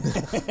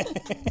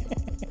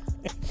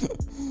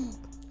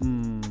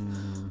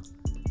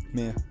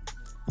 Man.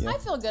 Yeah. I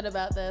feel good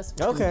about this.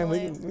 Okay, we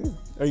personally. can,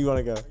 or you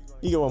wanna go?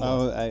 You go one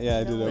more. Oh, yeah,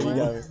 I did that You one.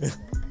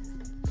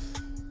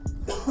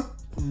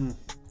 got me.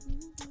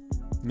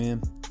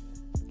 Man,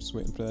 just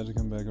waiting for that to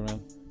come back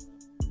around.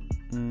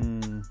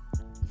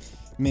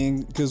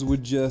 Man, cause we're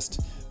just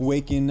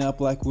waking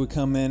up like we're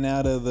coming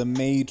out of the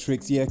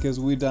Matrix. Yeah, cause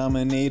we're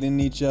dominating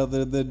each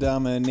other, the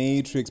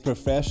dominatrix.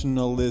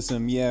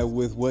 Professionalism, yeah,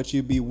 with what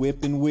you be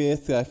whipping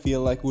with. I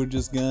feel like we're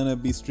just gonna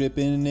be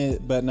stripping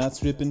it, but not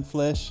stripping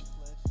flesh.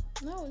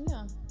 No,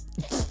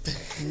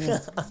 yeah.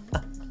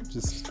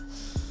 Just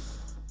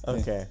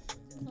Okay.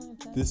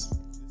 this.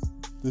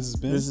 This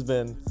has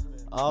been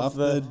Off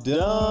the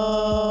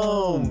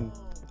Dome.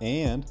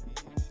 And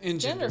And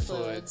Gender gender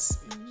fluids.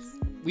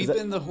 We've that-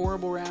 been the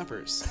horrible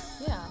rappers.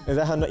 Yeah. Is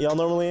that how y'all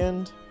normally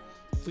end?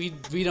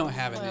 We don't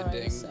have an Well,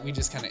 ending. so- We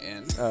just kind of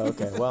end. Oh,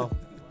 okay. Well,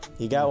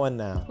 you got one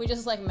now. We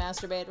just like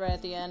masturbate right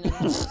at the end. And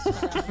just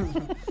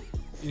kinda,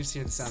 You just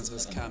hear the sounds of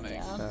us coming.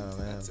 yeah. Oh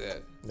man. That's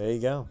it. There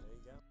you go.